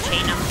gonna try to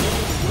chain them.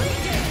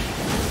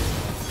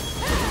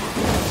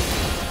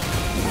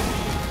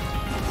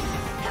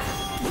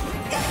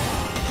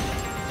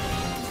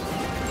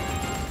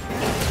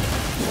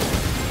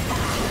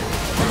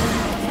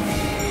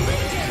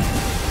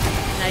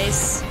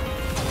 Nice.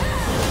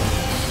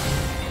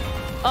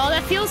 Oh,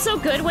 that feels so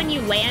good when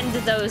you land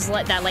those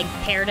that like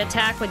paired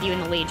attack with you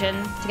and the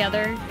Legion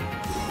together.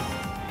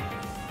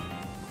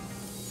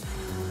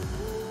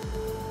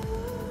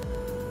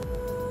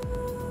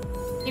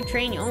 Keep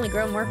training, you only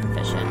grow more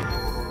proficient.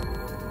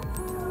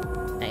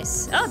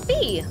 Nice. Oh,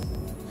 B!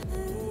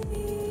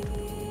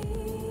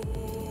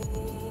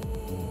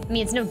 I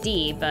mean, it's no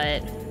D,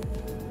 but...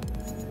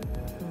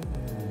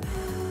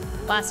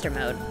 Blaster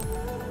mode.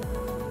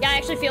 Yeah, I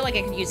actually feel like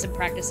I could use some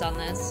practice on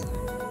this.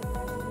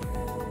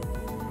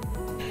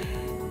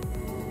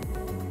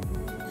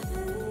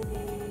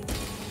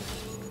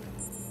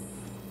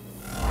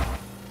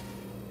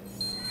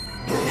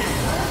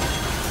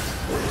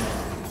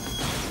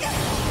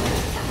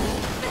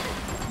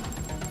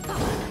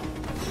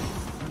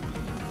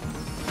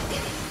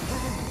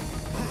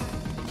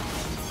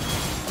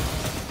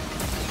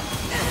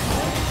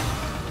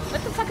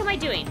 What the fuck am I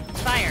doing?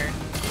 Fire.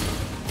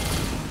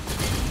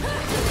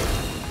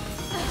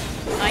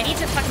 I need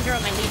to fucking throw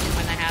out my Legion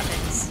when that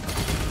happens.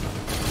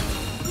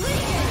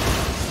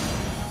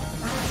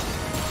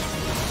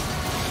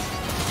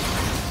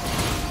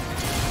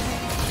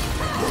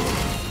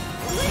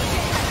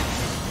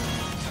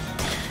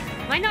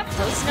 Am I not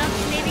close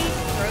enough to maybe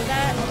throw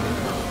that?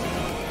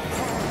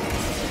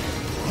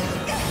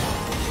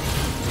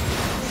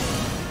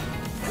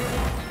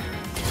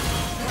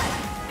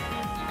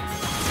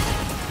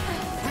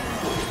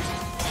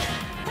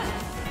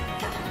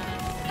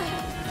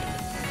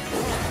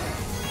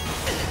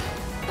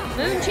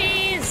 Moon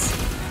cheese!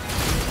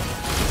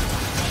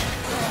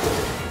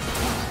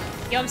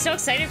 Yo, I'm so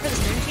excited for this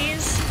moon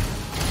cheese.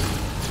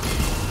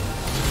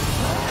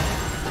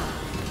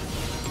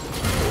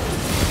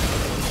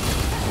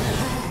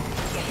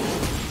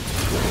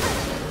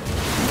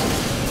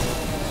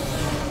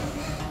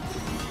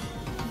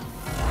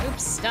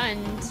 Oops,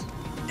 stunned.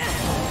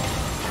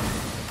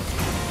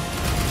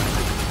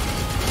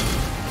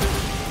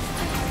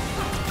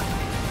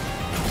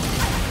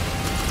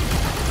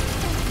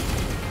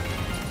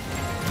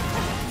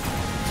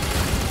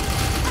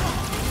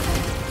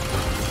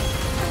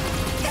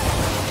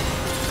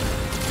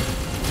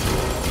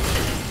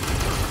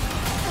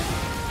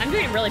 I'm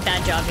doing a really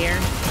bad job here.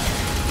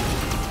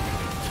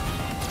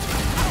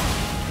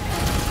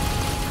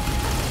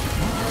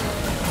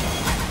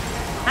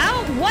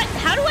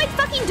 How do I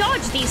fucking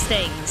dodge these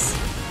things?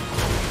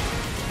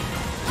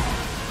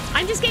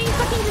 I'm just getting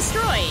fucking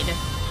destroyed.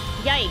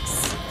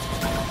 Yikes.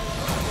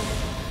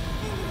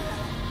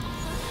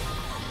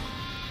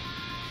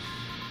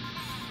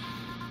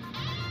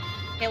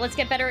 Okay, let's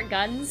get better at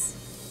guns.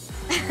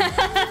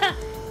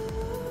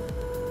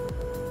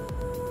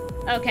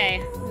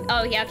 Okay.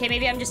 Oh, yeah, okay,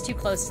 maybe I'm just too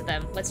close to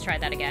them. Let's try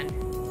that again.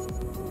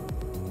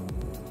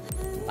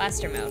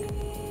 Blaster mode.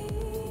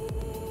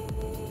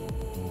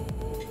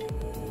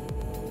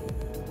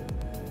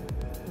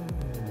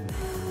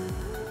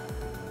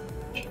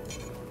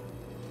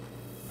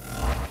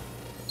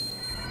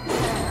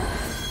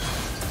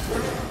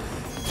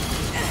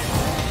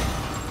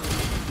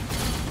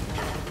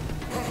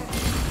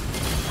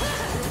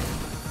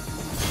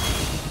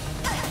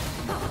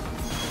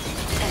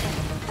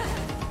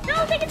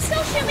 No, they can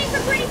still shoot me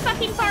from pretty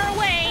fucking far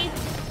away.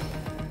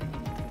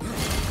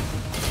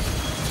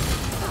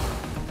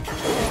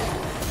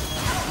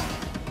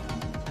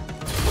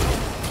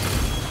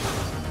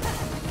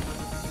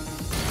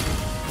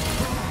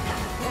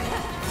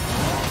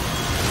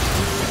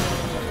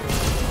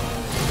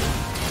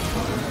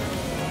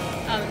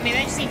 Maybe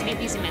I just need to be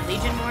using my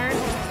Legion more.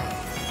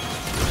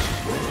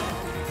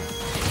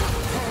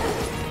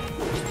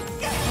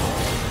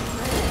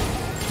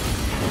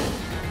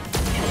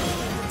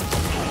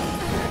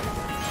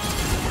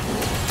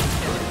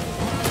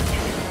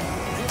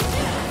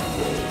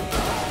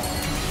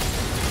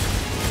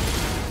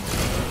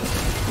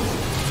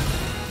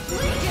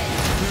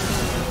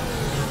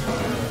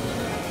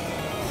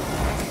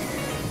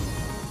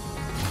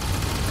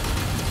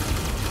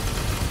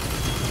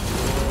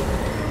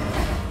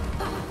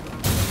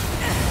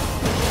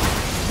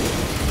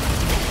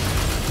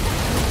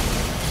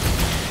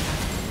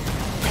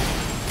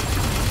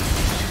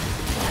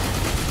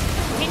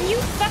 Can you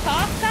fuck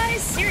off,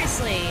 guys?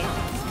 Seriously.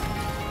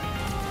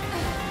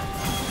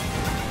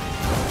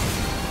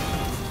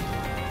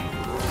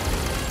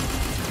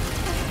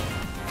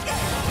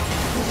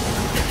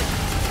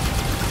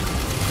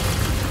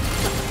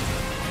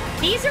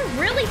 These are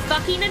really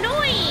fucking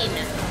annoying.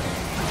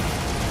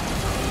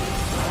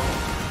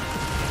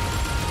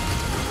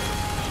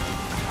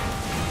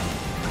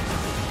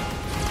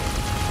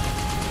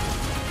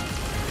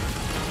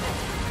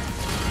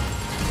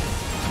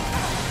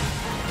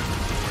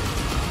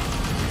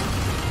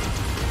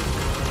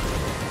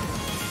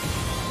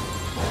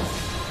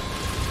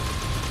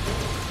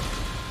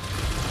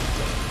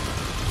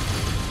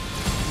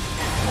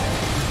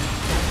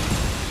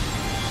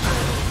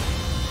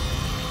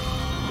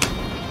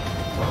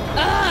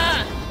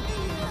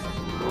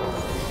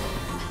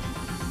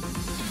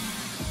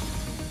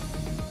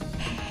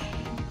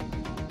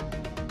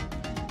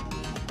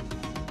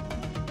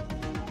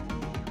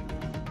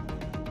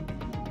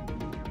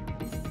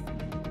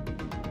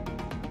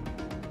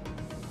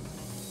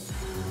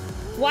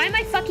 Why am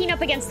I fucking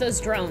up against those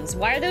drones?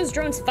 Why are those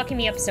drones fucking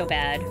me up so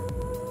bad?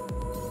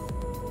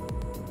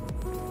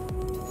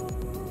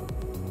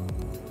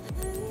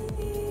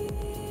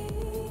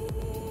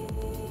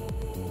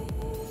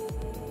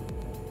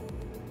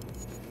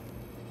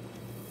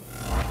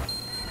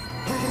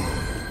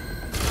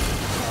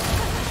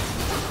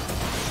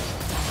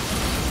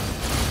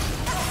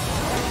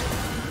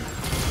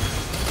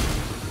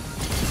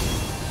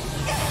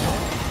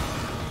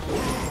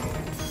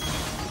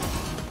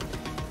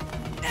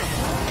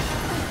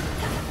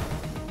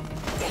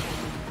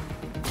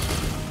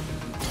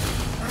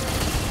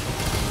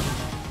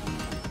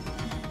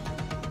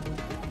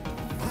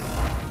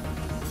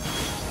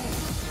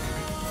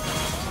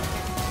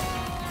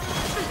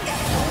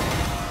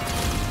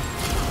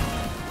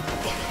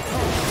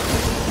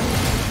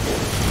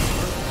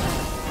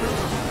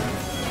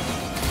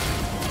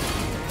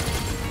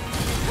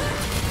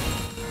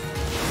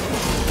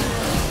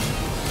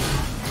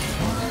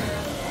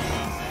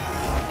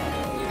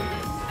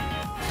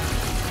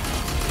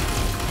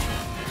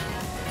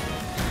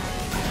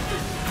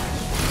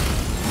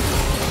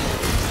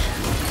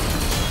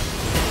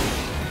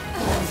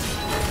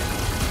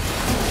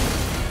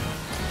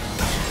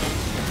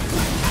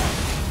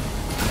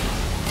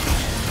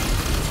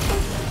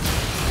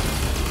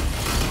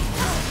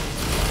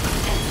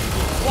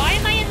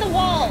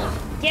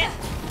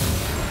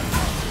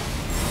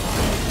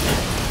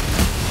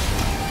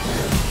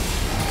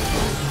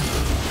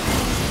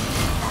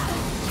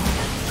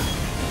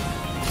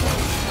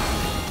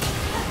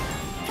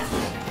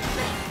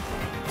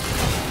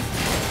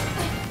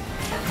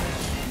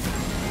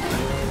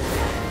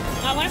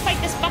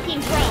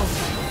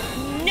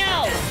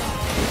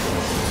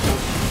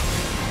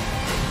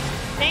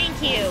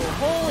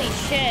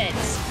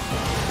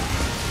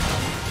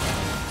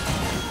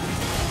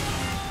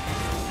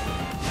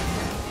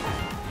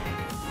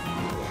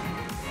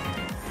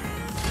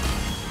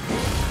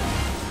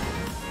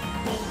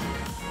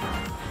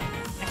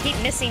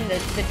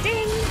 The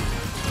ding!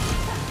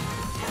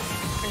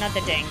 Or not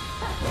the ding.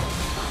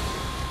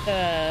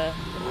 The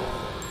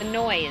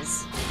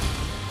noise.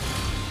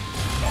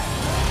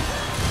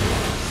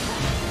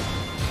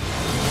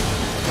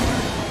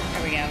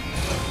 There we go.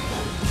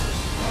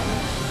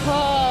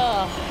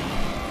 Oh.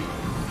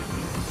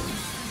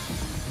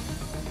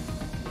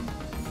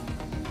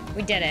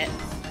 We did it.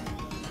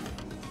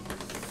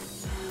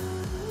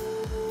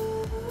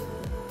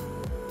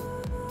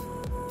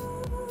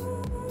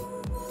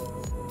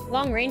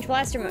 Long range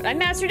blaster mode. I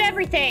mastered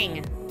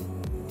everything!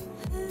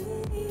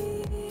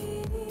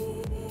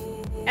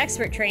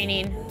 Expert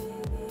training.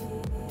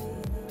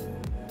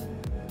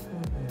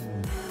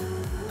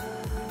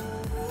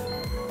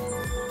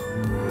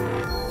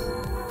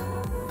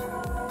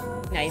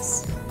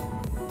 Nice.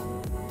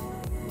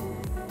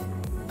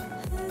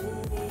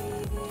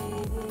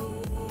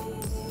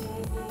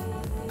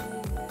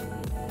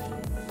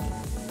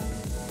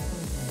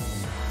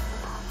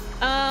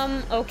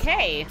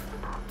 Okay.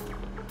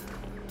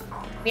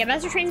 Yeah,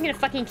 Master Train's gonna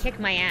fucking kick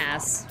my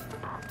ass.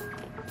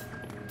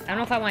 I don't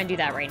know if I want to do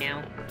that right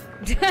now.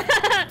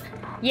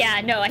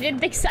 Yeah, no, I didn't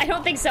think so. I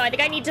don't think so. I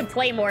think I need to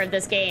play more of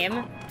this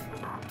game.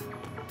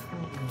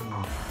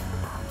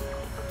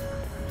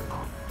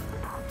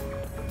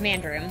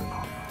 Command room.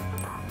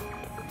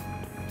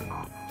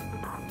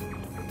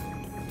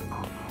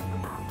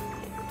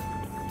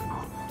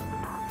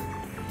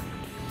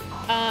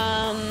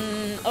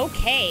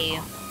 Okay.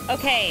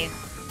 Okay.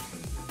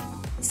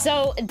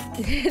 So,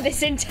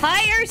 this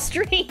entire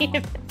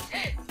stream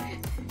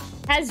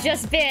has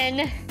just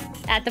been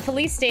at the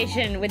police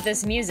station with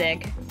this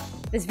music.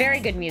 This very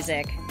good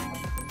music.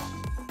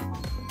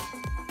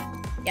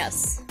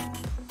 Yes.